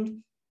current.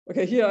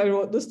 Okay, here I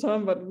wrote this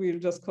term, but we'll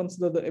just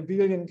consider the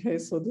abelian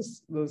case. So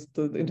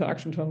the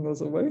interaction term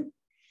goes away.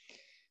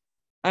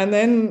 And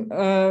then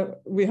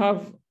we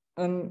have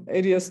an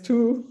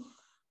ADS2,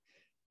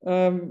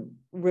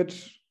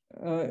 which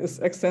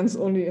extends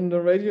only in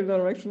the radial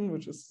direction,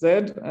 which is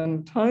Z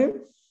and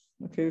time.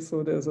 Okay,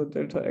 so there's a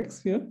delta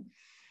X here.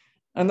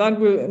 And that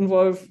will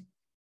involve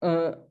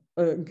a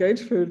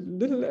gauge field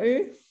little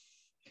a,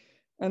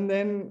 and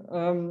then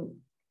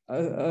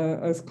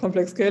a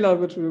complex scalar,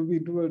 which will be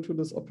dual to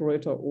this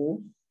operator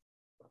O.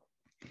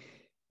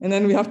 And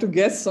then we have to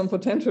guess some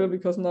potential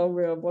because now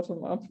we are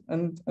bottom up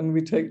and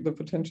we take the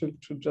potential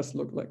to just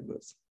look like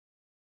this.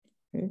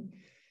 Okay.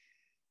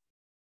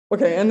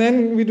 Okay, and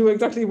then we do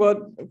exactly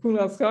what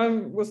Kunrad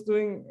Skalm was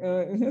doing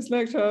in his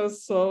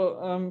lectures.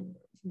 So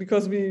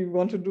because we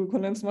want to do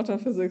condensed matter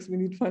physics, we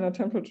need finite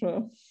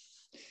temperature.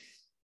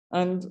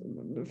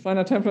 And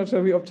finite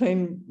temperature we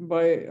obtain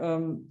by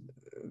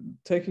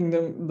taking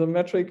the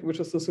metric, which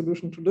is the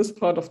solution to this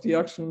part of the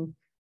action,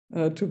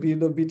 to be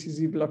the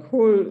BTZ black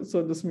hole.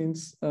 So this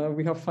means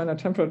we have finite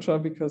temperature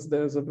because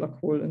there's a black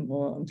hole in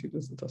our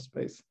anti-de Sitter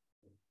space.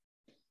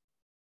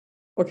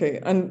 Okay,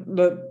 and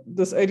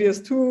this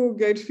ADS2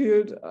 gauge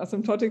field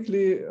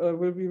asymptotically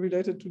will be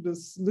related to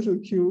this little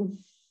q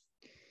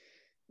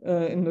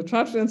in the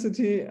charge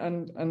density,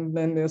 and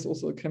then there's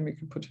also a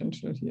chemical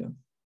potential here.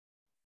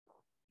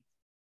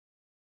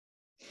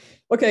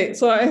 Okay,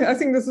 so I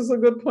think this is a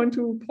good point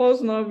to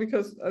pause now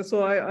because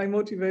I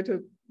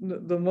motivated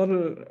the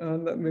model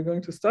that we're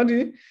going to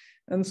study,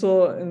 and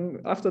so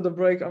after the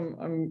break I'm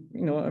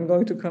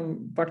going to come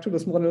back to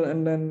this model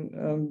and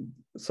then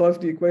solve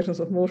the equations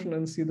of motion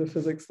and see the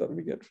physics that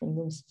we get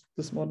from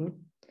this model.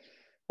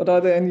 But are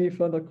there any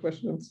further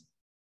questions?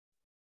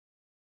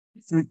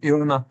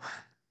 Johanna,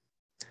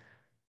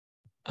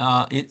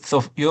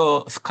 so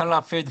your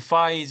scalar field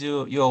phi is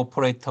your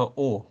operator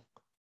O.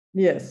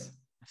 Yes.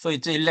 So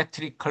it's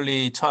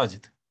electrically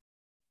charged.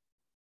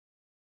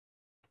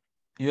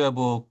 You have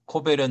a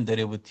covariant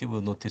derivative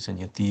notation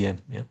here, dm.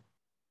 Yeah.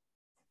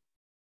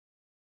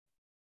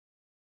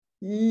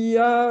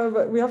 Yeah,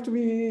 but we have to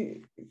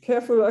be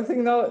careful. I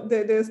think now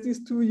there's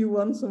these two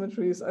U1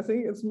 symmetries. I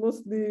think it's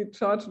mostly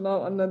charged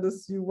now under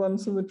this U1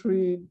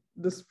 symmetry,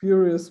 the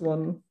spurious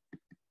one.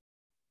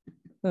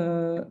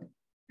 Okay,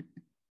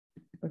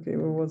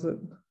 what was it?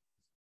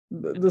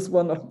 This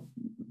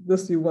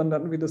U1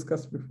 that we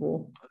discussed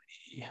before.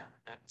 Yeah.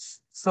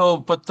 So,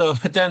 but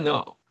then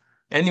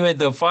anyway,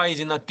 the phi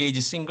is not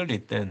gauge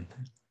singlet then.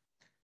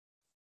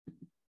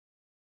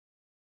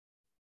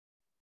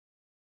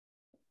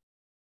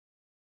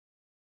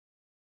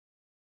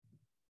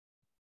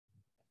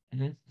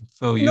 Mm-hmm.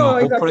 So you no,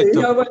 exactly. operator...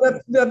 Yeah,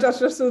 but that's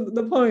just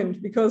the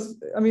point, because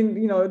I mean,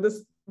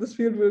 this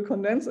field will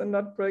condense and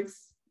that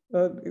breaks.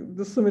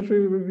 The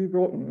symmetry will be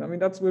broken. I mean,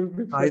 that's will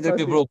be precisely... It'll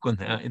be broken.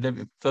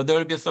 So there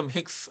will be some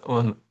Higgs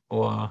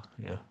or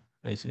yeah,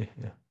 I see.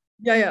 Yeah.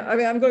 Yeah. I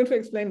mean, I'm going to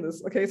explain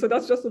this. Okay, so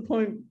that's just the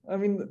point. I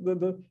mean,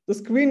 the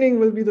screening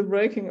will be the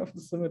breaking of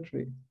the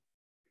symmetry.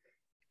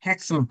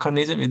 Higgs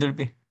mechanism, it will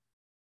be.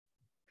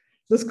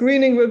 The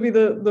screening will be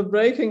the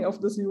breaking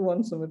of this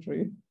U1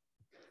 symmetry.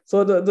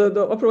 So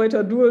the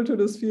operator dual to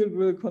this field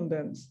will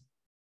condense.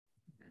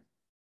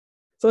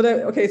 So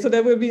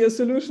there will be a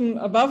solution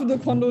above the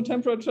Kondo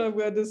temperature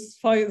where this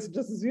phi is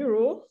just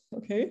 0.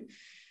 Okay.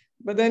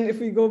 But then if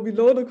we go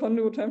below the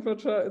Kondo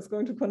temperature, it's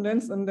going to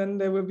condense, and then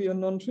there will be a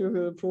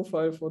non-trivial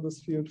profile for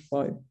this field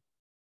phi.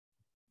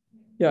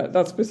 Yeah,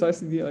 that's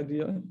precisely the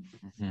idea.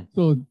 Mm-hmm.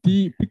 So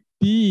D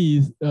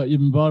is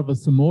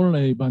involves small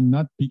a, but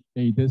not big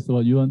A. That's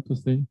what you want to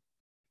say?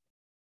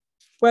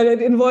 Well,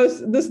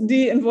 this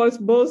D involves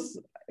both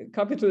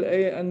capital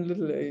A and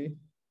little a.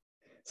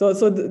 So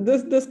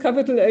this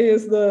capital A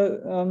is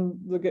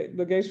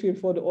the gauge field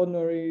for the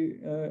ordinary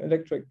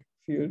electric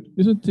field.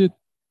 Isn't it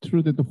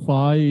true that the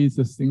phi is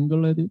a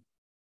singlet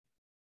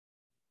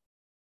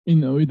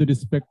with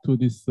respect to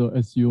this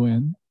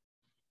SUN?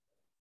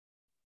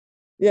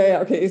 Yeah,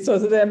 okay. So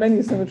there are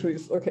many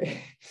symmetries.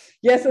 Okay.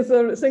 Yes, it's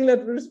a singlet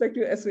with respect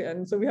to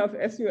SUN. So we have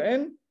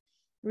SUN,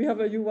 we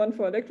have a U1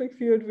 for electric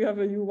field, we have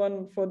a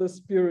U1 for the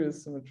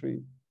spurious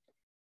symmetry.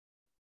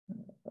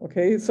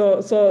 Okay,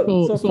 so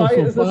phi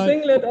is a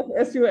singlet of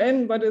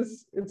SUN, but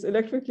it's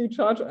electrically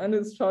charged and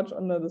it's charged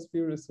under the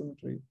spurious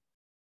symmetry.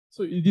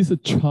 So it is a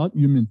charge,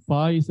 you mean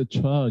phi is a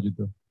charge?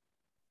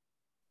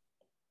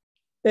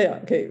 Yeah,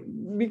 okay,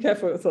 be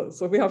careful.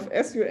 So we have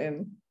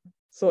SUN.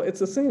 So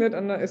it's a singlet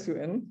under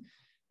SUN.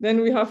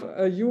 Then we have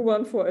a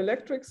U1 for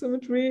electric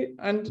symmetry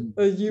and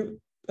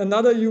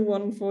another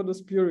U1 for the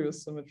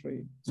spurious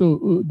symmetry.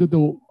 So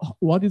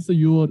what is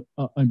your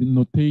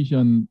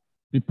notation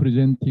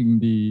representing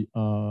the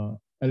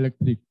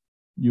electric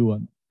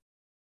U1?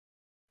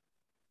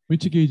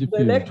 Which gauge field?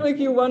 The electric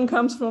U1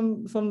 comes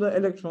from the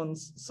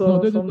electrons. So no,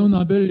 that is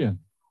not abelian.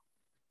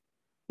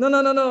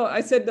 No.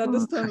 I said that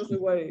this term is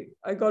away.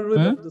 I got rid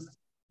of this.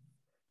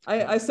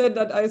 I said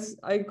that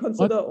I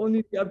consider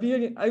only the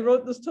abelian. I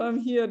wrote this term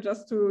here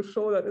just to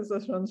show that it's a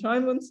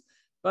transshimans,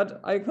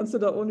 but I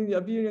consider only the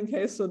abelian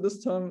case, so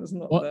this term is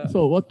not there.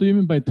 So what do you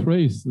mean by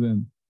trace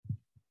then?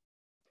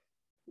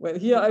 Well,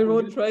 here I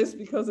wrote trace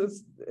because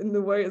it's in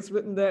the way it's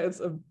written there, it's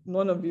a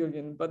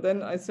non-abelian, but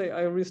then I say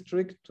I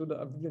restrict to the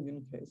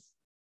abelian case.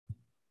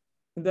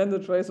 And then the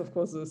trace, of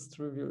course, is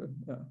trivial.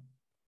 Yeah.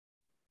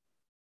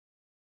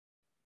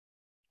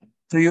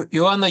 So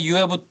you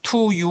have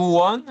two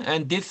U1,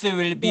 and this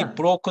will be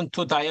broken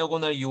to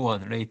diagonal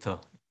U1 later.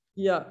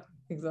 Yeah,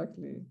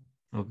 exactly.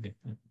 Okay.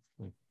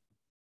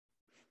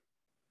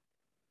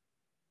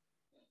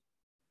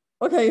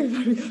 Okay,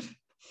 very good.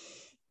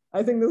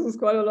 I think this is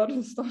quite a lot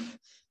of stuff.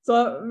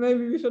 So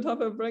maybe we should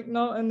have a break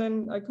now, and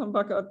then I come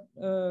back at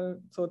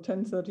so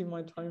 10:30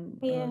 my time.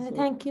 Yeah, so.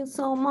 thank you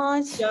so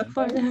much Yeah,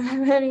 for the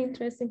very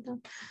interesting talk.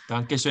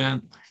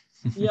 Dankeschön.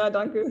 Ja,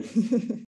 danke.